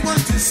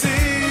everyone to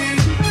see.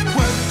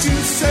 What you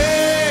say?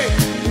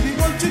 Baby,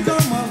 won't you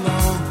come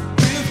along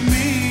with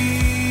me?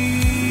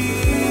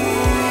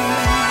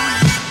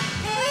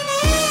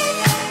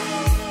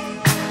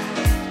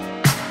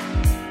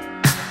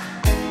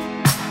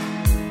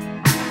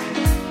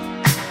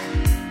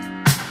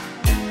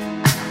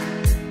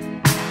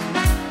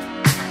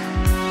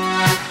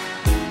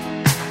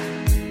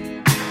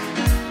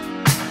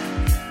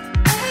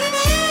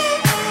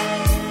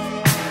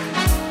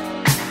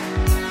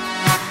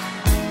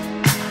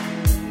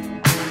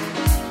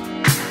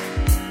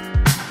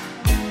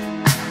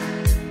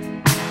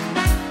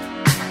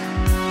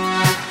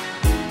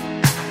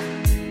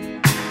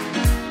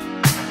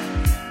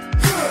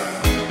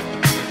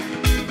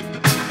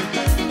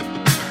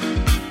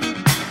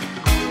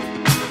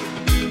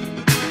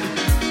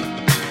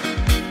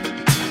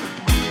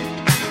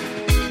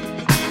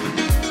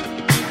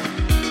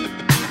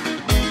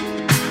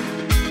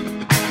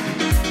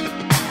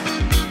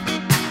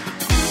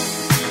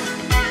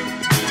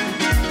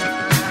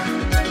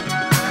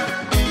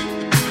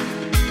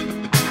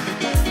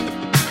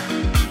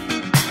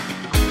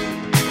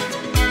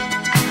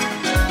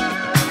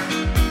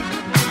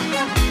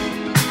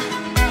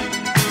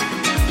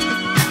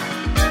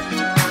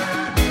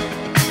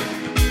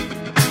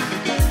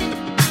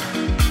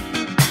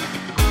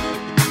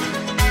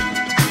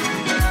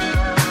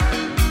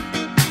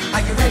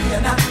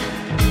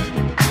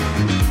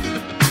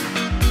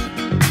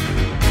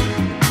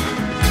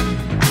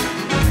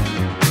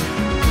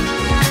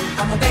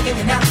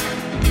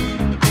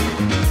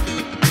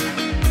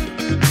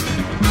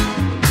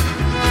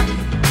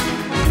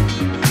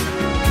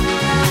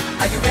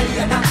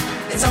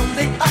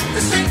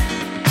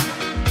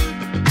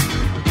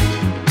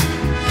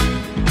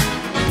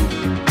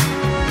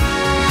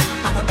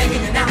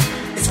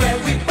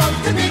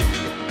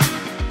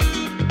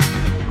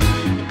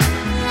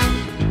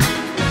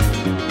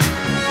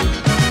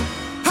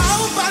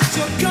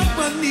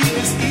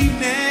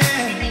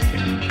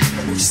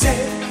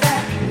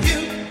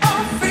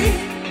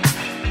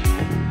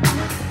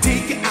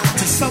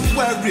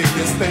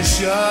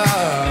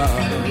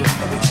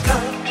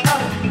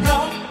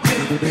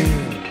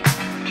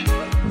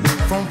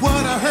 From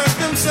what I heard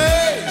them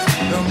say,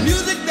 the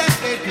music that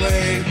they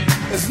play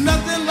is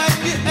nothing like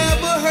you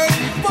ever heard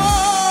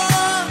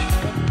before.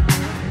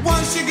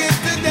 Once you get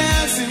to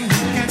dancing,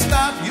 you can't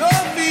stop your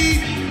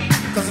feet,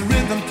 'cause the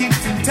rhythm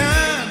keeps in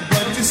time.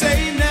 What you say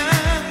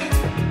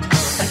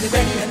now? Are you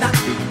ready or not?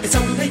 It's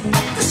only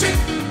up the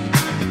street.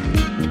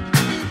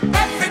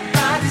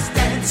 Everybody's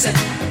dancing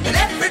and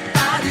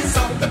everybody's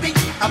on the beat.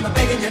 I'm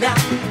begging you now,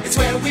 it's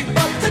where we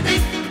both to be.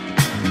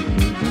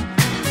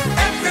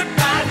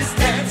 Everybody's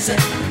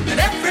dancing and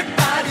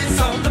everybody's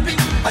on the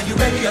beat. Are you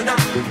ready or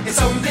not? It's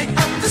only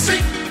up the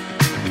street.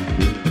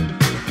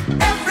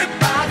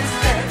 Everybody's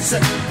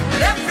dancing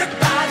and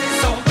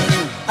everybody's on the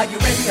beat. Are you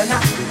ready or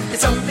not?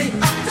 It's only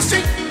up the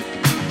street.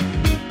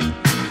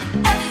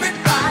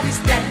 Everybody's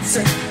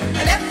dancing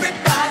and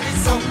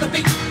everybody's on the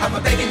beat. I'm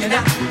begging you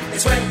now,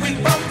 it's where we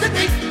both to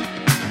be.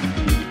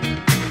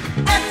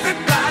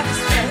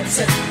 Everybody's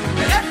dancing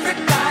and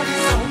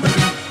everybody's on the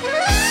beat.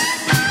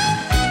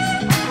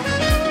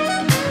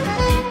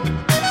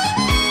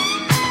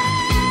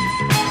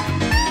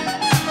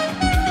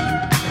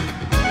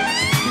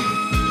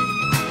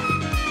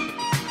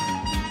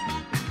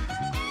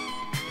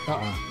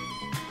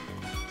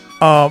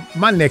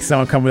 My next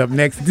song coming up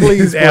next.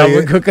 Please play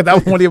Alvin, it. because I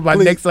want to hear my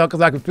Please. next song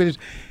because I can finish.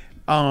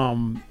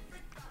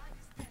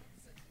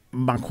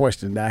 My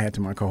question that I had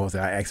to my co-host,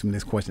 I asked him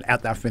this question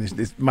after I finished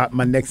this. My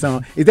next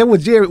song is that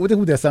with Jerry?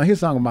 Who's that song? His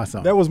song or my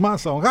song? That was my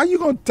song. How you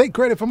gonna take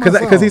credit for my song?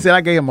 Because he said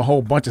I gave him a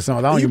whole bunch of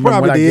songs. I don't You even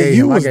remember what I probably did. gave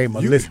You him. was- I gave him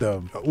a you- list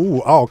of them.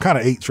 Ooh, all kind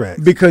of 8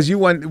 tracks. Because we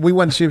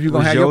wasn't sure if you It were gonna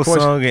was have your your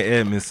portion. song and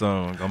Edmund's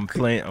song. I'm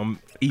Because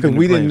even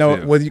we the didn't playing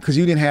know field. because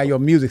you didn't have your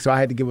music, so I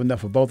had to give enough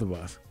for both of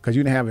us. Because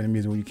you didn't have any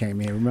music when you came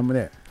in. Remember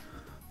that?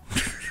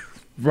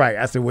 Right.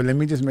 I said, well, let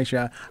me just make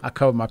sure I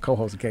cover my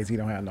co-host in case he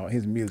don't have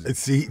his music.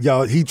 See,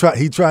 y'all, he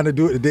trying to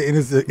do it today, and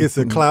it's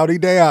a cloudy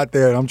day out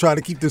there, and I'm trying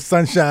to keep the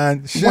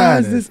sunshine shining. Why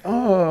is this?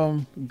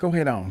 Go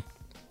ahead on.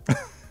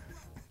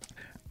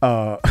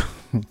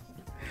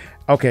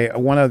 Okay.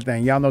 One other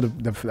thing, y'all know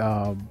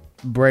the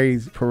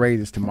Braves parade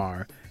is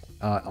tomorrow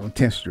on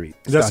 10th Street.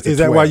 It starts Is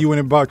at that why 12. you went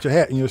and bought your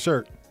hat and your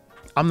shirt?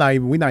 We're not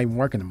even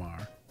working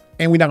tomorrow,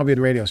 and we're not gonna be at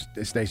the radio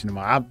station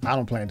tomorrow. I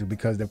don't plan to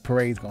because the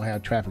parade's gonna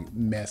have traffic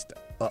messed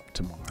up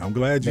tomorrow. I'm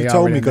glad you They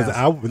told me already because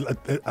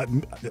announced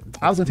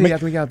I was gonna tell you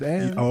after we got the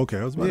ad. Oh, okay.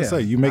 I was about Yeah. to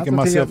say you I was making gonna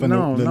tell myself you- and the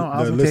I was gonna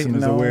tell you-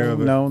 listeners aware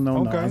of it. No. Okay.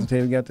 I was gonna tell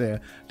you we got the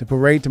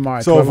parade tomorrow.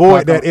 at So 12 avoid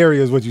o'clock that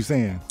area is what you're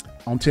saying.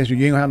 on 10th Street.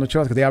 You ain't gonna have no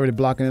choice because they already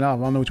blocking it off.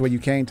 I don't know which way you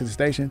came to the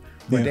station,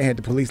 but Yeah. they had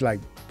the police like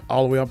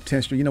all the way up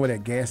 10th Street. You know where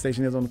that gas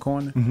station is on the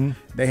corner? Mhm.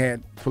 They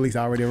had police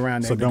already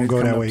around there. So but don't they go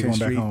coming that up way. You're 10th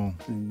going back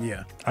Street. home.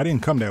 Yeah. I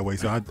didn't come that way,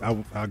 so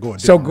I go a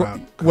So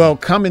different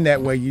route. coming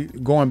that way, you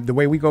going the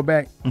way we go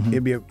back, Mhm.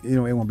 it'd be it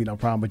won't be no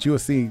problem. But you'll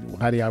see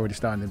how they already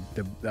starting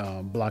to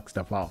block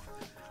stuff off.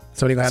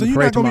 So they're gonna have So the you're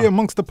parade not gonna be tomorrow.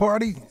 amongst the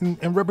party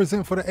and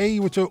represent for the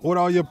A with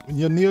all your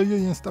Nelia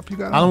and stuff you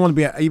got. I don't want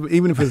to be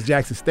even if it's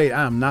Jackson State.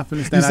 I am not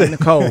finna stand out in the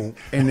cold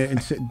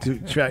and to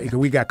try because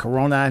we got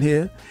Corona out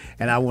here,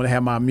 and I want to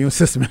have my immune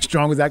system as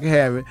strong as I can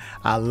have it.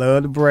 I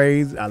love the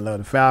Braves, I love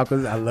the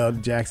Falcons, I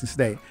love Jackson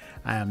State.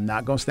 I am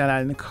not gonna stand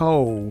out in the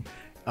cold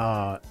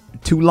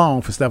too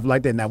long for stuff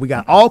like that. Now we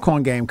got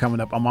Alcorn game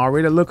coming up. I'm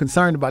already a little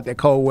concerned about that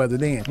cold weather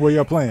then. Where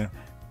y'all playing?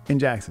 In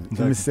Jackson,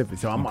 in Mississippi.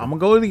 So I'm gonna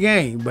go to the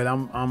game, but I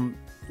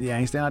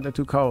ain't standing out there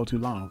too cold too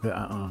long.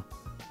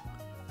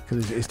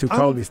 Because it's too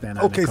cold to be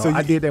standing out there. Okay, so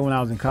I did that when I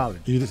was in college.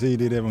 You just say you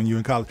did that when you were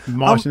in college.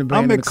 Marching the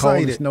band I'm in the cold,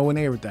 excited. the snow and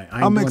everything. I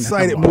ain't I'm doing that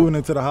excited no more. moving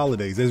into the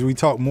holidays as we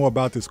talk more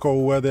about this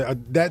cold weather.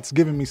 That's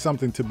giving me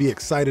something to be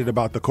excited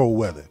about the cold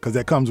weather because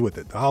that comes with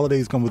it. The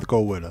holidays come with the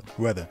cold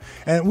weather,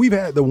 and we've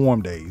had the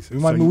warm days.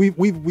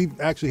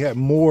 We've actually had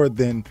more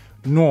than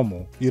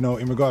normal. In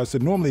regards to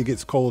normally it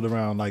gets cold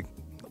around like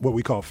what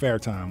we call fair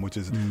time, which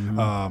is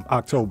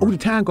October. Oh, the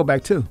time go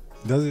back too.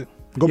 Does it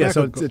go yeah, back?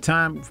 so the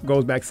time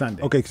goes back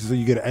Sunday. Okay, so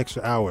you get an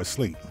extra hour of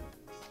sleep.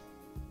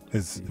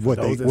 Is what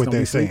those that's they're gonna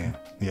be saying.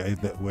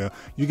 Yeah,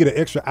 you get an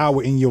extra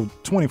hour in your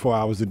 24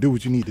 hours to do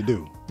what you need to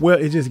do. Well,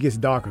 it just gets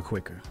darker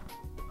quicker.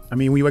 I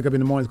mean, when you wake up in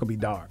the morning, it's gonna be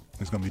dark.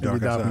 It's gonna be It'll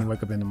dark outside. when you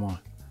wake up in the morning.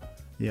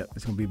 Yep,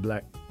 it's gonna be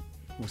black.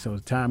 So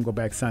the time go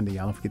back Sunday.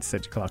 Y'all don't forget to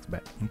set your clocks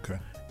back. Okay.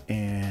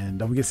 And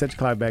don't forget to set your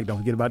clock back. Don't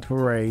forget about the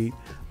parade.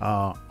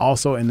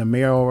 Also, in the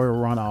mayoral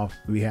runoff,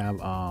 we have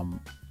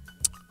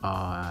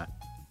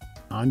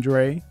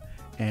Andre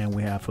and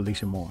we have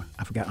Felicia Moore.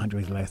 I forgot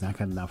Andre's last name. I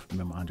cannot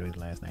remember Andre's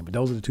last name. But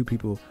those are the two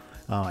people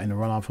in the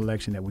runoff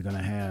election that we're going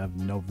to have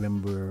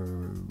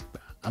November.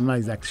 I'm not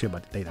exactly sure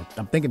about the date.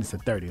 I'm thinking it's the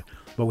 30th.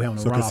 But we're having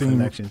a runoff Kasim,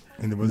 election.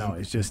 and there was No,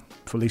 it's just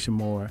Felicia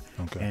Moore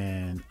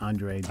and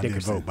Andre I Dickerson.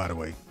 didn't vote, by the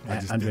way. I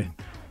just Andre.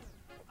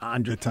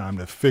 didn't get time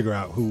to figure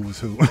out who's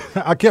who.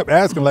 I kept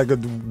asking, like,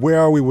 where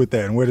are we with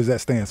that and where does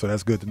that stand? So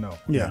that's good to know.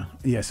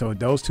 Yeah. So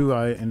those two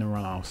are in the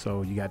runoff.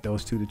 So you got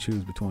those two to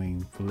choose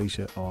between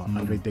Felicia or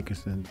Andre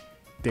Dickerson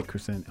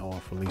or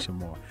Felicia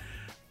Moore.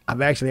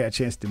 I've actually had a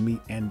chance to meet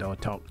and or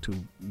talk to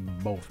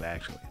both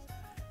actually.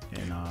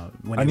 And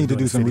when I they need were to do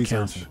doing some city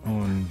research council.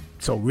 on.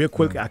 So real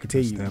quick, I can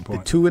tell you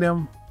the two of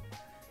them.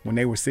 When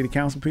they were city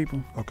council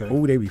people,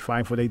 they be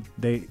fighting for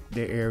their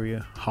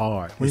area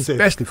hard. When you say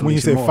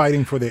Felicia Moore.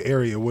 fighting for their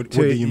area, what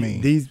do you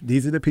mean?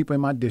 These are the people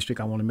in my district.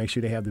 I want to make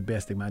sure they have the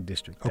best in my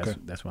district.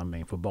 That's what I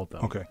mean for both of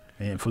them. Okay.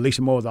 And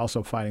Felicia Moore is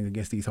also fighting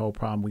against these whole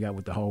problem we got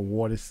with the whole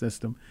water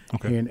system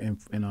here in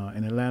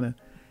Atlanta.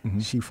 Mm-hmm.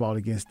 She fought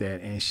against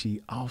that, and she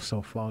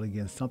also fought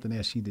against something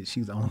else. She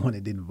was the only one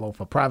that didn't vote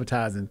for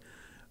privatizing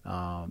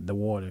the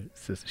water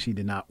system. She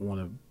didn't want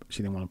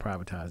to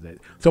privatize that.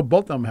 So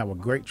both of them have a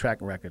great track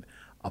record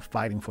of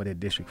fighting for their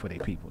district, for their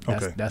people.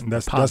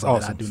 That's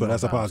awesome. So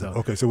that's a positive.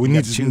 Okay, so we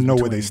need to know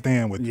where they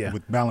stand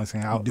with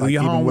balancing out. Do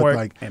your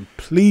homework and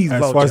please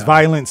vote. As far as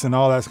violence and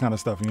all that kind of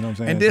stuff, you know what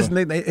I'm saying?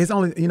 And it's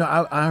only,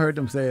 I heard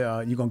them say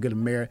you're going to get a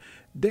mayor.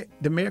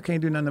 The mayor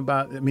can't do nothing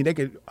about it. I mean, they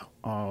could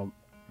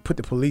put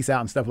the police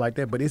out and stuff like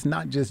that, but it's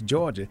not just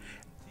Georgia.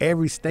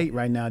 Every state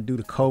right now, due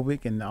to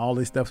COVID and all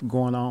this stuff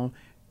going on,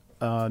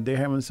 they're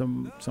having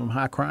some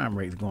high crime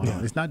rates going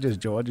on. It's not just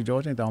Georgia.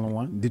 Georgia ain't the only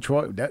one.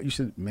 Detroit,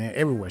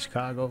 everywhere.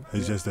 Chicago.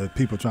 It's just that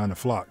people trying to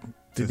flock.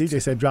 The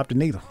DJ said drop the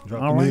needle.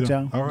 All right,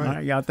 y'all. All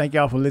right, y'all. Thank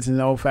y'all for listening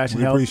to Old Fashioned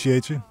We Health.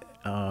 appreciate you.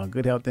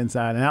 Good Health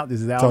Inside and Out.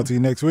 This is Alvin. Talk to you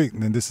next week.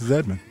 And then this is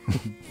Edmund.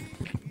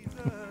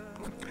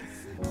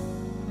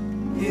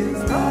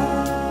 is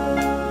love.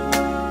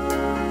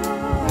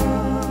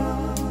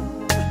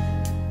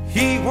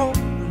 He won't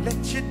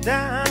let you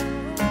down,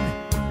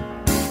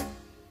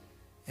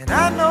 and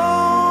I know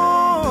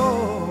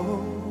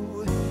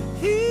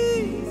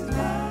he's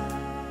mine.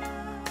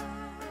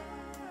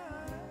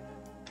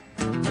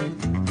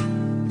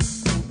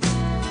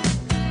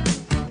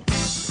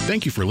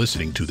 Thank you for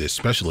listening to this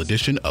special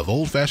edition of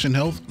Old Fashioned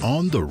Health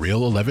on The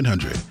Real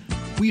 1100.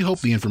 We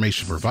hope the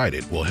information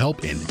provided will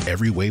help in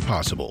every way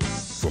possible.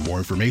 For more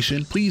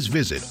information, please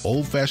visit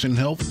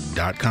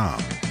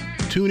oldfashionedhealth.com.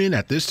 Tune in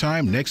at this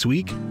time next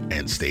week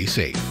and stay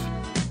safe.